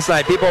shots last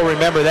night. People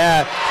remember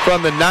that.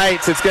 From the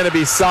Knights, it's going to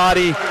be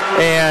Sadi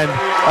and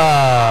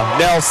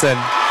Nelson.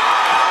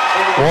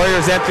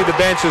 Warriors empty the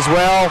bench as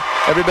well.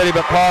 Everybody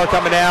but Parr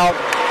coming out.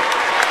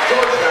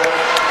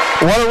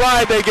 What a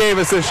ride they gave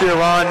us this year,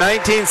 Ron.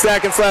 19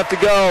 seconds left to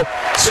go.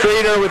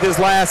 Streeter with his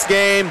last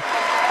game.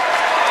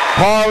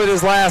 Parr with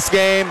his last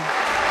game.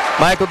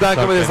 Michael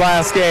Duncan with his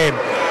last game.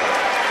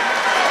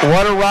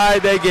 What a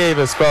ride they gave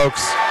us,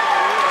 folks.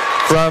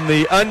 From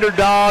the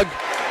underdog,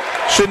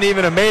 shouldn't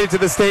even have made it to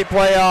the state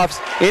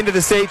playoffs, into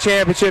the state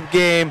championship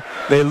game.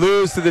 They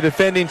lose to the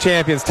defending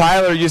champions.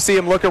 Tyler, you see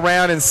him look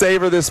around and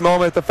savor this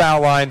moment at the foul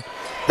line.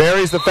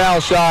 Buries the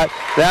foul shot.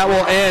 That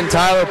will end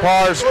Tyler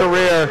Parr's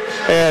career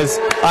as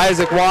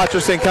Isaac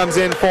Watcherson comes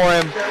in for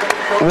him.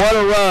 What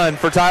a run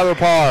for Tyler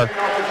Parr.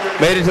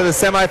 Made it to the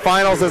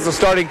semifinals as the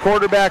starting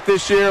quarterback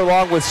this year,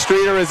 along with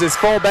Streeter as his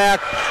fullback,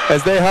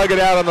 as they hug it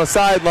out on the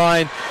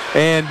sideline,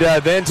 and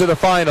then to the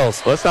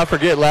finals. Let's not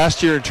forget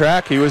last year in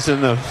track, he was in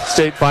the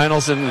state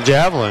finals in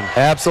javelin.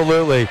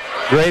 Absolutely.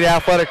 Great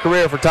athletic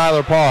career for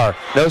Tyler Parr.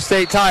 No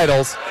state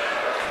titles.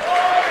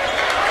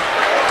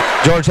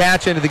 George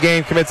Hatch into the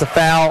game, commits a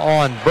foul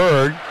on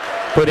Bird.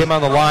 Put him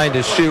on the line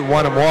to shoot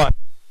 1-1.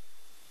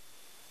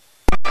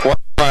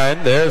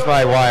 There's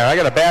my wire. I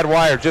got a bad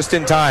wire just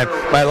in time.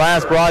 My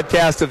last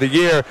broadcast of the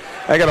year,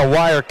 I got a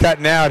wire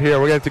cutting out here.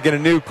 We're going to have to get a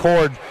new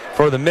cord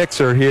for the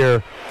mixer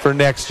here for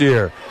next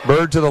year.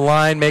 Bird to the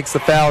line, makes the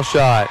foul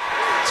shot.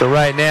 So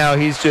right now,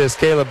 he's just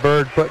Caleb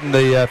Bird putting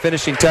the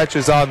finishing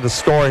touches on the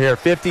score here.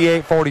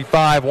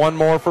 58-45, one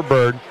more for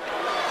Bird.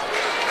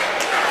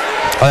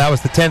 Oh, that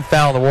was the 10th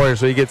foul on the Warriors,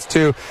 so he gets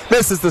 2.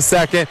 Misses the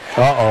second.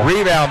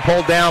 Rebound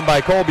pulled down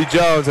by Colby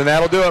Jones, and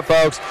that'll do it,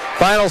 folks.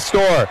 Final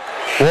score.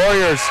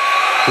 Warriors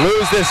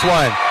lose this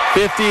one,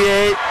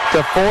 58-45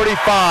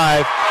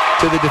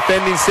 to the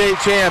defending state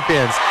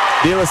champions.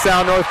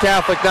 DeLaSalle North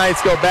Catholic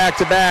Knights go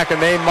back-to-back,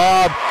 and they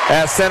mob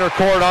at center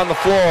court on the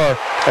floor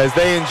as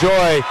they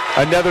enjoy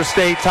another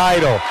state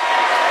title.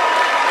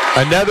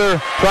 Another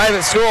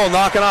private school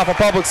knocking off a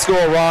public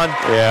school, Ron.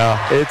 Yeah.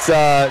 It's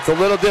a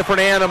little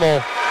different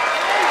animal.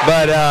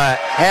 But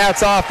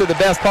hats off to the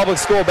best public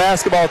school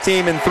basketball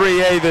team in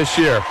 3A this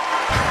year.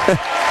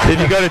 If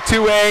you go to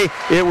 2A,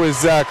 it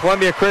was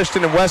Columbia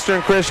Christian and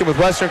Western Christian, with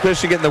Western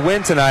Christian getting the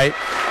win tonight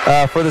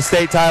for the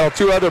state title.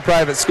 2 other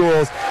private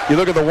schools. You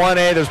look at the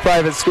 1A, there's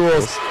private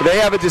schools. They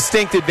have a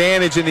distinct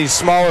advantage in these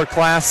smaller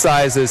class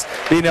sizes,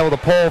 being able to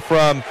pull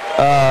from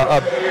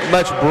a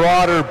much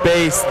broader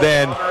base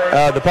than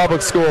the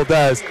public school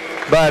does.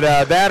 But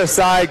that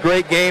aside,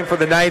 great game for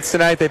the Knights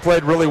tonight. They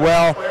played really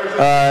well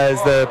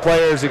as the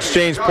players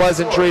exchanged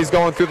pleasantries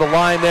going through the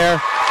line there.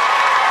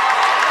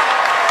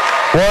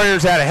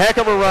 Warriors had a heck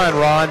of a run,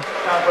 Ron.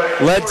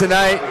 Led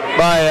tonight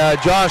by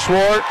Josh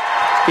Ward.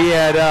 He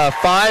had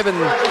 5 and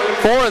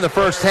 4 in the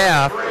first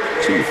half.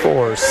 2,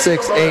 4,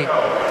 6, 8,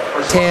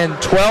 10,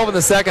 12 in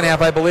the second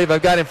half, I believe.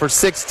 I've got him for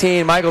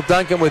 16. Michael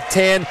Duncan with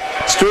 10.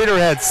 Streeter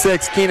had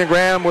 6. Keenan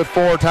Graham with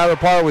 4. Tyler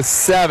Parr with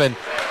 7.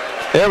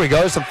 There we go.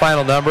 There's some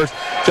final numbers.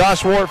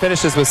 Josh Ward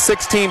finishes with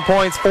 16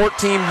 points,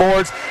 14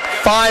 boards,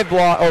 4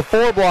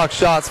 block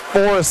shots,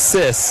 4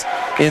 assists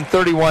in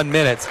 31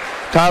 minutes.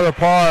 Tyler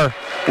Parr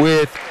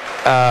with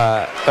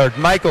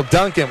Michael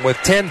Duncan with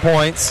 10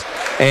 points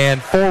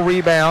and 4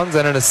 rebounds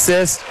and an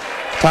assist.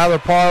 Tyler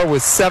Parr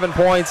with 7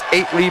 points,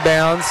 8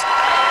 rebounds.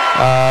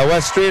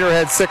 Wes Streeter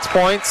had 6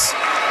 points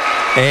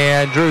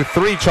and drew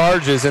 3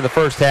 charges in the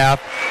first half.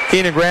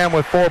 Keenan Graham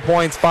with 4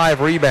 points, 5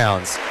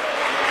 rebounds.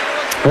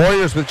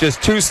 Warriors with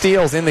just 2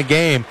 steals in the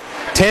game.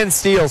 10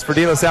 steals for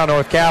DeLaSalle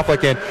North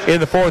Catholic, and in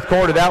the fourth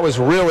quarter, that was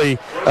really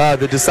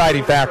the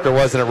deciding factor,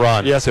 wasn't it,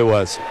 Ron? Yes, it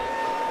was.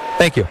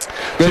 Thank you.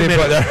 Good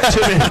input there.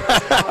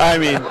 I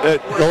mean,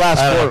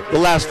 the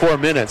last 4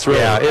 minutes, really.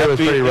 Yeah, it was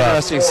pretty rough.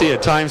 Interesting to see a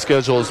time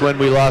schedule is when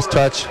we lost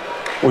touch.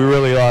 We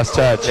really lost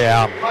touch.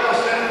 Yeah.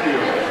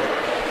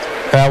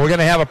 We're going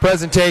to have a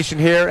presentation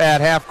here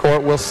at half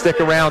court. We'll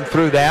stick around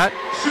through that.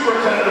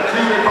 Superintendent of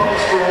Cleveland Public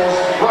Schools,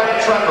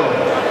 Brian Trundle.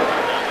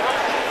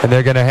 And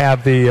they're going to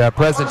have the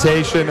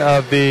presentation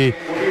of the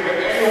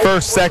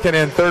first, second,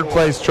 and third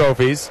place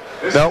trophies.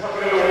 Nope.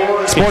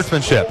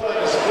 Sportsmanship.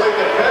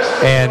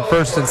 And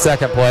first and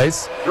second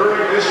place.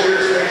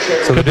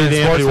 So could be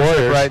the Amity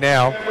Warriors right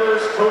now.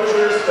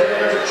 Coaches,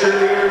 fans, and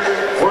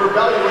cheerleaders were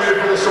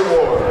evaluated for this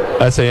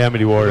award. I say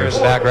Amity Warriors.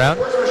 Background.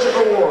 Sportsmanship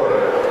award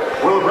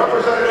will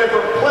representative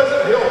from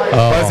Pleasant Hill High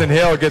School. Pleasant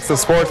Hill gets the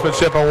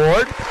Sportsmanship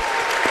Award.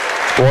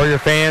 Warrior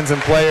fans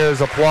and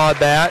players applaud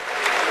that.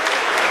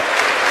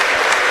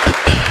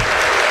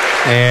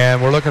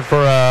 And we're looking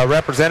for a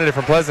representative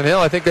from Pleasant Hill.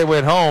 I think they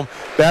went home.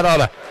 That ought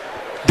to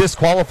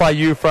disqualify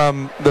you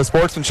from the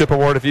Sportsmanship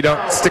Award if you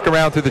don't stick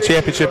around through the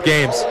championship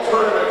games.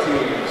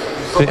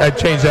 I'd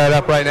change that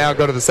up right now.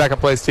 Go to the second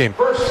place team.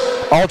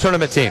 All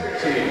tournament team.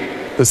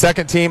 The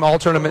second team, all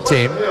tournament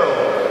team.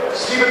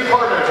 Stephen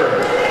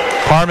Parmenter.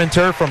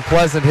 Parmenter from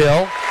Pleasant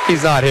Hill.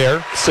 He's not here.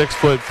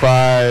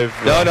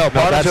 6'5". No,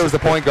 Parmenter was the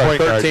point guard.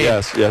 13.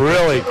 Yes.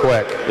 Really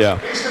quick. Yeah.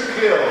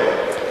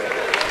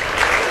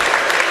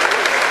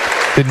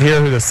 Didn't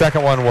hear who the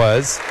second one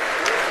was.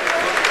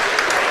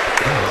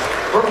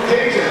 From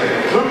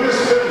Dayton,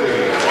 Lucas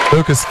Finley.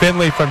 Lucas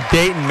Finley from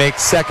Dayton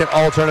makes second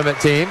all-tournament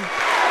team.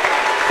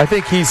 I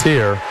think he's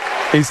here.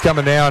 He's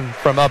coming down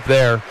from up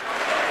there.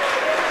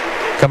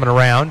 Coming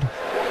around.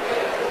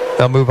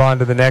 They'll move on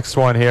to the next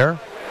one here.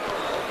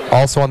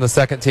 Also on the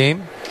second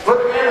team. From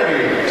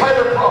Amity,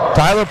 Tyler Parr.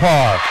 Tyler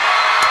Parr.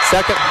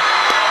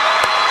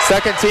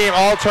 Second team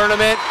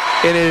all-tournament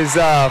in his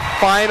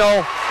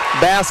final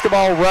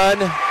basketball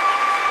run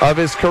of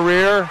his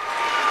career.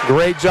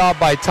 Great job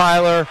by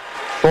Tyler.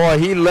 Boy,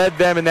 he led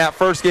them in that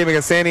first game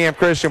against Santiam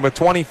Christian with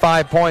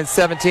 25 points,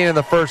 17 in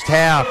the first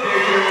half.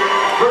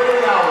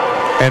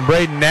 And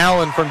Braden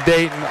Allen from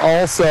Dayton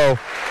also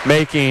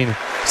making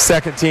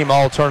second team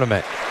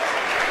all-tournament.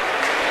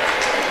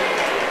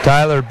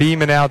 Tyler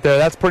beaming out there.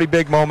 That's a pretty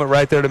big moment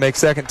right there to make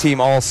second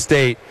team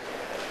all-state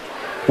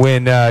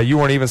when you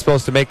weren't even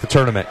supposed to make the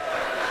tournament.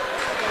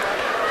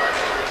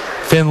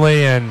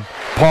 Finley and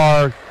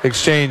Parr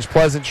exchange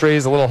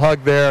pleasantries, a little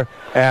hug there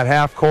at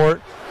half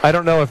court. I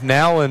don't know if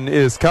Nowlin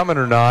is coming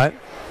or not.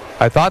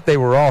 I thought they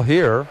were all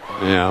here.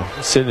 Yeah,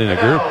 sitting in a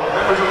group.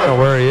 I don't know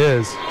where he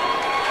is.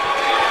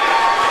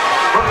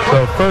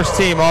 So first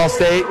team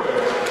All-State,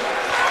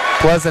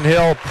 Pleasant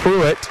Hill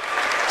Pruitt,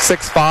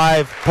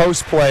 6'5"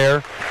 post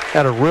player,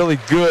 had a really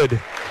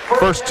good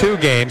first two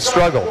games,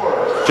 struggled.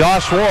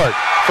 Josh Ward,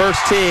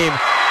 first team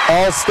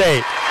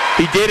All-State.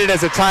 He did it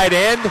as a tight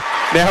end.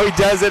 Now he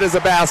does it as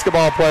a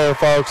basketball player,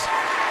 folks.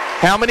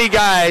 How many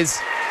guys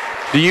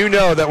do you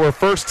know that were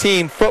first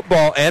team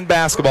football and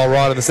basketball,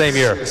 Rod, in the same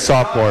year?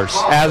 Sophomores.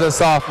 As a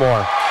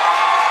sophomore.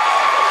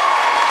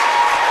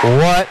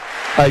 What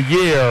a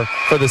year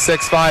for the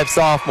 6'5"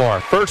 sophomore.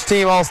 First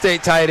team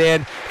All-State tight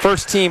end,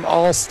 first team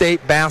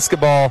All-State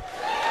basketball.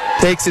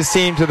 Takes his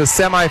team to the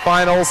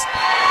semifinals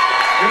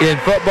in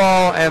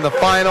football and the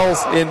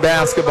finals in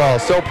basketball.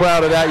 So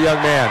proud of that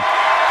young man.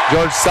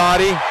 George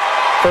Sadi,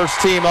 first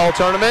team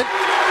all-tournament,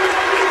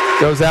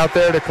 goes out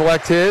there to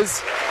collect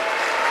his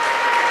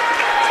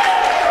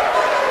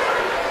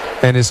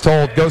and is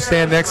told, go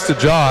stand next to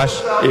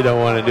Josh. You don't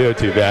want to do it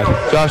too bad.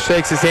 Josh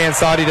shakes his hand.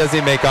 Sadi doesn't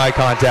even make eye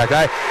contact.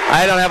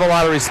 I don't have a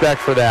lot of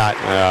respect for that.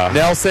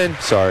 Nelson,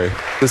 sorry.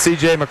 The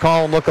C.J.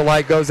 McCollum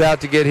look-alike, goes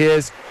out to get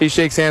his. He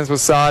shakes hands with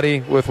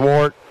Sadi, with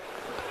Wart.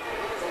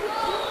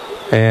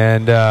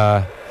 And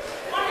I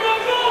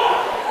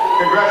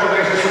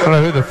don't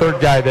know who the third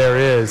guy there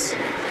is.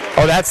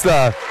 Oh, that's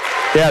the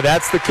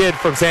kid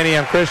from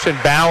Santiam Christian,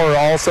 Bauer,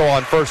 also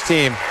on first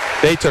team.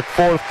 They took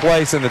fourth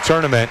place in the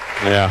tournament.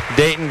 Yeah.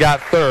 Dayton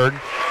got third,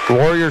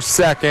 Warriors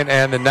second,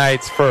 and the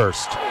Knights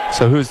first.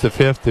 So who's the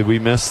fifth? Did we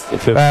miss the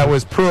fifth? It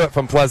was Pruitt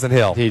from Pleasant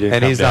Hill,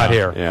 and he's not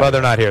here. Yeah. Well,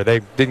 they're not here.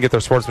 They didn't get their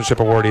sportsmanship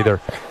award either.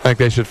 I think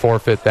they should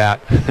forfeit that.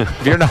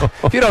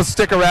 If you don't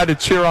stick around to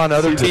cheer on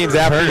other teams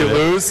after you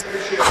lose.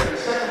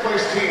 Second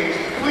place teams,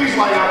 please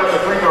line up at the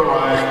free throw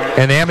line.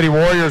 And the Amity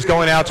Warriors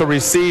going out to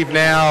receive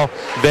now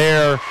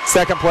their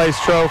second place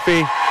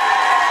trophy.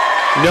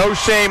 No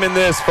shame in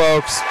this,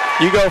 folks.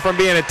 You go from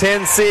being a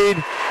 10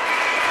 seed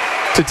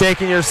to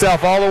taking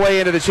yourself all the way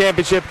into the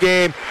championship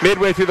game.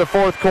 Midway through the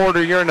fourth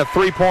quarter, you're in a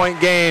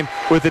 3-point game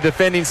with the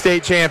defending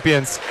state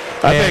champions.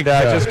 I think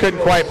just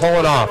couldn't quite pull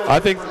it off. I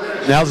think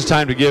now's the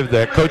time to give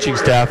the coaching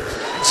staff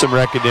some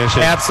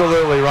recognition.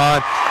 Absolutely,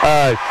 Ron.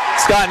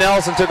 Scott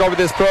Nelson took over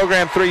this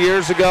program 3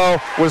 years ago,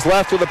 was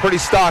left with a pretty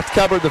stocked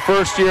cupboard the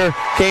first year,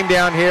 came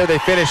down here, they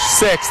finished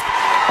sixth.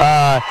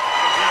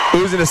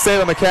 Losing to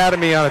Salem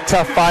Academy on a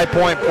tough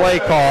 5-point play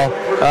call.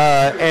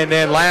 And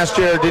then last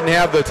year didn't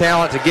have the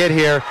talent to get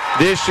here.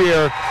 This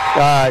year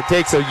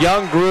takes a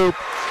young group,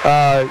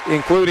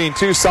 including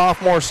 2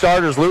 sophomore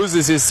starters,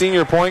 loses his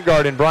senior point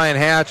guard in Brian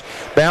Hatch,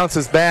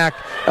 bounces back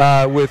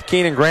with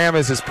Keenan Graham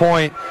as his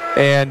point,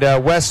 and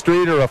Wes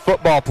Streeter, a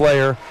football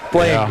player,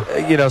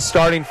 playing,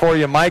 starting for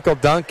you. Michael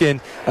Duncan,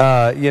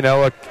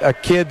 a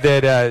kid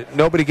that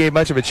nobody gave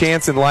much of a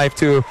chance in life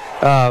to,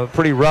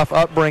 pretty rough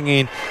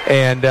upbringing,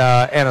 and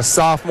a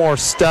sophomore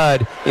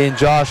stud in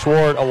Josh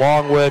Ward,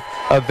 along with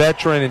a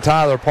veteran in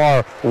Tyler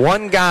Parr.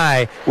 One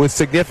guy with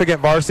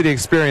significant varsity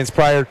experience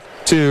prior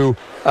to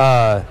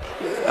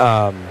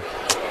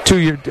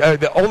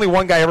the only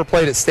one guy ever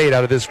played at State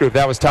out of this group.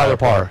 That was Tyler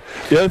Parr.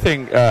 The other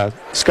thing,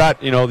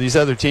 Scott, these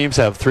other teams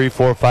have 3,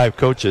 4, 5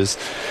 coaches.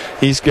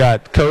 He's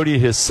got Cody,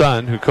 his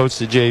son, who coached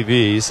the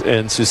JVs,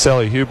 and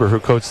Suseli Huber, who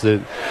coached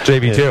the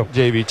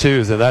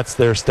JV2s, and that's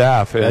their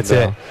staff. And, that's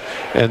it.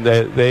 And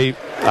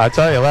I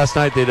tell you, last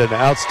night they did an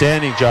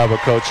outstanding job of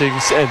coaching.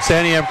 And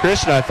Santiam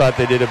Christian, I thought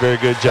they did a very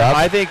good job.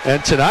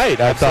 And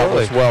tonight, I thought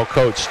was well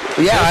coached.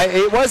 Yeah,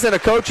 it wasn't a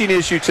coaching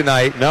issue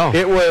tonight. No.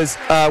 It was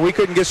we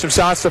couldn't get some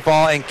shots to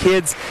fall, and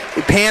kids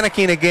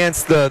panicking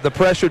against the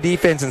pressure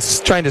defense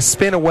and trying to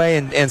spin away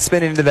and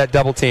spin into that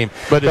double team.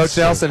 But Coach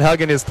Nelson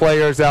hugging his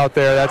players out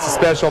there. That's a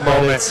special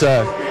moment. It's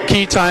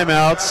key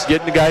timeouts,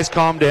 getting the guys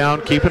calmed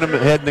down, keeping them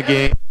ahead in the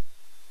game.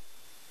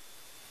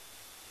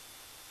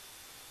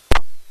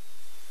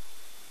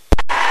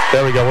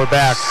 There we go. We're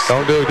back.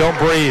 Don't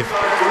breathe.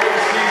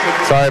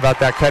 Sorry about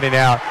that cutting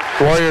out.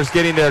 Warriors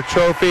getting their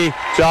trophy.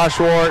 Josh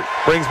Ward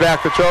brings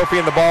back the trophy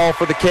and the ball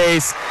for the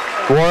case.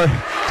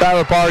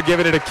 Tyler Parr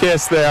giving it a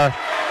kiss there.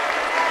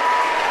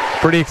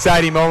 Pretty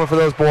exciting moment for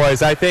those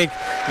boys. I think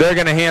they're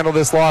going to handle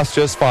this loss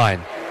just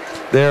fine.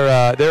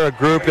 They're a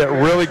group that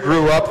really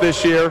grew up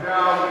this year,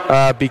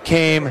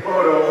 became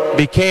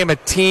a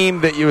team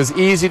that it was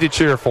easy to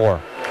cheer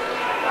for.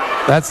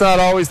 That's not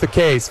always the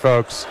case,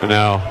 folks.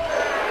 No.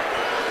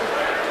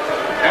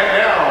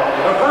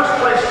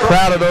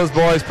 Proud of those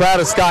boys,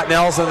 proud of Scott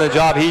Nelson, the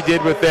job he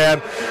did with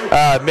them.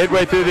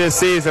 Midway through this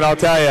season, I'll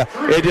tell you,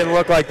 it didn't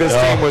look like this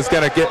team was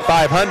going to get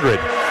 500.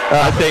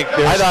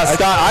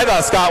 I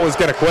thought Scott was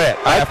going to quit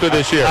after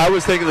this year. I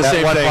was thinking the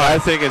same thing. I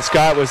think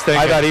Scott was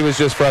thinking. I thought he was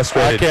just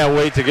frustrated. I can't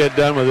wait to get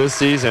done with this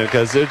season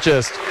because it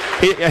just.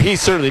 He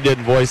certainly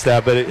didn't voice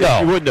that, but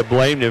you wouldn't have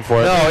blamed him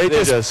for it. No, it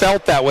just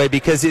felt that way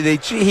because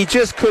he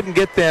just couldn't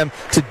get them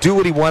to do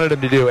what he wanted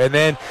them to do, and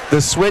then the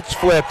switch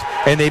flipped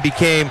and they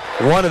became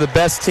one of the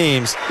best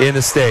teams in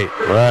the state.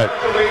 Right.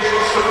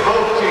 Congratulations to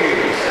both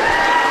teams.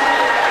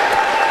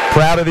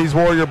 Proud of these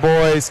Warrior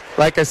boys.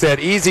 Like I said,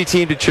 easy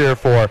team to cheer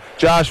for.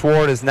 Josh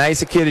Ward, as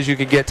nice a kid as you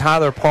could get.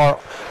 Tyler Parr,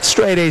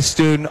 straight A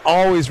student,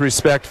 always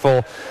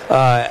respectful.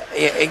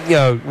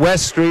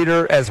 Wes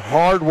Streeter, as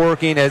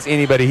hardworking as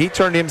anybody. He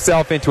turned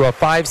himself into a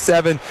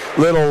 5'7",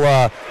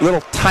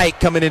 little tyke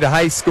coming into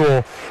high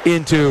school,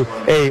 into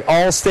a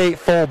all-state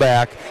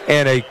fullback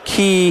and a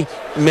key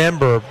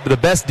member, the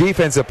best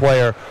defensive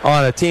player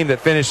on a team that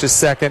finishes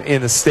second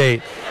in the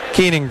state.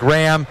 Keenan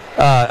Graham,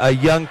 a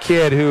young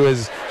kid who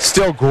is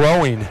still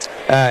growing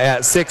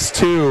at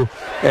 6'2",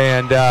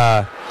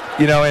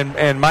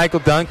 and Michael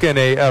Duncan,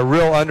 a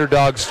real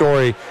underdog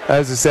story.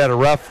 As I said, a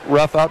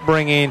rough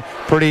upbringing,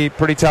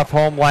 pretty tough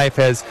home life,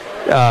 has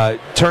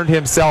turned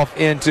himself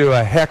into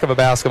a heck of a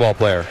basketball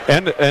player.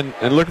 And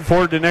looking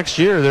forward to next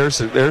year.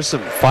 There's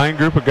some fine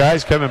group of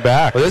guys coming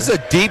back. Well, this is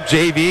a deep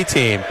JV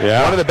team.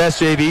 Yeah. One of the best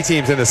JV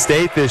teams in the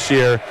state this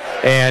year,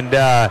 and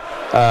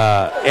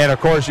of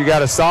course you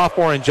got a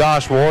sophomore in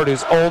Josh Ward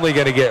who's only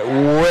going to get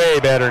way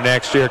better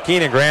next year.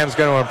 Keenan Graham's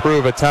going to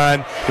improve a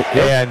ton,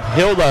 and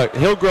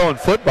he'll grow in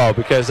football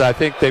because I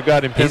think they've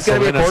got him. He's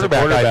going to be a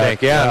quarterback, I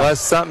think. Yeah,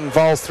 unless something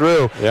falls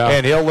through,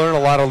 and he'll learn a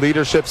lot of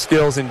leadership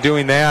skills in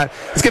doing that.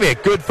 It's going to be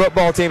a good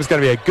football team. It's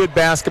going to be a good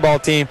basketball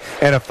team,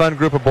 and a fun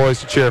group of boys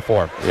to cheer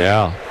for.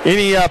 Yeah.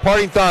 Any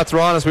parting thoughts,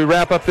 Ron, as we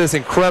wrap up this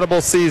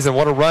incredible season?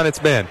 What a run it's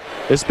been.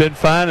 It's been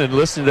fun, and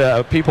listening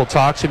to people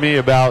talk to me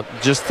about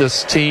just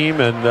this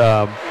team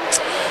and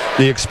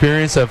the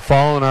experience of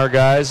following our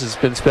guys has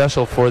been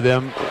special for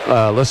them.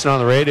 Listening on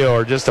the radio,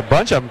 or just a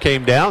bunch of them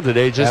came down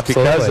today just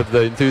because of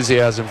the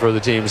enthusiasm for the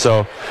team.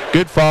 So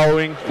good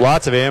following,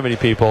 lots of Amity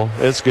people.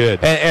 It's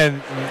good.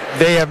 And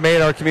they have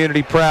made our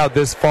community proud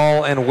this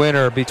fall and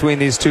winter between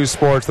these two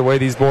sports, the way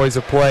these boys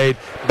have played,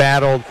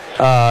 battled,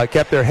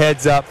 kept their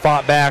heads up,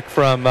 fought back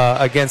from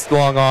against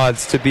long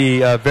odds to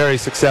be a very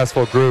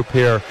successful group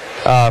here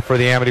for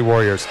the Amity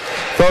Warriors.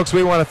 Folks,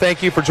 we want to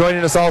thank you for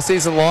joining us all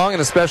season long,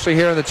 and especially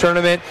here in the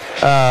tournament.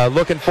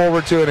 Looking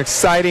forward to an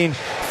exciting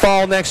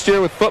fall next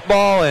year with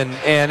football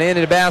and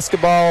into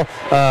basketball.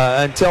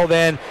 Until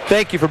then,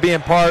 thank you for being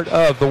part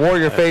of the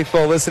Warrior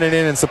Faithful, listening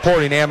in and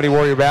supporting Amity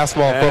Warrior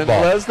basketball and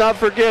football. Let's not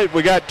forget,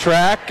 we got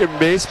track and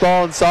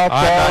baseball and softball.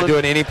 I'm not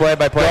doing any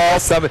play-by-play.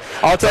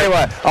 I'll tell you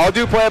what, I'll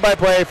do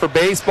play-by-play for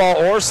baseball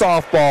or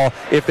softball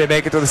if they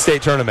make it to the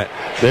state tournament.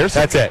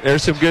 That's it.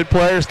 There's some good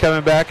players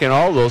coming back in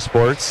all those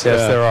sports.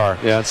 Yes, there are.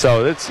 Yeah,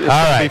 so it's going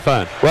to be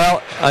fun.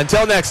 Well,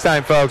 until next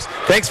time, folks,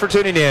 thanks for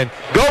tuning in.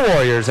 Go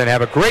Warriors, and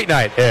have a great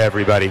night,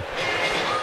 everybody.